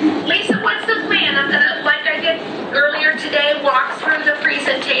 Lisa, what's the plan? I'm going to, like I did earlier today, walk through the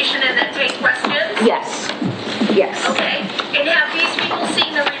presentation and then take questions? Yes. Yes. Okay. And have these people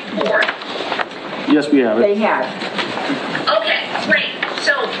seen the report? Yes, we have it. They have. Okay, great.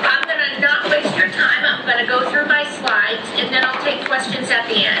 So I'm going to not waste your time. I'm going to go through my slides, and then I'll take questions at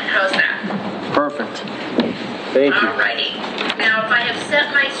the end. How's that? Perfect. Thank you. Alrighty. Now, if I have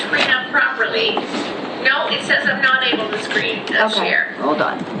set my screen up properly, no, it says I'm not able to share. Hold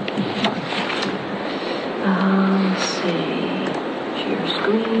on. Let's see. Share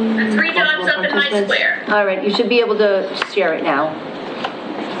screen. The three dots up in my square. All right, you should be able to share it now.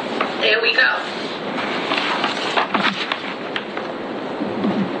 There we go.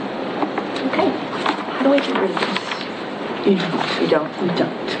 Okay. How do I get rid of this? You don't.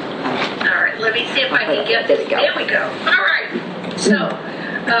 All right, let me see if I can get this. There we go. All right. So,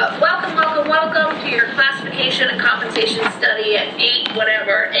 welcome to your classification and compensation study at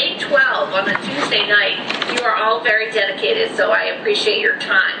 8:12 on a Tuesday night. You are all very dedicated, so I appreciate your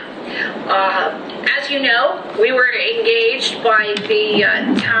time. As you know, we were engaged by the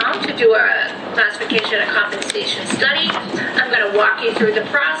town to do a classification and compensation study. I'm going to walk you through the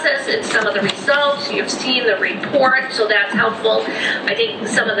process and some of the results. You've seen the report, so that's helpful. I think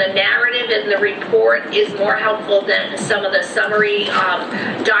some of the narrative in the report is more helpful than some of the summary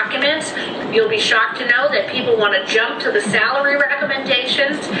documents. You'll be shocked to know that people want to jump to the salary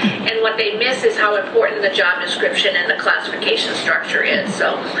recommendations, and what they miss is how important the job description and the classification structure is.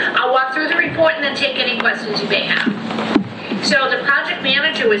 So I'll walk through the report and then take any questions you may have. So the project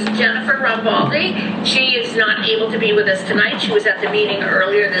manager was Jennifer Rambaldi. She is not able to be with us tonight. She was at the meeting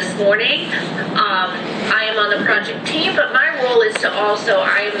earlier this morning. I am on the project team, but my role is to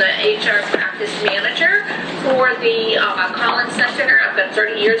I am the HR practice manager for the Collins Center. I've got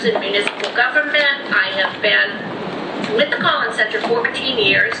 30 years in municipal government. I have been with the Collins Center 14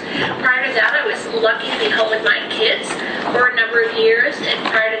 years. Prior to that, I was lucky to be home with my kids for a number of years, and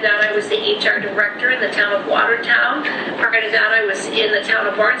prior to that, I was the HR director in the town of Watertown. Prior to that, I was in the town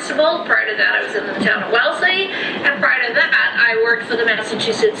of Barnstable. Prior to that, I was in the town of Wellesley, and prior to that, I worked for the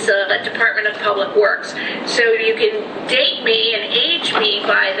Massachusetts Department of Public Works. So you can date me and age me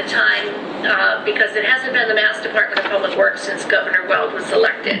by the time, because it hasn't been the Mass Department of Public Works since Governor Weld was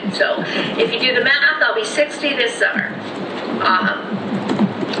elected. So if you do the math, I'll be 60 this summer.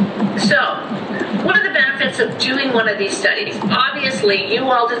 So, what are the benefits of doing one of these studies? Obviously, you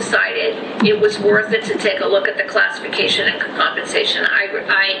all decided it was worth it to take a look at the classification and compensation. I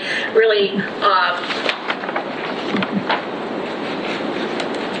really,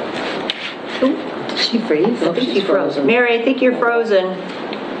 Did she freeze? I think she froze. Mary, I think you're frozen.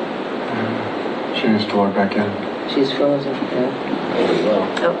 She needs to log back in. She's frozen, yeah. There we go.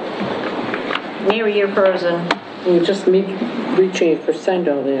 Oh. Mary, you're frozen. We're just reaching a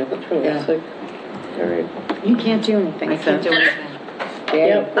crescendo there. That's really sick. All right. You can't do anything. I can't do anything.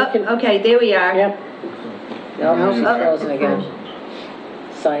 Yep. Oh, okay, there we are. Yep. No, she's frozen again.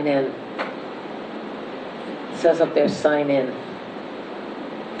 Sign in. It says up there, sign in.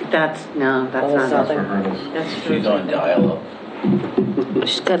 That's not nothing. That's She's on dial-up.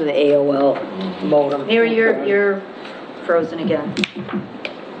 She's got an AOL modem. Mary, you're frozen again.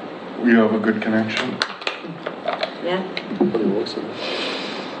 You have a good connection? Yeah.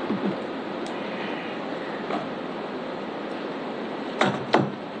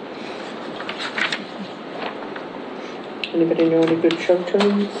 Anybody know any good show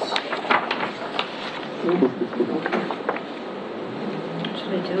tunes? What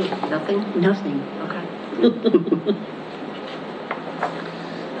should I do? Nothing? Nothing. Okay.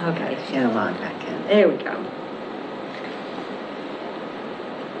 Okay, she'll log back in. There we go.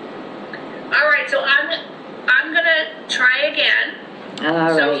 all right, so I'm gonna try again.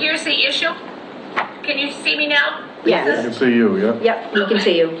 All So right. here's the issue. Can you see me now? Yes. I can see you, yeah. Yep, we can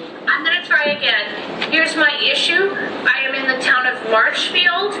see you. I'm going to try again. Here's my issue. I am in the town of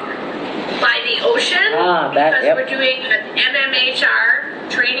Marshfield by the ocean because we're doing an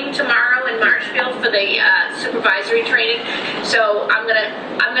MMHR training tomorrow in Marshfield for the supervisory training. So I'm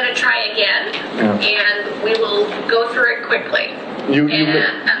gonna try again, and we will go through it quickly.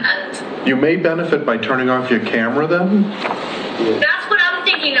 You may benefit by turning off your camera then? That's what I'm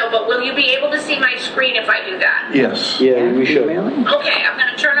thinking, though, but will you be able to see my screen if I do that? Yes. Yeah, we should. Okay, I'm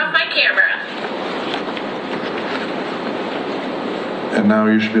gonna turn off my camera. And now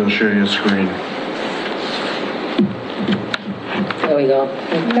you should be able to share your screen. There we go.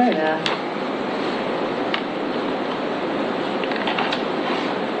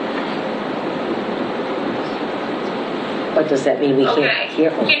 What does that mean? We Okay. can't hear?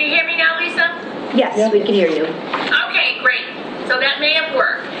 Can you hear me now, Lisa? Yes, we can hear you. Okay, great. So that may have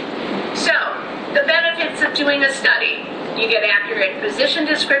worked. So, the benefits of doing a study. You get accurate position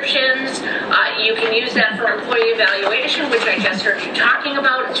descriptions. You can use that for employee evaluation, which I just heard you talking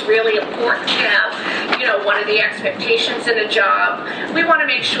about. It's really important to have, what are the expectations in a job. We want to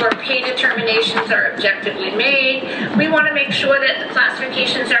make sure pay determinations are objectively made. We want to make sure that the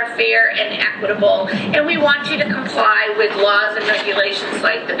classifications are fair and equitable. And we want you to comply with laws and regulations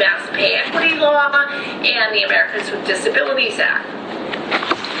like the Best Pay Equity Law and the Americans with Disabilities Act.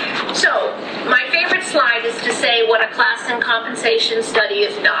 So, my favorite slide is to say what a class and compensation study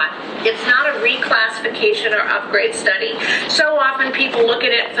is not. It's not a reclassification or upgrade study. So often people look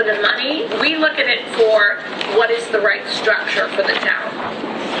at it for the money. We look at it for what is the right structure for the town.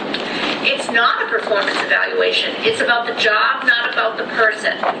 It's not a performance evaluation. It's about the job, not about the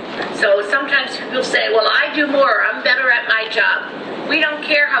person. So sometimes people say, well, I do more. I'm better at my job. We don't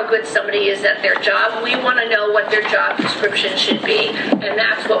care how good somebody is at their job. We want to know what their job description should be, and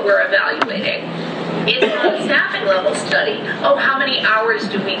that's what we're evaluating. It's not a staffing level study. Oh, how many hours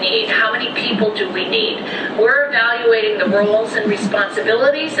do we need? How many people do we need? We're evaluating the roles and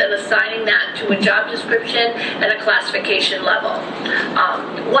responsibilities and assigning that to a job description and a classification level.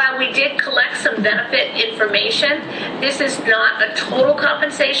 While we did collect some benefit information, this is not a total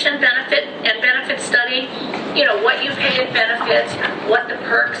compensation benefit study. What you pay in benefits, what the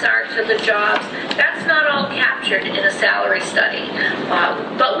perks are to the jobs, that's not all captured in a salary study.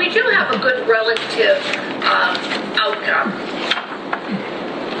 But we do have a good relative outcome.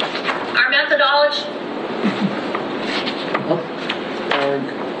 Our methodology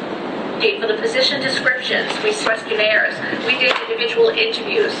for the position descriptions, we questionnaires, we did individual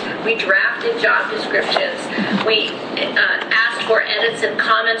interviews, we drafted job descriptions, we asked for edits and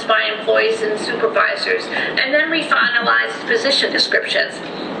comments by employees and supervisors, and then we finalized position descriptions.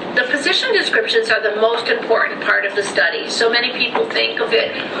 The position descriptions are the most important part of the study. So many people think of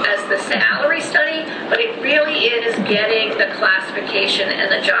it as the salary study, but it really is getting the classification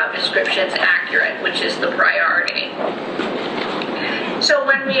and the job descriptions accurate, which is the priority. So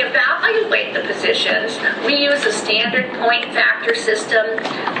when we evaluate the positions, we use a standard point factor system.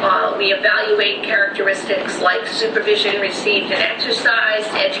 We evaluate characteristics like supervision received and exercised,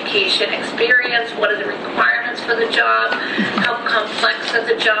 education experience, what are the requirements for the job, how complex are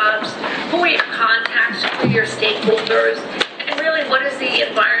the jobs, who are your contacts, who are your stakeholders, and really what is the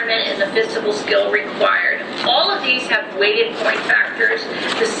environment and the physical skill required. All of these have weighted point factors.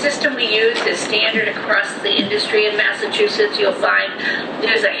 The system we use is standard across the industry in Massachusetts. You'll find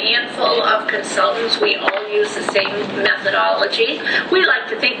there's a handful of consultants. We all use the same methodology. We like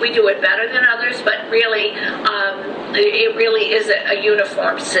to think we do it better than others, but really, it really is a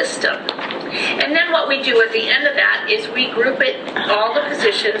uniform system. And then what we do at the end of that is we group all the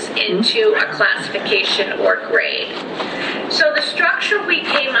positions into a classification or grade. So the structure we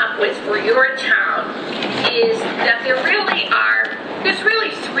came up with for your town is that there's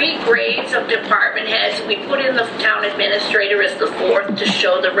really 3 grades of department heads. We put in the town administrator as the 4th to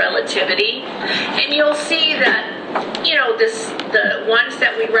show the relativity. And you'll see that the ones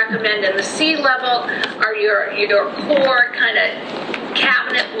that we recommend in the C level are your core kind of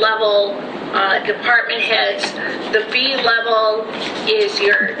cabinet level department heads. The B level is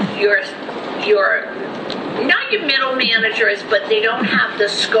your not your middle managers, but they don't have the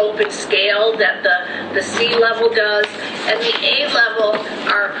scope and scale that the C level does. And the A level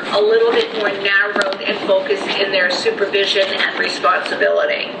are a little bit more narrowed and focused in their supervision and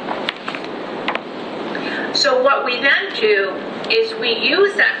responsibility. So what we then do is we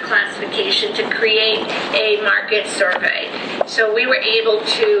use that classification to create a market survey. So we were able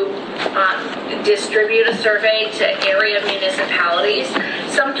to distribute a survey to area municipalities.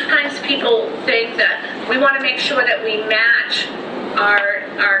 Sometimes people think that we want to make sure that we match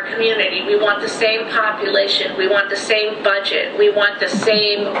our community. We want the same population. We want the same budget. We want the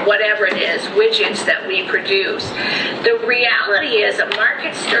same whatever it is, widgets that we produce. The reality is a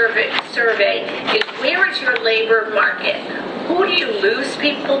market survey is where is your labor market? who do you lose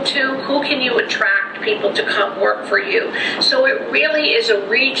people to? Who can you attract people to come work for you? So it really is a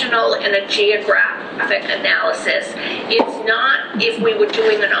regional and a geographic analysis. It's not if we were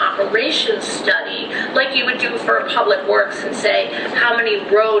doing an operations study like you would do for public works and say, how many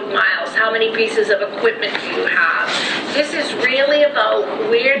road miles, how many pieces of equipment do you have? This is really about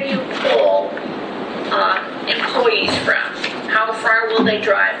where do you pull employees from? How far will they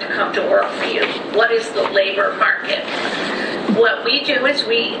drive to come to work for you? What is the labor market? What we do is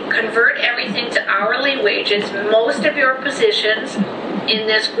we convert everything to hourly wages. Most of your positions in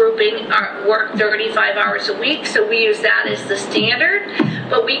this grouping work 35 hours a week, so we use that as the standard,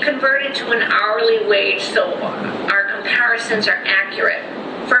 but we convert it to an hourly wage so our comparisons are accurate.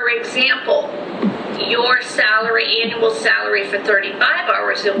 For example, your salary, annual salary for 35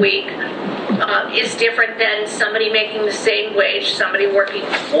 hours a week is different than somebody making the same wage, somebody working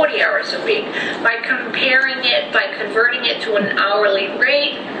 40 hours a week. By comparing it, by converting it to an hourly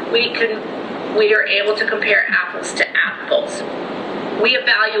rate, we are able to compare apples to apples. We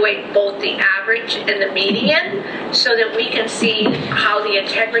evaluate both the average and the median so that we can see how the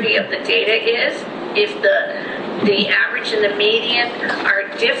integrity of the data is. If the average and the median are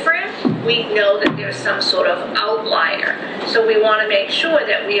different, we know that there's some sort of outlier. So we want to make sure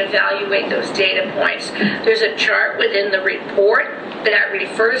that we evaluate those data points. There's a chart within the report that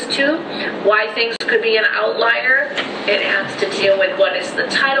refers to why things could be an outlier. It has to deal with what is the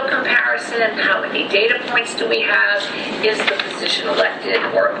title comparison, how many data points do we have, is the position elected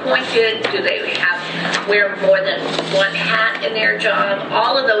or appointed, do they wear more than one hat in their job.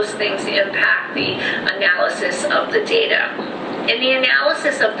 All of those things impact the analysis of the data. In the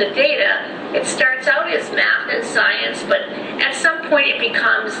analysis of the data, it starts out as math and science, but at some point it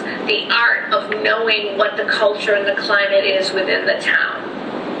becomes the art of knowing what the culture and the climate is within the town.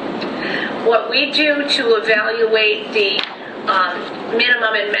 What we do to evaluate the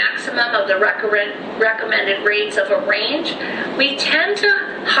minimum and maximum of the recommended rates of a range, we tend to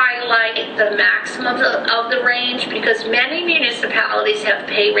highlight the maximum of the range because many municipalities have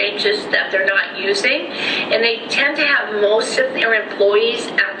pay ranges that they're not using, and they tend to have most of their employees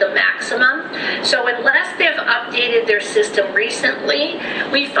at the maximum. So unless they've updated their system recently,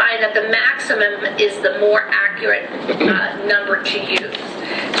 we find that the maximum is the more accurate number to use.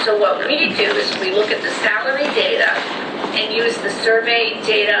 So what we do is we look at the salary data and use the survey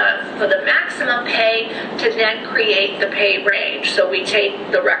data for the maximum pay to then create the pay range. So we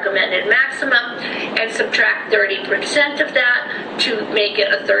take the recommended maximum and subtract 30% of that to make it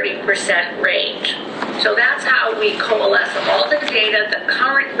a 30% range. So that's how we coalesce all the data, the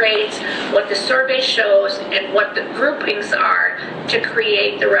current rates, what the survey shows, and what the groupings are to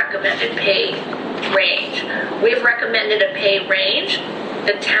create the recommended pay range. We've recommended a pay range.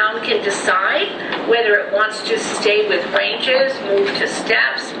 The town can decide whether it wants to stay with ranges, move to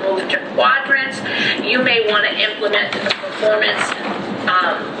steps, move to quadrants. You may want to implement a performance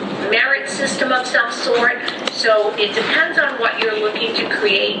merit system of some sort. So it depends on what you're looking to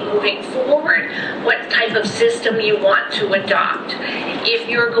create moving forward, what type of system you want to adopt. If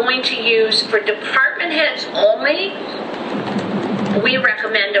you're going to use for department heads only, we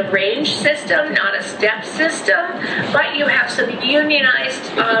recommend a range system, not a step system, but you have some unionized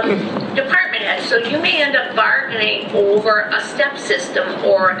department heads, so you may end up bargaining over a step system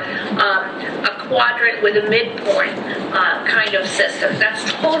or a quadrant with a midpoint kind of system.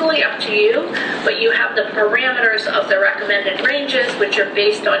 That's totally up to you, but you have the parameters of the recommended ranges, which are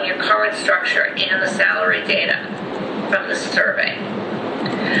based on your current structure and the salary data from the survey.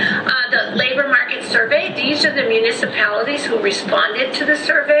 The labor market survey, these are the municipalities who responded to the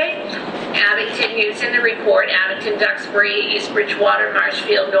survey. Abington, used in the report, Abington, Duxbury, East Bridgewater,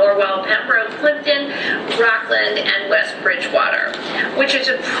 Marshfield, Norwell, Pembroke, Clifton, Rockland, and West Bridgewater, which is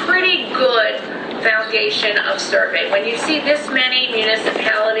a pretty good foundation of survey. When you see this many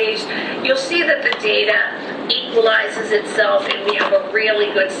municipalities, you'll see that the data equalizes itself, and we have a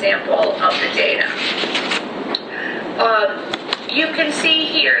really good sample of the data. You can see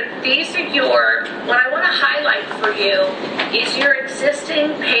here, these are what I want to highlight for you is your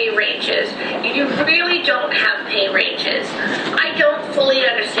existing pay ranges. You really don't have pay ranges. I don't fully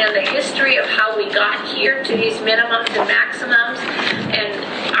understand the history of how we got here to these minimums and maximums, and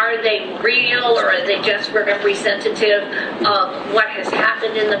are they real or are they just representative of what has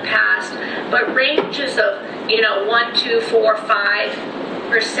happened in the past? But ranges of, 1, 2, 4,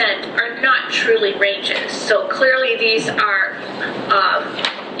 5% are not truly ranges. So clearly these are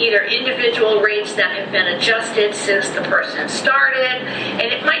either individual rates that have been adjusted since the person started, and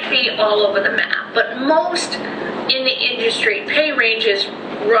it might be all over the map. But most in the industry, pay ranges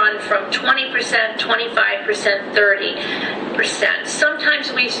run from 20%, 25%, 25%, 30%.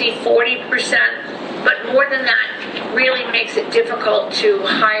 Sometimes we see 40%, but more than that really makes it difficult to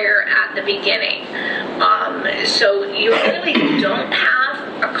hire at the beginning. So you really don't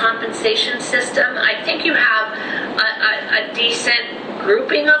have a compensation system. I think you have a decent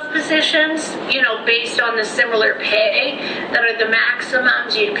grouping of positions, you know, based on the similar pay that are the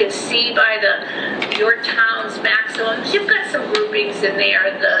maximums. You can see by your town's maximums. You've got some groupings in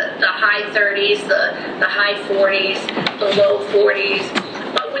there, the high 30s, the high 40s, the low 40s,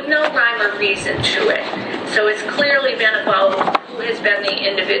 but with no rhyme or reason to it. So it's clearly been about who has been the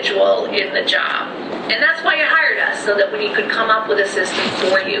individual in the job. And that's why you hired us, so that we could come up with a system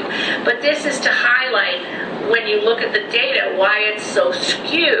for you. But this is to highlight, when you look at the data, why it's so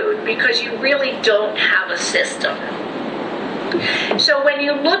skewed, because you really don't have a system. So when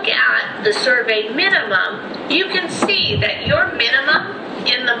you look at the survey minimum, you can see that your minimum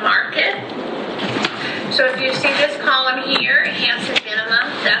in the market, so if you see this column here, Hanson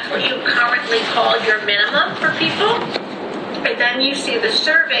minimum, that's what you currently call your minimum for people. And then you see the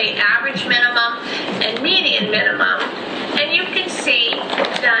survey average minimum and median minimum. And you can see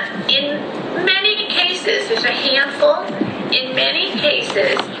that in many cases, there's a handful, in many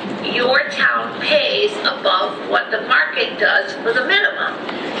cases, your town pays above what the market does for the minimum.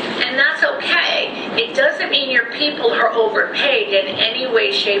 And that's okay. It doesn't mean your people are overpaid in any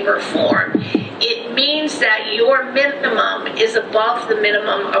way, shape, or form. It means that your minimum is above the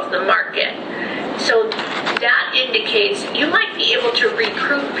minimum of the market. So that indicates you might be able to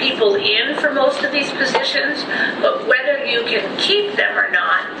recruit people in for most of these positions, but whether you can keep them or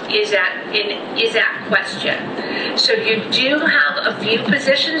not is at question. So you do have a few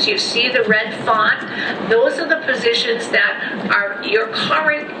positions. You see the red font. Those are the positions that are your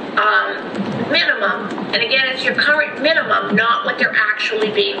current minimum. And again, it's your current minimum, not what they're actually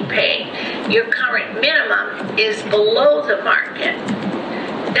being paid. Your current minimum is below the market.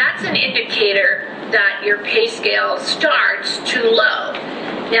 That's an indicator that your pay scale starts too low.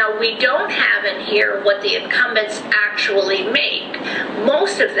 Now, we don't have in here what the incumbents actually make.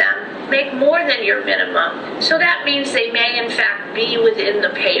 Most of them make more than your minimum, so that means they may in fact be within the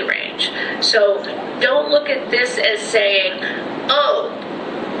pay range. So don't look at this as saying, oh,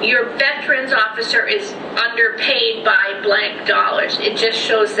 your veterans officer is underpaid by blank dollars. It just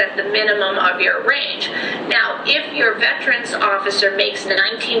shows that the minimum of your range. Now, if your veterans officer makes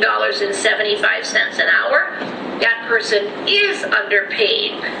 $19.75 an hour, that person is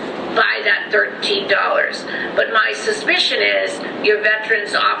underpaid by that $13. But my suspicion is your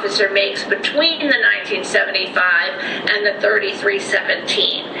veterans officer makes between the $19.75 and the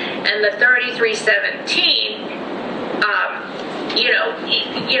 $33.17. And the $33.17,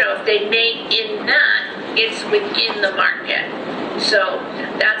 if they make in that, it's within the market. So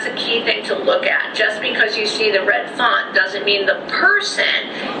that's a key thing to look at. Just because you see the red font doesn't mean the person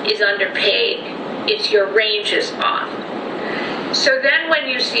is underpaid. It's your range is off. So then when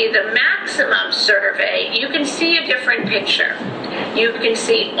you see the maximum survey, you can see a different picture. You can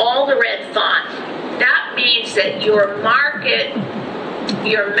see all the red font. That means that your market,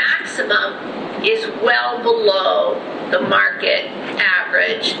 your maximum is well below the market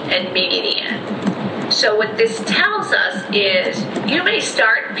average and median. So what this tells us is you may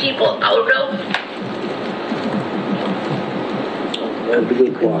start people out of... Right at the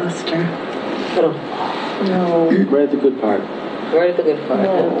good part. No. Right at the good part. Right at the good part.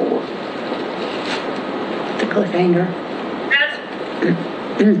 No. The cliffhanger.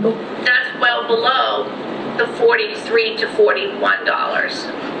 That's well below the $43 to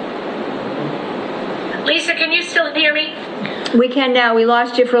 $41. Lisa, can you still hear me? We can now. We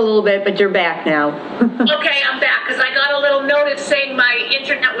lost you for a little bit, but you're back now. Okay, I'm back, because I got a little notice saying my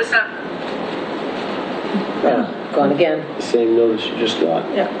internet was up. Gone again. The same notice you just got.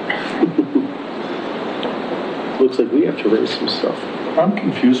 Yeah. Looks like we have to raise some stuff. I'm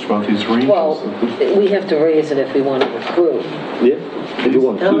confused about these ranges. Well, we have to raise it if we want to recruit. Yeah. If you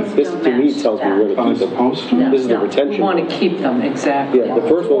want to keep, this to me tells me where to Are keep they them. supposed to? This is the retention. We want to keep them, exactly. Yeah, the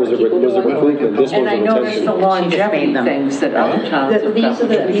first one was a recruitment, this And one's I a noticed the retention. longevity things that other towns have got. These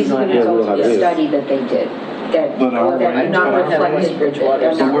are the results of the study that they did. That are not reflected.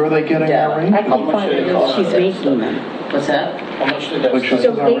 So where are they getting that range? I can find it. She's making them. What's that? How much did that Like she start?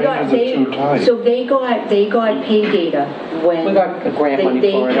 says, our ranges are too tight. So they got pay data when. We got the grant money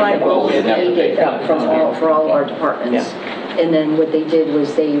they for it. got all the pay data for all our departments. And then what they did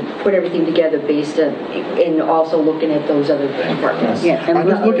was they put everything together based on, and also looking at those other departments. Yeah. I'm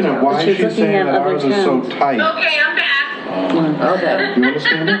just looking at why she's saying that ours is so tight. Okay, I'm back. Okay. You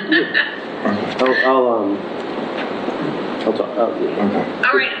understand it? I'll talk. Okay.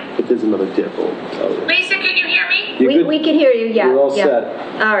 All right. if there's another dip, we'll tell you. Lisa, can you hear me? We can hear you, yeah. You're all yeah. set.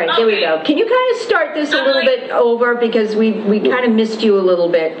 All right, there we go. Can you kind of start this a little bit over, because we kind of missed you a little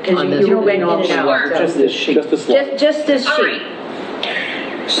bit, because you went in and out. Sure. Just this sheet. Just the slide. Just this All sheet.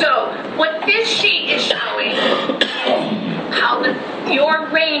 right. So what this sheet is showing is how your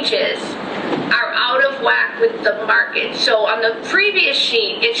ranges are out of whack with the market. So on the previous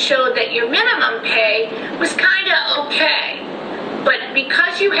sheet, it showed that your minimum pay was kind of okay. But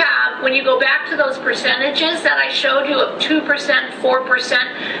because you have, when you go back to those percentages that I showed you of 2%,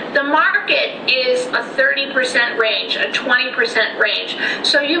 4%, the market is a 30% range, a 20% range.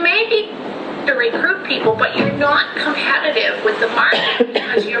 So you may be to recruit people, but you're not competitive with the market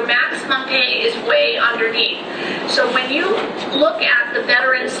because your maximum pay is way underneath. So when you look at the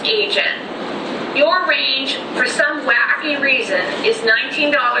veterans agent, your range, for some wacky reason, is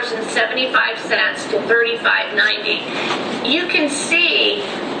 $19.75 to $35.90. You can see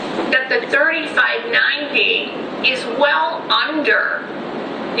that the $35.90 is well under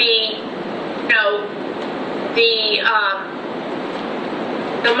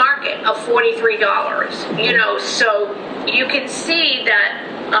the market of $43. So you can see that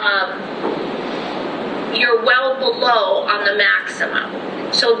you're well below on the maximum.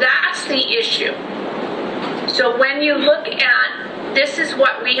 So that's the issue. So when you look at, this is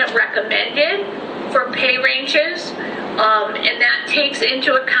what we have recommended for pay ranges, and that takes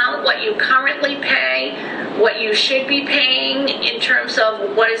into account what you currently pay, what you should be paying in terms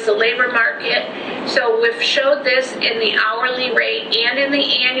of what is the labor market. So we've showed this in the hourly rate and in the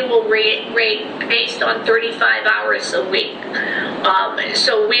annual rate based on 35 hours a week.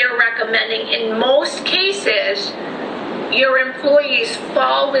 So we are recommending, in most cases, your employees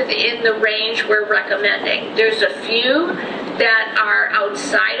fall within the range we're recommending. There's a few that are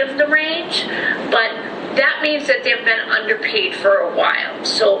outside of the range, but that means that they've been underpaid for a while.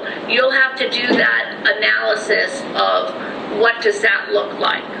 So you'll have to do that analysis of what does that look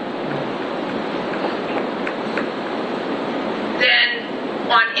like. Then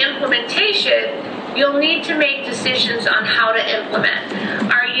on implementation, you'll need to make decisions on how to implement.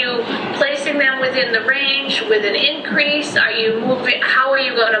 Are you placing them within the range with an increase? How are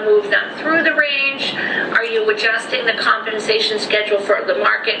you going to move them through the range? Are you adjusting the compensation schedule for the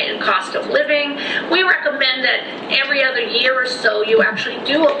market and cost of living? We recommend that every other year or so you actually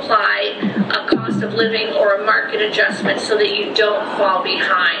do apply a cost of living or a market adjustment so that you don't fall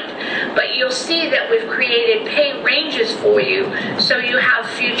behind. But you'll see that we've created pay ranges for you so you have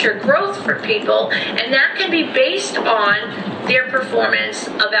future growth for people, and that can be based on their performance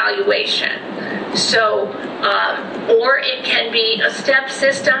evaluation. So, or it can be a step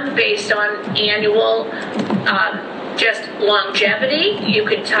system based on annual just longevity. You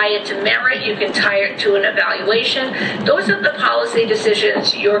can tie it to merit, you can tie it to an evaluation. Those are the policy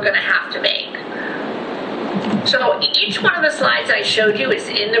decisions you're going to have to make. So each one of the slides I showed you is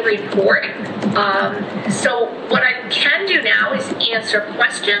in the report. So what I can do now is answer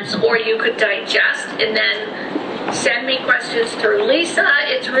questions, or you could digest and then send me questions through Lisa.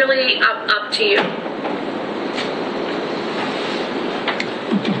 It's really up to you.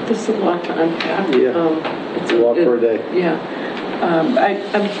 This is a lot to unpack. Yeah, it's a lot per day. Yeah.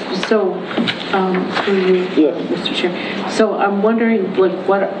 For you, Mr. Chair. So I'm wondering, like,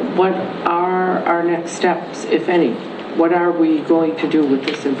 what are our next steps, if any? What are we going to do with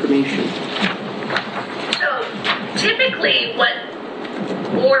this information? So typically what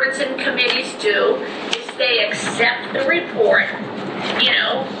boards and committees do is they accept the report.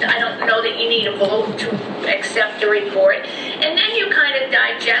 I don't know that you need a vote to accept the report. And then you kind of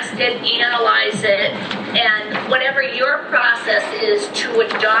digest it, analyze it, and whatever your process is to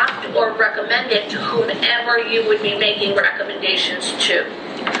adopt or recommend it to whomever you would be making recommendations to.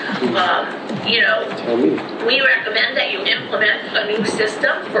 We recommend that you implement a new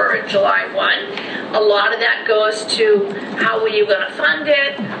system for July 1. A lot of that goes to how are you going to fund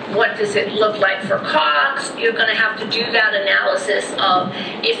it? What does it look like for costs? You're going to have to do that analysis of,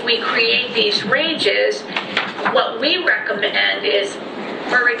 if we create these ranges, what we recommend is,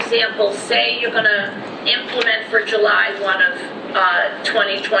 for example, say you're going to implement for July 1 of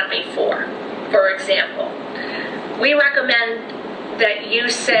 2024, for example. We recommend that you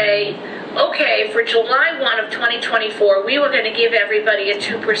say, okay, for July 1 of 2024, we were going to give everybody a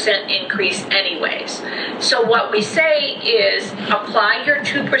 2% increase anyways. So what we say is, apply your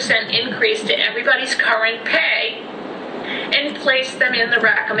 2% increase to everybody's current pay and place them in the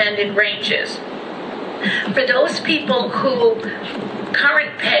recommended ranges. For those people who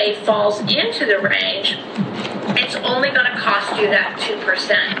current pay falls into the range, it's only going to cost you that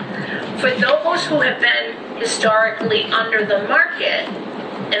 2%. For those who have been historically under the market,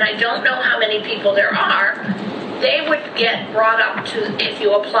 and I don't know how many people there are, they would get brought up to, if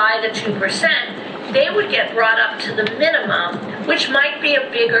you apply the 2%, they would get brought up to the minimum, which might be a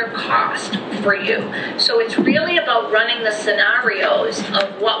bigger cost for you. So it's really about running the scenarios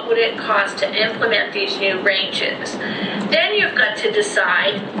of what would it cost to implement these new ranges. Then you've got to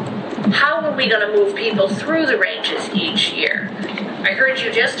decide, how are we going to move people through the ranges each year? I heard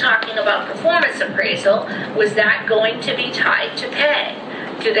you just talking about performance appraisal. Was that going to be tied to pay?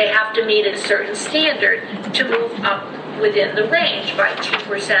 Do they have to meet a certain standard to move up within the range by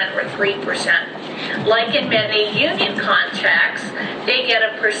 2% or 3%? Like in many union contracts, they get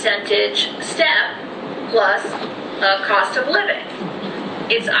a percentage step plus cost of living.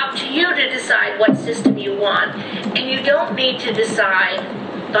 It's up to you to decide what system you want, and you don't need to decide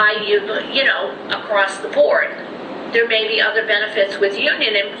by across the board. There may be other benefits with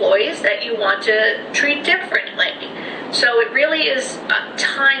union employees that you want to treat differently. So it really is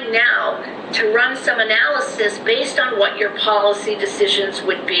time now to run some analysis based on what your policy decisions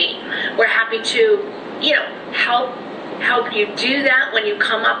would be. We're happy to, help you do that when you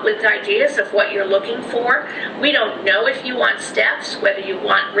come up with ideas of what you're looking for. We don't know if you want steps, whether you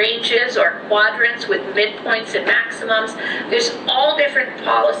want ranges or quadrants with midpoints and maximums. There's all different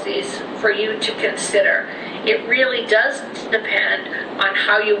policies for you to consider. It really does depend on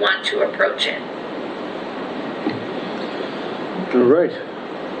how you want to approach it. All right.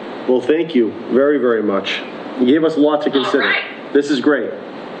 Well, thank you very, very much. You gave us a lot to consider. All right. This is great.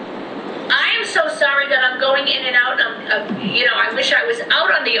 I am so sorry that I'm going in and out. I wish I was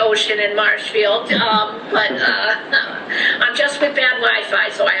out on the ocean in Marshfield, but I'm just with bad Wi-Fi,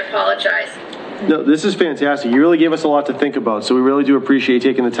 so I apologize. No, this is fantastic. You really gave us a lot to think about, so we really do appreciate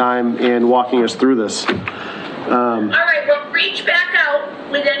taking the time and walking us through this. All right, well, reach back out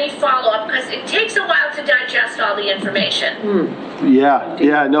with any follow-up, because it takes a while to digest all the information.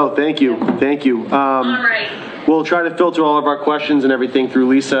 Yeah, no, thank you. All right. We'll try to filter all of our questions and everything through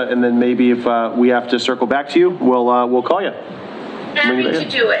Lisa, and then maybe if we have to circle back to you, we'll call you. Happy to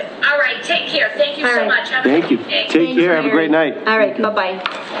do it. All right, take care. Thank you so much. Have a Thank you. good day. Take care. Have a great night. All right,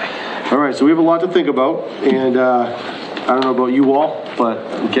 bye-bye. All right, so we have a lot to think about, and I don't know about you all, but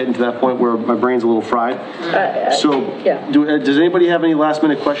I'm getting to that point where my brain's a little fried. Does anybody have any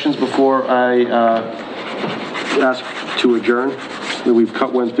last-minute questions before I ask to adjourn? That we've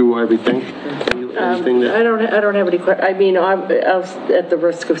went through everything. Anything that I don't have any questions. I mean, at the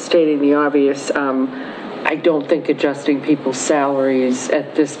risk of stating the obvious, I don't think adjusting people's salaries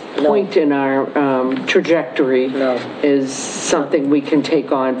at this point in our trajectory is something we can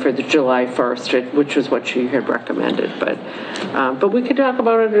take on for the July 1st, which was what she had recommended. But we could talk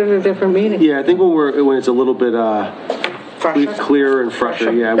about it at a different meeting. Yeah, I think when it's a little bit clearer and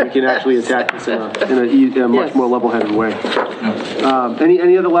fresher, yeah, we can actually attack this in a much more level-headed way.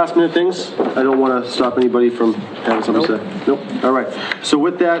 Any other last-minute things? I don't want to stop anybody from having something to say. Nope. All right. So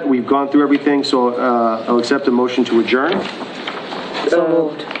with that, we've gone through everything. So I'll accept a motion to adjourn. So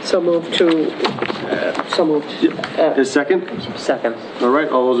moved. A second? Second. All right.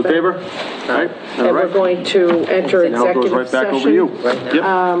 All those in favor? All right. And we're going to enter Now it goes executive right back session. over to you.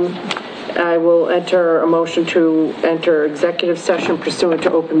 Yep. I will enter a motion to enter executive session pursuant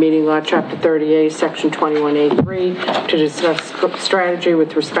to Open Meeting Law, Chapter 38, Section 21A3, to discuss strategy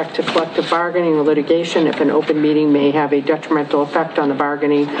with respect to collective bargaining or litigation if an open meeting may have a detrimental effect on the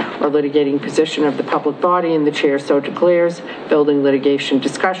bargaining or litigating position of the public body and the chair so declares, building litigation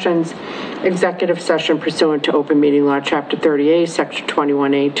discussions. Executive session pursuant to Open Meeting Law, Chapter 38, Section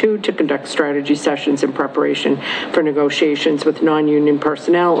 21A2, to conduct strategy sessions in preparation for negotiations with non-union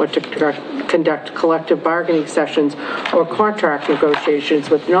personnel or to conduct collective bargaining sessions or contract negotiations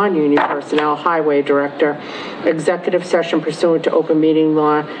with non-union personnel, highway director. Executive session pursuant to Open Meeting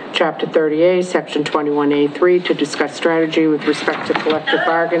Law, Chapter 38, Section 21A3, to discuss strategy with respect to collective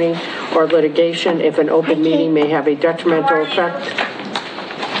bargaining or litigation if an open meeting may have a detrimental effect.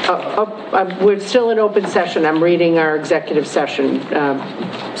 We're still in open session. I'm reading our executive session.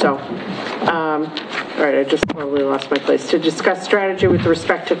 All right, I just totally lost my place. To discuss strategy with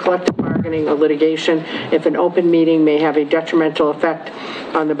respect to collective bargaining or litigation if an open meeting may have a detrimental effect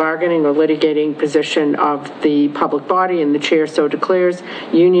on the bargaining or litigating position of the public body and the chair so declares,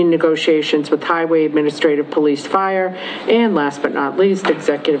 union negotiations with highway, administrative, police, fire, and last but not least,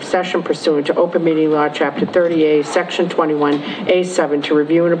 executive session pursuant to Open Meeting Law, Chapter 38, Section 21A7, to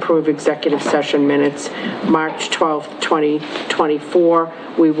review and approve executive session minutes, March 12th, 2024.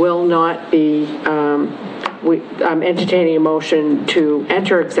 We will not be, I'm entertaining a motion to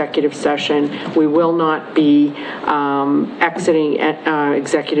enter executive session. We will not be exiting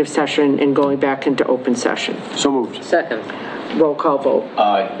executive session and going back into open session. So moved. Second. Roll call vote.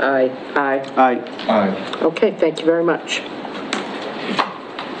 Aye. Aye. Aye. Aye. Aye. Okay, thank you very much.